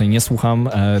elektronicznej nie słucham.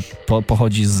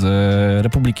 Pochodzi z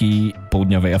Republiki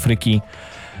Południowej Afryki,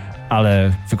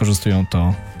 ale wykorzystują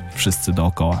to wszyscy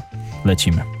dookoła.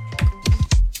 Lecimy.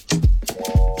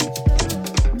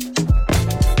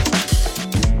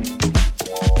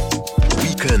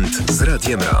 Weekend z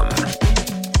Radiem Ram.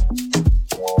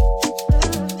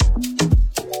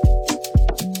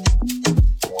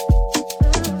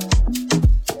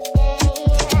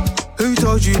 Who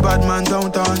told you bad man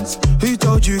don't dance? Who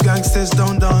told you gangsters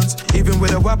don't dance? Even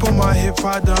with a whip on my hip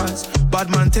I dance. Bad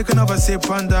man take another sip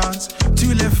and dance.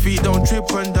 Two left feet don't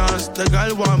trip and dance. The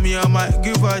girl want me, I might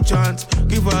give her a chance.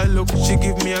 Give her a look, she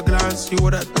give me a glance. You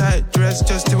wore that tight dress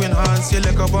just to enhance. You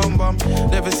like a bum bum.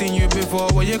 Never seen you before.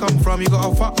 Where you come from? You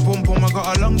got a fat pum pum. I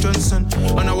got a long Johnson.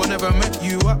 I know I never met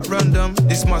you at random.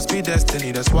 This must be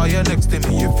destiny. That's why you're next to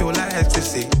me. You feel like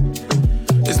ecstasy.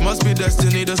 This must be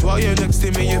destiny, that's why you're next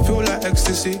to me, you feel like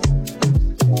ecstasy.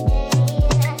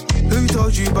 Who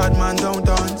told you bad man don't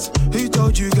dance? Who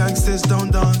told you gangsters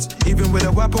don't dance? Even with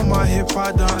a whip on my hip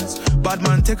I dance. Bad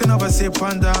man take another sip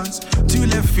and dance. Two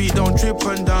left feet don't trip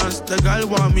and dance. The girl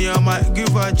want me, I might give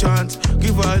her a chance.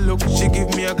 Give her a look, she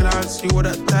give me a glance. You wore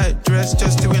that tight dress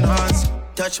just to enhance.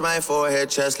 Touch my forehead,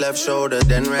 chest, left shoulder,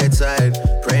 then right side.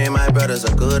 Pray my brothers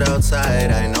are good outside.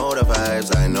 I know the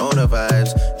vibes, I know the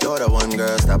vibes. You're the one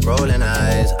girl, stop rolling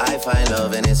eyes. I find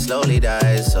love and it slowly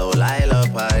dies. So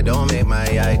lullaby, don't make my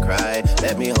eye cry.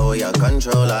 Let me hold your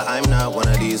controller. I'm not one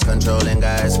of these controlling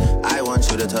guys. I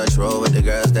want you to touch, roll with the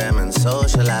girls, them and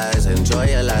socialize. Enjoy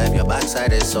your life, your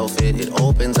backside is so fit, it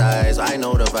opens eyes. I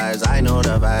know the vibes, I know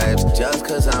the vibes. Just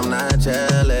cause I'm not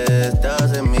jealous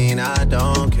doesn't mean I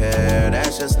don't care.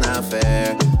 That's just not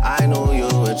fair. I knew you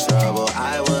were trouble,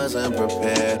 I wasn't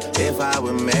prepared. If I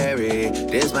were married,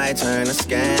 this might turn a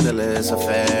scandalous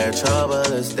affair.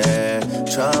 Trouble is there,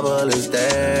 trouble is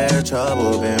there.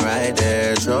 Trouble been right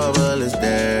there, trouble is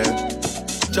there.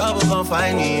 Trouble gon'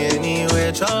 find me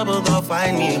anywhere. Trouble gon'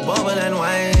 find me, bubble and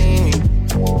whiny.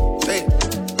 Hey.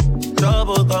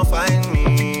 Trouble gon' find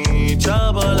me.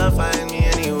 Trouble'll find me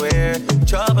anywhere.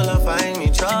 Trouble'll find me.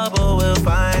 Trouble will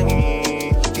find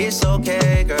me. It's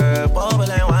okay, girl. Bubble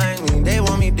and whiny. They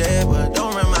want me dead, but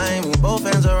don't remind me. Both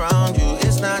hands around you.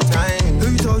 It's not time.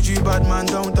 Who told you bad man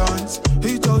don't dance?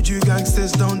 Who told you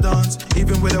gangsters don't dance?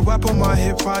 Even with a whip on my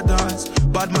hip I dance.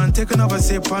 Bad man take another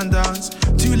sip and dance.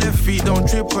 Two left feet don't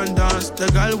trip and dance.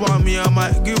 The girl want me, I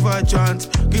might give her a chance.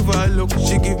 Give her a look,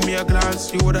 she give me a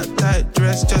glance. You wore that tight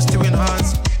dress just to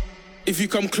enhance. If you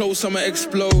come close, I'ma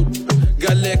explode.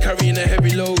 Got leg carrying a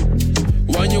heavy load.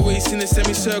 Wind your waist in a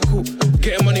semicircle.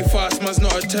 Getting money fast, man's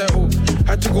not a turtle.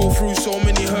 Had to go through so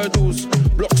many hurdles.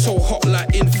 Block so hot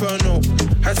like inferno.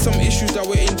 Had some issues that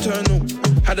were internal.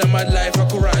 Had a mad life, I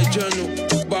could write a journal.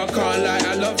 But I can't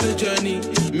lie, I love the journey.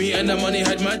 Me and the money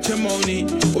had matrimony.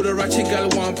 All the ratchet gal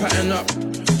want pattern up.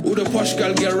 All the posh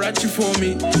gal get ratchet for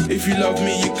me. If you love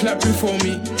me, you clap it for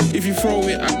me. If you throw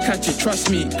it, I catch it, trust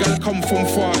me. Gal come from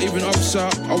far, even up, sir.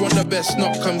 I want the best,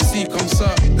 not come see, come sir.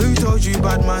 Who told you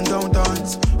bad man don't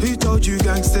dance? Who told you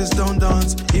gangsters don't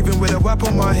dance? Even with a whip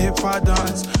on my hip I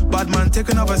dance. Bad man take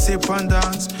another sip and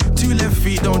dance. Two left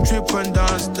feet don't trip and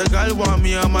dance. The girl want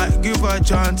me, I might give her a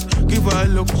chance. Give her a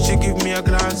look, she give me a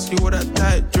glance. You wore that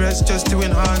tight dress just to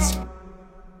enhance.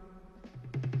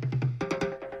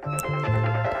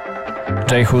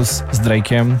 J-Hus z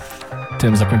Drake'iem.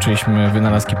 Tym zakończyliśmy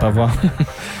wynalazki Pawła.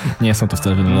 Nie są to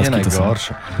wcale wynalazki. Nie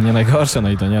najgorsze. Nie najgorsze, no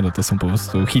i to nie, no to są po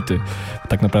prostu hity.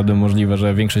 Tak naprawdę możliwe,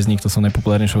 że większość z nich to są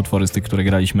najpopularniejsze utwory z tych, które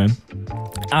graliśmy.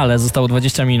 Ale zostało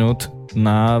 20 minut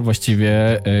na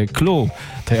właściwie clue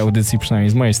tej audycji, przynajmniej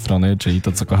z mojej strony, czyli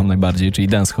to, co kocham najbardziej, czyli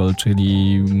dancehall,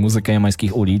 czyli muzyka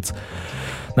jamańskich ulic.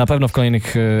 Na pewno w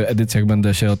kolejnych edycjach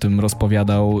będę się o tym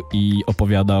rozpowiadał i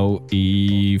opowiadał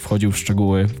i wchodził w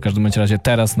szczegóły. W każdym razie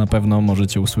teraz na pewno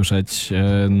możecie usłyszeć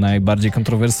najbardziej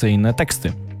kontrowersyjne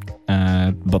teksty,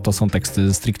 bo to są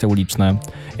teksty stricte uliczne.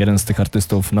 Jeden z tych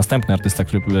artystów, następny artysta,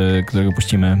 którego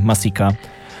puścimy, Masika,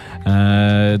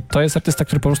 To jest artysta,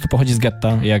 który po prostu pochodzi z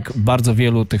getta, jak bardzo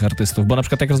wielu tych artystów, bo na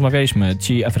przykład jak rozmawialiśmy,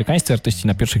 ci afrykańscy artyści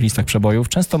na pierwszych listach przebojów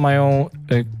często mają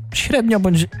średnio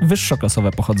bądź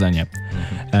wyższoklasowe pochodzenie.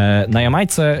 Na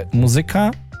Jamajce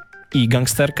muzyka i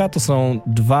gangsterka to są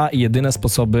dwa jedyne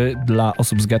sposoby dla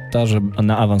osób z getta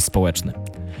na awans społeczny.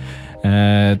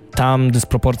 Tam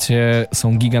dysproporcje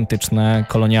są gigantyczne,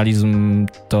 kolonializm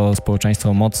to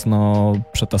społeczeństwo mocno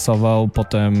przetasował,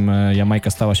 potem Jamajka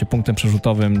stała się punktem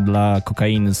przerzutowym dla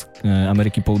kokainy z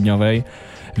Ameryki Południowej,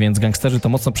 więc gangsterzy to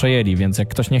mocno przejęli, więc jak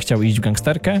ktoś nie chciał iść w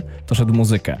gangsterkę, to szedł w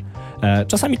muzykę.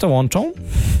 Czasami to łączą.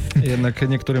 Jednak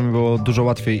niektórym było dużo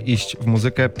łatwiej iść w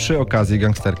muzykę przy okazji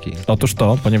gangsterki. Otóż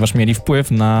to, ponieważ mieli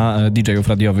wpływ na DJ-ów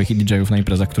radiowych i DJ-ów na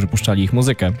imprezach, którzy puszczali ich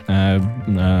muzykę.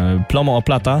 Plomo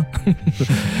oplata,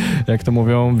 jak to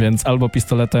mówią, więc albo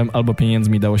pistoletem, albo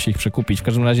pieniędzmi dało się ich przekupić. W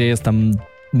każdym razie jest tam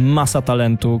masa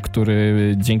talentu,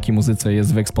 który dzięki muzyce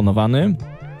jest wyeksponowany.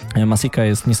 Masika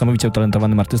jest niesamowicie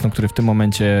utalentowanym artystą, który w tym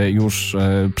momencie już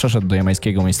przeszedł do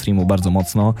jamańskiego mainstreamu bardzo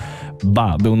mocno.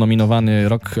 Był nominowany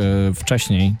rok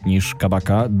wcześniej niż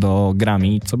Kabaka do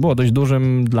Grammy, co było dość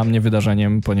dużym dla mnie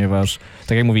wydarzeniem, ponieważ,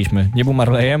 tak jak mówiliśmy, nie był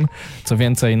Marleyem, co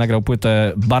więcej nagrał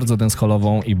płytę bardzo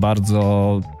dancehallową i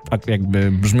bardzo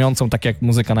jakby brzmiącą tak jak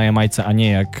muzyka na Jamajce, a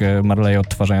nie jak Marley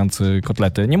odtwarzający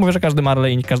kotlety. Nie mówię, że każdy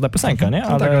Marley i każda piosenka, nie?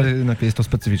 Ale... No tak, ale jest to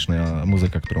specyficzna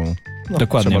muzyka, którą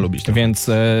dokładnie trzeba lubić. Tak? Więc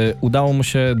udało mu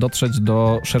się dotrzeć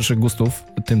do szerszych gustów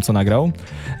tym, co nagrał.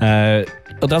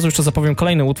 Od razu jeszcze zapowiem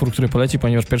kolejny utwór, który poleci,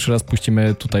 ponieważ pierwszy raz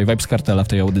puścimy tutaj Vybz Kartela w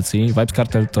tej audycji. Vybz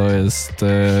Kartel to jest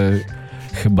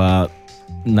chyba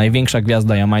największa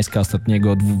gwiazda jamańska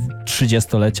ostatniego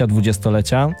 30-lecia,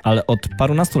 20-lecia, ale od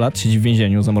parunastu lat siedzi w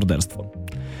więzieniu za morderstwo.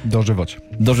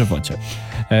 Dożywocie.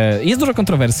 Jest dużo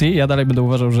kontrowersji, ja dalej będę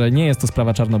uważał, że nie jest to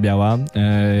sprawa czarno-biała.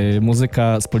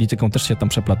 Muzyka z polityką też się tam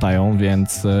przeplatają,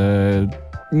 więc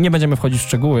nie będziemy wchodzić w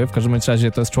szczegóły. W każdym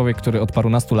razie to jest człowiek, który od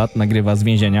parunastu lat nagrywa z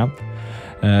więzienia.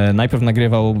 Najpierw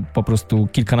nagrywał po prostu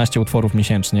kilkanaście utworów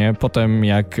miesięcznie, potem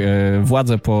jak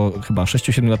władze po chyba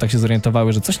 6-7 latach się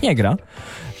zorientowały, że coś nie gra,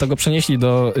 to go przenieśli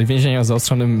do więzienia o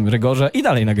zaostrzonym rygorze i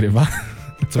dalej nagrywa.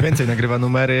 Co więcej, nagrywa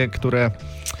numery, które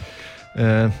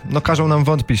każą nam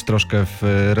wątpić troszkę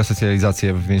w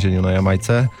resocjalizację w więzieniu na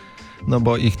Jamajce, no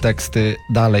bo ich teksty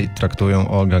dalej traktują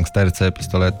o gangsterce,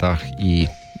 pistoletach i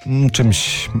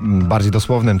czymś bardziej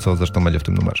dosłownym, co zresztą będzie w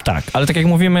tym numerze. Tak, ale tak jak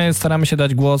mówimy, staramy się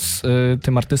dać głos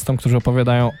tym artystom, którzy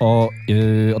opowiadają o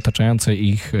otaczającej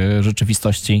ich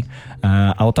rzeczywistości,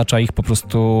 a otacza ich po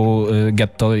prostu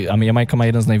getto. A Jamajka ma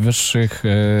jeden z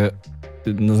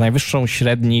najwyższą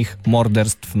średnich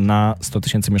morderstw na 100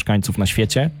 000 mieszkańców na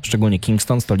świecie, szczególnie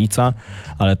Kingston, stolica,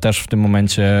 ale też w tym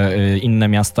momencie inne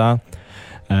miasta.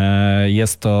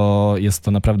 Jest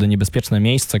to naprawdę niebezpieczne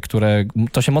miejsce, które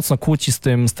to się mocno kłóci z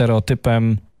tym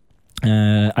stereotypem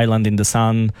Island in the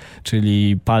Sun,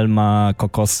 czyli palma,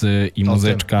 kokosy i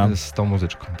muzyczka. Z tą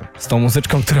muzyczką. Tak. Z tą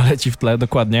muzyczką, która leci w tle,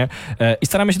 dokładnie. I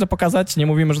staramy się to pokazać. Nie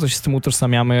mówimy, że to się z tym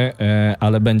utożsamiamy,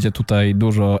 ale będzie tutaj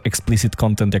dużo explicit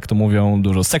content, jak to mówią,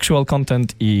 dużo sexual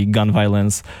content i gun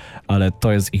violence, ale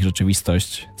to jest ich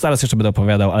rzeczywistość. Zaraz jeszcze będę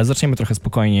opowiadał, ale zaczniemy trochę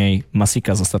spokojniej.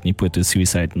 Masika z ostatniej płyty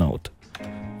Suicide Note.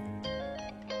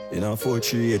 You know,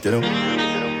 438, you know,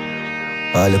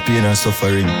 all the pain and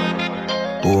suffering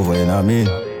over, you know what I mean?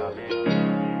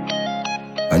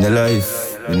 And your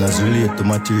life, you not relate to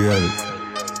material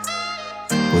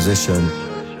possession,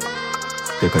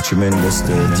 take a tremendous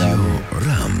turn, you know what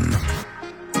I mean?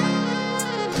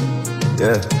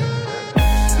 Yeah.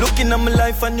 Looking at my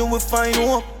life and you will find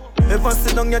hope. Ever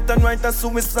sit down yet and write a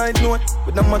suicide note?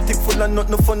 With a matic full of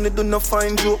nothing funny, do not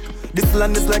find joke. This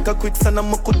land is like a quicksand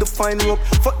and I could find rope.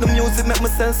 Fuck the music, make me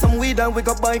sell some weed and we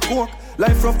got buy coke.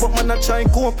 Life rough but man I try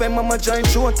cope and mama giant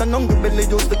short. And hungry belly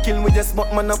used to kill me, yes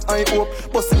but man have high hope.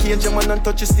 Bust the cage man and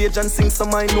touch the stage and sing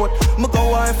some high note. Me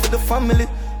go high for the family,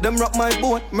 them rock my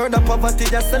boat. Murder poverty,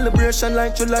 their celebration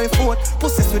like July 4th.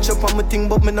 Pussy switch up on me thing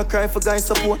but me no cry for guy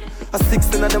support. A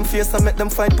 16 of them face I make them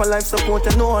fight for life support.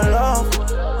 And no love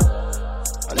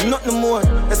and nothing more.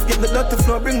 Escape the dirty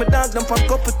floor, bring my dog down from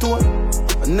couple tour.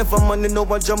 I never money know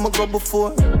what job I go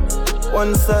before.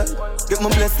 One side, get my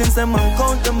blessings and man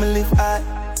count them, me live high.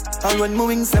 And when my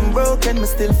wings them broken, me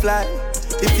still fly.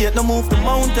 If yet no move the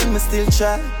mountain, me still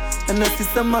try. And if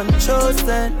it's a man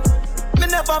chosen, me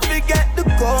never forget the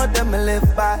code them me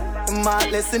live by. My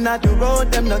lesson at the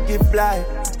road, them not give fly.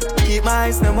 Keep my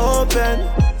eyes them open,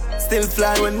 still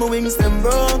fly when my wings them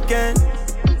broken.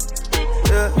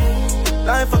 Yeah.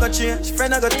 Life I got change,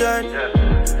 friend I got turn.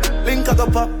 Link I go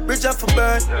pop, bridge up for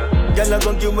burn. Girl I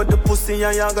gon' give me the pussy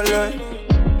and you gon' learn.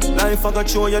 Life I gon'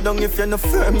 show you down if you're not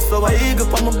firm. So I eagle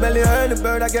on my belly, early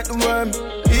bird I get the worm.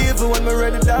 evil when me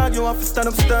ready, dog. You have to stand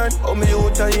up stern. Oh, me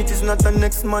out I eat is not the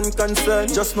next man concern.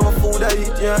 Just no food I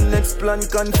eat, yeah, next plan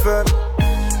confirm.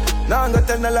 Now I'm gonna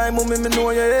tell the lie, mommy, me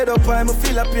know your head up high. Me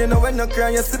feel a pain, when you cry,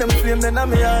 you see them flame, then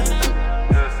I'm here.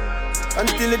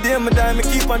 Until the day me die, me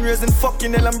keep on raising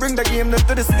fucking hell and bring the game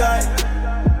to the sky.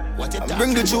 And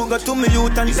bring the joker to me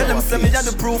youth and tell them say me are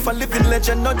the proof, a living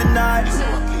legend, not deny.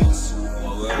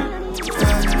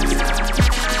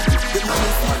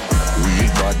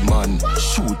 Real bad man,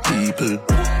 shoot people.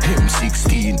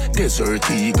 M16, Desert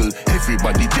Eagle.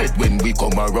 Everybody dead when we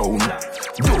come around.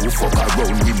 Don't fuck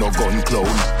around, we no gun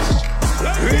clown.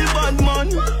 Real bad man,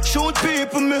 shoot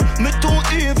people, me too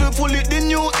evil. Pull it the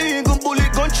new eagle,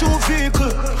 bullet gun through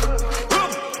vehicle.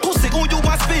 Pussy who you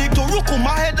want speak to, rook on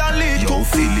my head and lead to. Yo,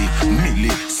 Philly,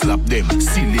 Millie, slap them,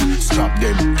 silly, strap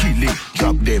them, kill it,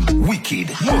 drop them, wicked.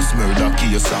 Most murder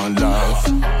case and laugh.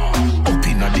 Up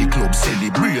in the club,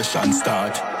 celebration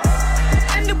start.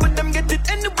 Anyway them get it,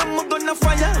 anyway I'm gonna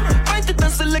fire. Find it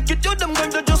and select it, you them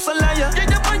gonna just a liar. Yeah,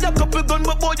 you buy a couple gun,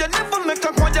 but boy, you never make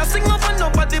a choir. Sing over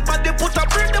nobody, but they put a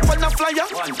bird up on a flyer.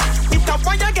 Hit a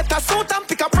fire, get a suit and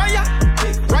pick a prior.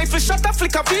 Rifle shot, a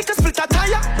flick a vehicle, split a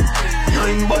tire.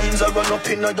 9 binds are run up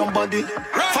in a dumb body.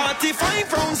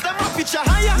 45 rounds, them a pitch a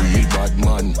higher. Real bad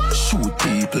man, shoot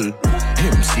people.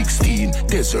 M16,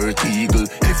 Desert Eagle.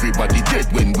 Everybody dead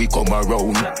when we come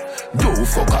around. Don't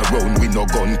fuck around, we no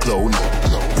gun clown.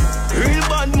 Real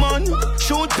bad man,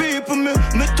 shoot people, me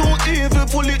too evil.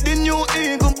 Pull it the new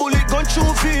eagle, bullet gun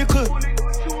through vehicle.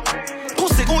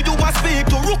 Pussy who you want speak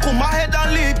to, rook on my head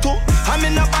and lead to. I'm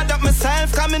in a bad at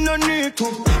myself, cause me no need to.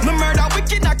 Me murder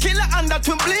wicked, a killer and that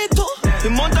will bleed to. The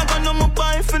mother gun on my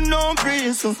body for no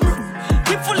reason.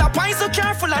 Keep full of pints, so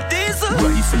careful of diesel.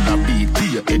 Rifle a beat,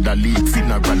 beer head a leak.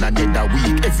 Funeral another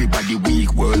week, everybody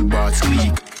weak. World boss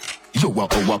clique. You are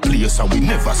our place and we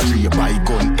never stray by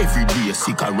gun every day.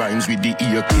 Sick of rhymes with the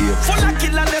ear clear. Full of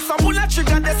killer, there's some bullet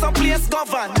trigger, there's some place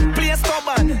govern. Place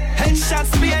stubborn,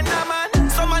 headshots be a man.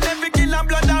 Some of every killer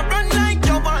blood that run like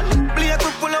your man. Play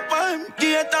to pull up on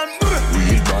gate and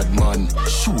real bad man,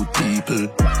 shoot people.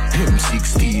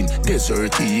 M16,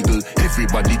 Desert Eagle.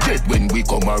 Everybody dead when we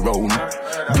come around.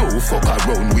 Don't fuck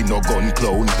around, we no gun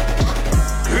clown.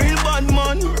 Real bad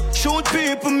man, shoot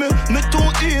people, me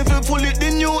too evil. Pull it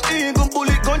the new eagle,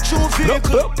 bullet gun through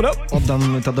vehicle.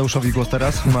 Oddam Tadeuszowi głos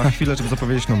teraz. Ma chwilę, żeby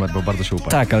zapowiedzieć numer, bo bardzo się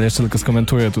uparł. Tak, ale jeszcze tylko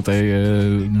skomentuję tutaj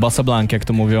Bossa Blanc, jak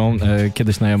to mówią.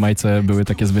 Kiedyś na Jamajce były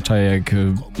takie zwyczaje, jak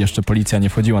jeszcze policja nie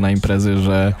wchodziła na imprezy,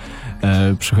 że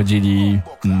przychodzili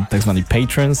tak zwani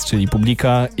patrons, czyli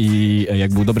publika i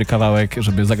jak był dobry kawałek,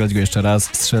 żeby zagrać go jeszcze raz,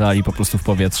 strzelali po prostu w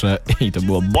powietrze i to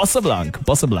było Bossa Blanc,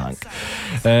 Bossa Blanc.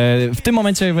 W tym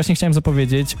momencie właśnie chciałem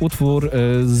zapowiedzieć utwór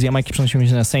z Jamajki przenosimy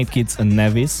się na St. Kitts and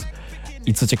Nevis.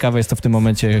 I co ciekawe, jest to w tym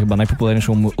momencie chyba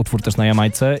najpopularniejszy utwór też na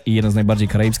Jamajce i jeden z najbardziej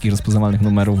karaibskich rozpoznawalnych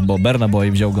numerów, bo Burna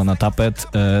Boy wziął go na tapet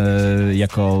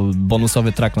jako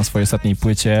bonusowy track na swojej ostatniej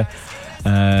płycie.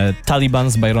 Taliban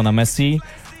z Byrona Messi.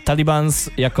 Talibans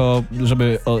jako,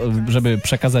 żeby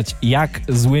przekazać jak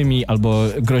złymi albo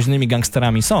groźnymi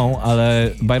gangsterami są, ale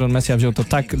Byron Messia wziął to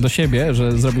tak do siebie,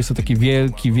 że zrobił sobie taki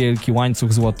wielki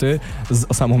łańcuch złoty z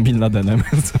Osamą Bin Ladenem,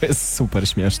 co jest super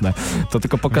śmieszne. To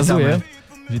tylko pokazuje...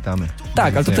 Witamy.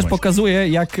 Tak, ale to też pokazuje,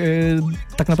 jak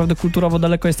tak naprawdę kulturowo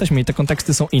daleko jesteśmy i te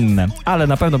konteksty są inne. Ale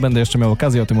na pewno będę jeszcze miał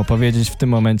okazję o tym opowiedzieć. W tym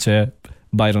momencie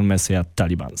Byron Messia,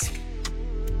 Talibans.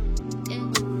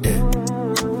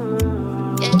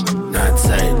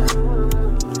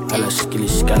 Kalash,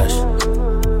 kilish, kalash.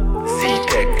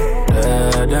 Sept.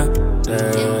 Da da da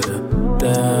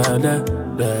da da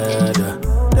da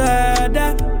da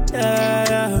da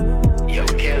da. Yo,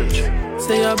 Kelch.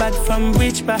 Say you're bad from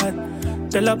which part?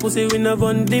 Tell a pussy we no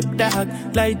one dip dog.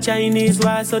 Like Chinese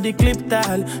wall so the clip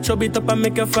tall. Show it up and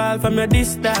make you fall from your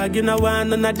disc dog. You know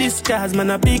one on a discharge, man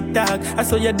a big dog. I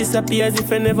saw you disappear as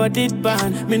if I never did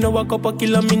ban. Me no walk up a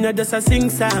kilo, me no just a sing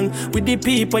song. With the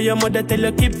people your mother tell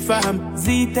you keep fam.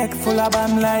 Z-Tech full of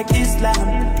bam like Islam.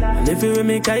 And if you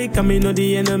make I come, me know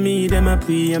the enemy. Them a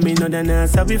pray and me know they not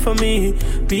sorry for me.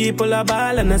 People a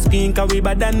ball and a screen cause we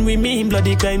bad than we mean.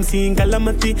 Bloody crime scene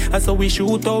calamity. I saw we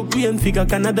shoot out we and figure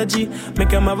Canada G. Make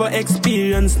them have a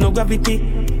experience, no gravity.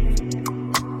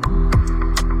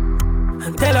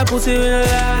 And tell a pussy we no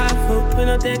laugh, we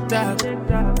no take talk.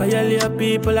 Violate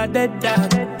people are dead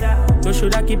dog. You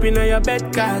shoulda keep in your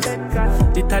bed cause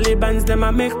the Talibans them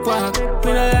a make quack.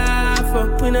 We no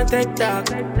laugh, we no take talk.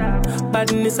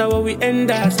 Badness is how we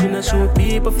end us. We not show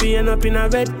people feeling up in a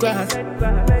red grass.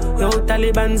 Yo,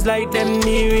 Taliban's like them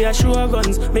near reassure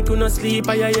guns. Make you not sleep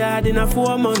at your yard in a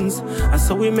 4 months. And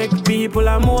so we make people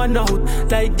a mourn out.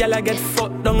 Like y'all get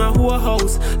fucked down a whole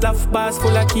house. Laugh bars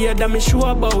full of care that me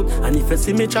sure about. And if you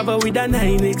see me travel with a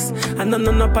 9X, and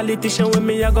no politician when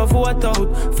me I go vote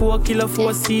out. 4 kilo,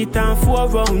 4 seat and 4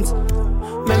 rounds.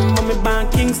 Remember me born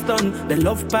Kingston. The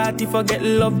love party forget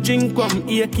love drink rum.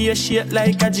 AK shit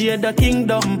like a Jada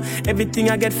Kingdom. Everything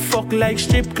I get fucked like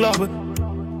strip club.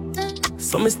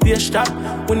 So me stay strapped.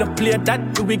 We no play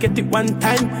that, we get it one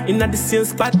time in the same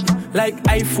spot. Like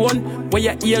iPhone, where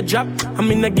your ear drop. I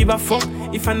mean I give a fuck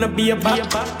if I not be a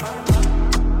back.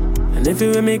 And if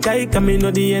you make I come, me know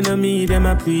the enemy, them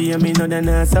a pray, and me know they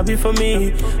not sorry for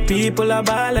me. People are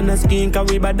ball and a skin, cause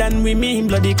we bad than we mean.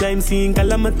 Bloody crime scene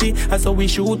calamity, and so we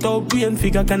shoot out brain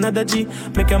figure Canada G.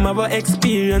 Make them have a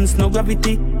experience, no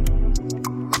gravity.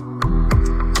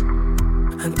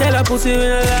 And tell a pussy we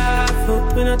no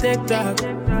laugh, we no take talk.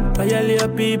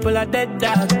 Violate people are dead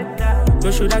dog.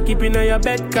 You shoulda keep in your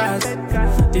bed cause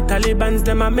the Taliban's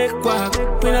them a make quack.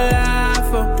 We no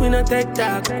laugh, we no take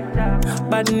talk.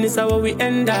 Badness is how we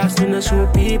end us. We no show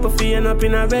people feeling up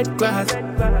in a red grass.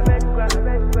 And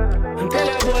tell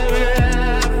a boy we no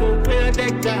laugh, we no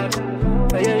take talk.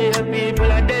 Violate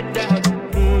people are dead dog.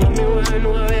 Me wanna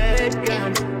know where your head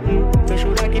gone. You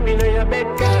shoulda keep in your bed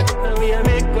cause and we a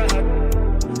make quack.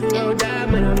 No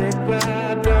damn, I make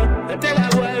quack. I tell a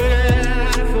boy we no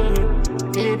laugh,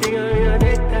 anything on your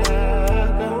dead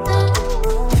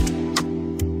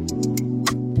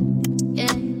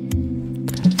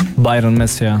Byron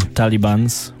Messia,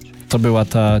 Talibans. To była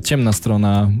ta ciemna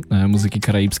strona muzyki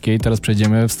karaibskiej. Teraz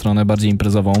przejdziemy w stronę bardziej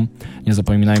imprezową. Nie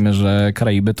zapominajmy, że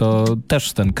Karaiby to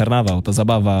też ten karnawał, to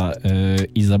zabawa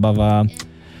i zabawa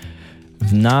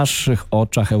w naszych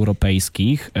oczach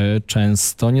europejskich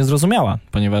często niezrozumiała,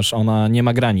 ponieważ ona nie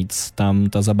ma granic. Tam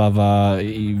ta zabawa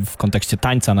w kontekście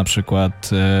tańca na przykład,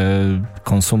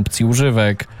 konsumpcji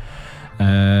używek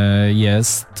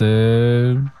jest...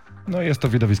 No jest to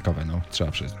widowiskowe, no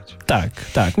trzeba przyznać.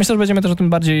 Tak. Myślę, że będziemy też o tym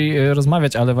bardziej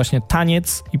rozmawiać, ale właśnie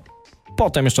taniec i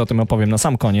potem jeszcze o tym opowiem na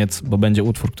sam koniec, bo będzie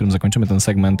utwór, którym zakończymy ten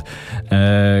segment,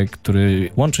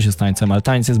 który łączy się z tańcem, ale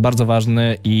taniec jest bardzo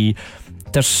ważny i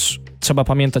też trzeba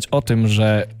pamiętać o tym,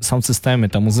 że sound systemy,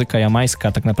 ta muzyka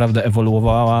jamańska tak naprawdę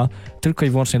ewoluowała tylko i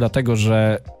wyłącznie dlatego,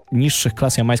 że niższych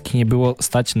klas jamańskich nie było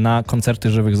stać na koncerty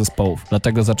żywych zespołów.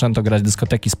 Dlatego zaczęto grać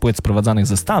dyskoteki z płyt sprowadzanych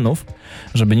ze Stanów,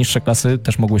 żeby niższe klasy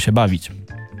też mogły się bawić.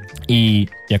 I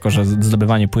jako, że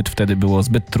zdobywanie płyt wtedy było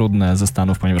zbyt trudne ze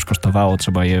Stanów, ponieważ kosztowało,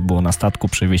 trzeba je było na statku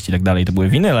przywieźć i tak dalej, to były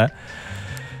winyle,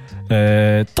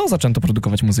 to zaczęto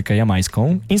produkować muzykę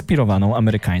jamańską, inspirowaną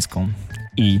amerykańską.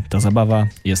 I ta zabawa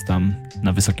jest tam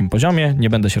na wysokim poziomie, nie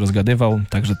będę się rozgadywał,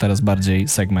 także teraz bardziej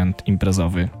segment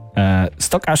imprezowy.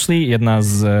 Stock Ashley, jedna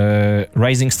z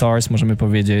rising stars, możemy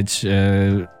powiedzieć,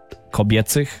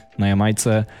 kobiecych na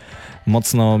Jamajce,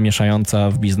 mocno mieszająca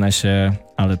w biznesie,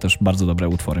 ale też bardzo dobre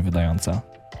utwory wydająca.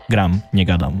 Gram, nie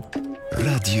gadam.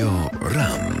 Radio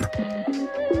RAM.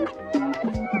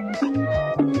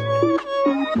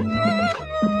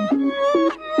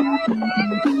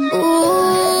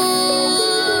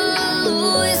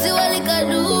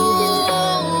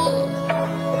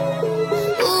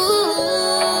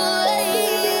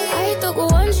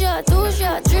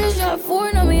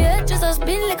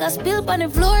 I spill on the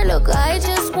floor, look, I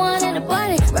just wanted a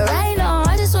body. But right now,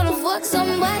 I just wanna fuck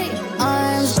somebody.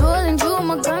 I'm scrolling through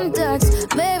my contacts.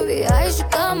 Maybe I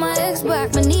should call my ex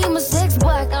back. I need my sex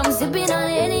back. I'm sipping on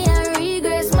any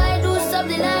regrets. Might do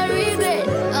something I regret.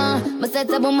 My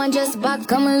setup on my just back.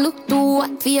 Come and look through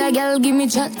what for your girl, give me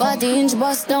chat. 40-inch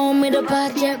bust down with a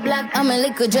part jet black. I'm a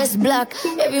liquor just black.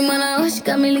 Every man I hush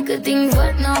got me liquor things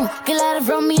but now. Get out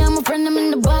from me, I'm a friend, I'm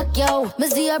in the back, yo. Me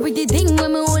see a pretty thing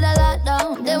when me with a lot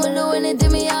down. They will do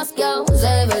anything me ask, yo. So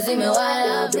if you see me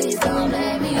wild out, please don't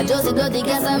blame me. I just don't think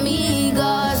as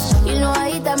amigos. You know I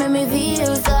hate that make me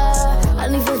feel so.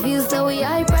 And if you feel so, we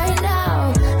hype right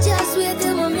now. Just wait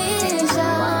till my mission.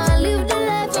 Live the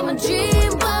life of my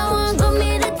dream.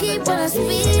 Keep on a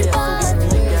speed bump.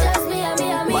 Just me and me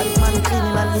and me. Batman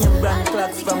cleaning and new brand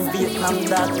clocks from Vietnam,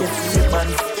 darkest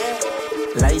ribbons.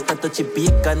 Light a touchy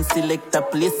bacon, select a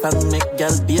place and make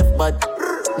girl behave bad.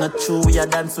 Not true, we a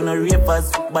dance on no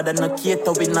ravers, but I no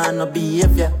cater, we nah no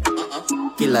behavior.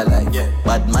 Killer like,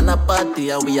 bad man a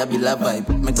party and we a bill a vibe.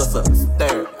 Me go so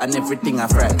stir and everything a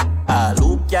fry. All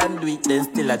who can do it, then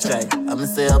still a try. I'm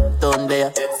say up down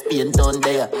there, Spain down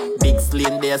there, big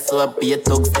sling there, so I pay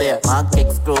thugs there. Mark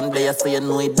X crown there, so you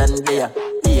know it done there.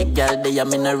 Be a girl there,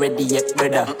 me not ready yet,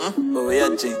 brother. But we a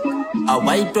drink. A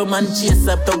white rum and chase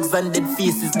up thugs and dead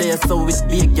faces there, so it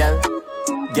be, girl.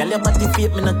 Girl, your body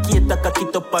fake, me no cater, cock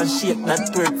it up and shake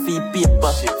that twerk for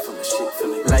paper. Shake for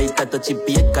me. Light a touchy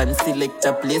bacon, select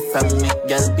a place and make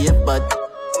girl behave bad.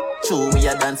 True, we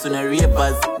a dance with no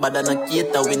ravers, but I no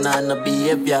cater, we nah no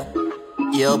behavior.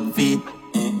 You up feet.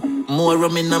 More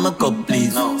rum in my cup,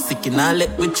 please. Sick in a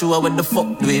leg with you, what the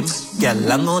fuck do him? Girl,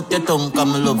 long out your tongue,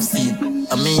 come love seed.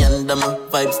 And me under my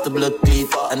vibes to blood bleed.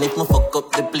 And if me fuck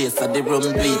up the place, I the rum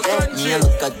bleed. Me a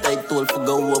look at tight tool for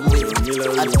go home with.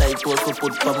 A tight tool for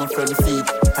put on my front seat.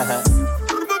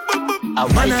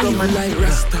 Man, I live like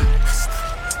Rasta.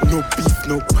 No beef,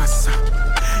 no pasta.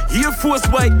 Air Force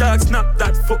white dogs, snap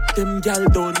that. Fuck them, gal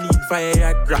don't need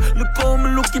Viagra. Look how me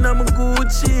looking at my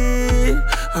Gucci.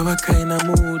 How a kind of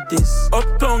mood this?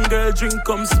 Uptown girl drink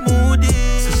come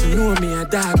smoothie. So she know me a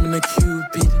dog, me a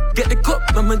Cupid. Get the cup,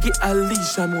 I'ma get a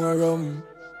leash and more rum.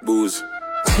 Booze.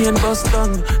 Chain bust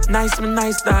tongue. Nice, me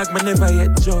nice dog, me never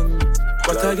yet drunk.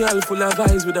 But a girl full of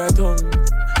eyes with her tongue.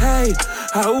 Hey,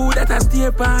 how that a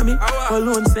stare pa me?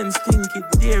 Alone send stinky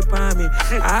dear pa me.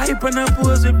 I hype and a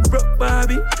pose with broke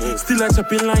Barbie. Still a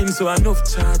chopping line, so enough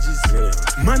charges.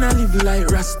 Man, I live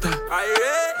like Rasta.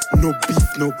 No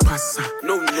beef, no pasta.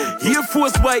 Air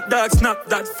Force white dog, snap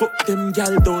that. Fuck them,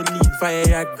 gal don't need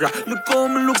Viagra. Look how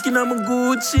me looking at my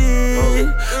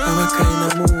Gucci. How a kind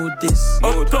of mood this?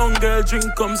 Uptown girl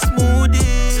drink come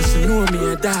smoothie. So she know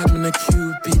me a dog, me a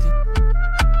Cupid.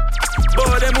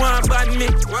 Boy, them want bad me.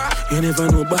 You never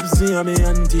know Babsy and me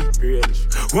auntie.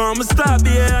 Want me start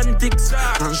the antics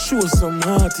and show some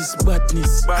artist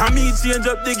badness. And me change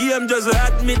up the game just to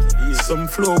admit. Some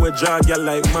flow with drag you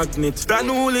like magnet. Then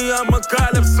only I'ma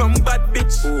call up some bad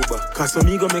bitch. Cause some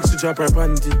ego makes you drop her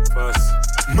panty.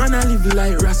 Man, I live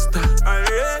like Rasta.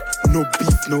 No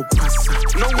beef, no pasta.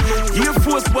 Air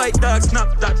Force white dog,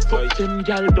 snap that. Fuck them,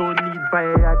 y'all don't need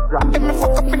Viagra. Let me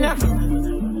fuck up in ya.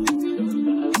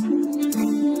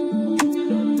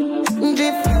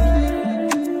 Drift,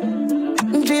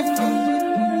 I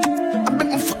bet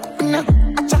me fuck up in ya.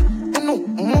 Acha, no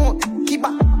more, keep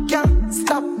up, can't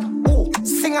stop. Oh,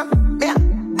 singer, yeah,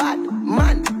 bad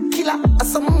man, killer. I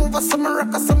some move, I some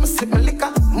rock, I some slip my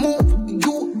liquor. Move,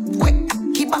 you wet,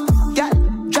 keep up, girl,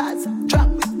 jazz, drop,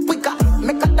 quicker.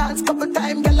 Make a dance couple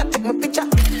times, girl, I take my picture.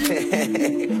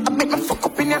 I bet me fuck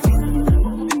up in ya.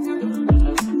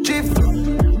 Drift.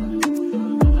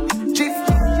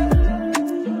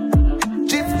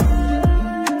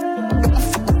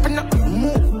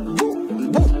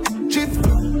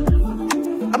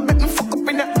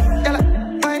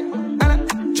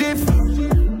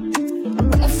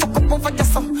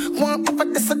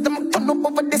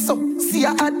 See a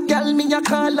hot girl, me a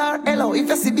call her hello. If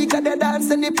you see bigger the dance,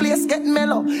 then the place get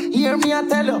mellow. Hear me I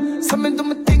tell you, so me do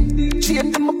my thing,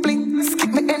 chain to my bling.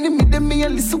 Skip me enemy, then me a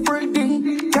listen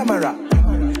worlding. Camera,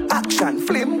 action,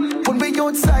 flame. When we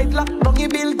outside, lock down your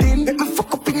building. Let me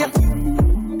fuck up in ya.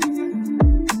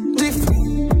 Drift,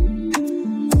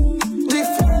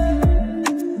 drift,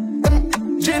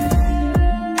 drift.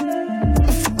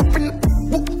 Fuck up in ya.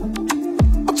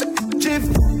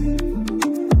 Drift.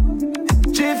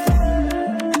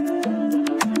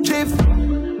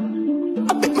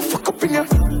 I bet me fuck up in ya.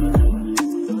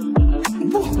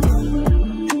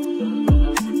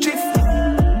 Jiff,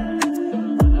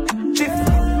 jiff.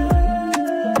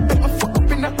 I bet me fuck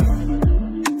up in ya.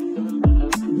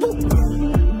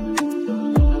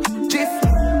 Jiff,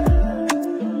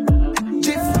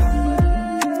 jiff.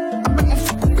 I bet me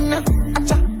fuck up in ya.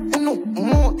 Acha, no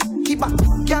more, keep up,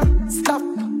 can't stop.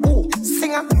 Oh,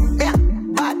 singer, yeah,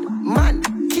 bad man,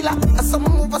 killer. I some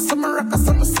move, I some rock, I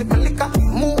some slip my liquor.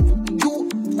 Move.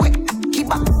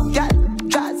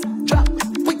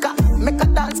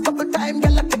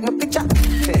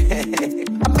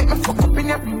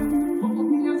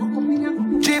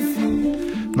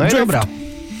 No i dobra.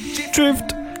 Drift.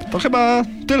 To chyba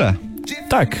tyle.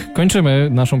 Tak, kończymy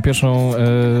naszą pierwszą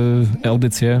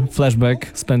audycję. Flashback,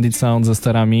 Splendid Sound ze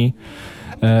sterami.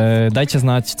 Dajcie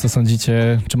znać, co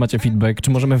sądzicie, czy macie feedback,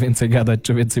 czy możemy więcej gadać,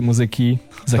 czy więcej muzyki.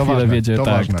 Za to chwilę ważne, wiedzie. to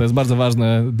tak, ważne. to jest bardzo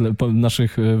ważne w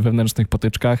naszych wewnętrznych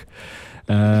potyczkach.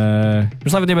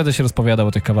 Już nawet nie będę się rozpowiadał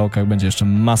o tych kawałkach, będzie jeszcze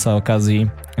masa okazji.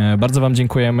 Bardzo wam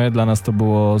dziękujemy, dla nas to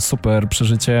było super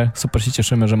przeżycie. Super się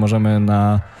cieszymy, że możemy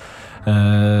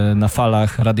na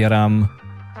falach Radia Ram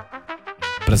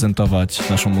prezentować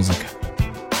naszą muzykę.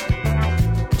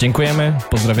 Dziękujemy,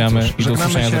 pozdrawiamy i do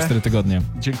usłyszenia za 4 tygodnie.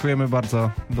 Dziękujemy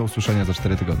bardzo, do usłyszenia za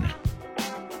 4 tygodnie.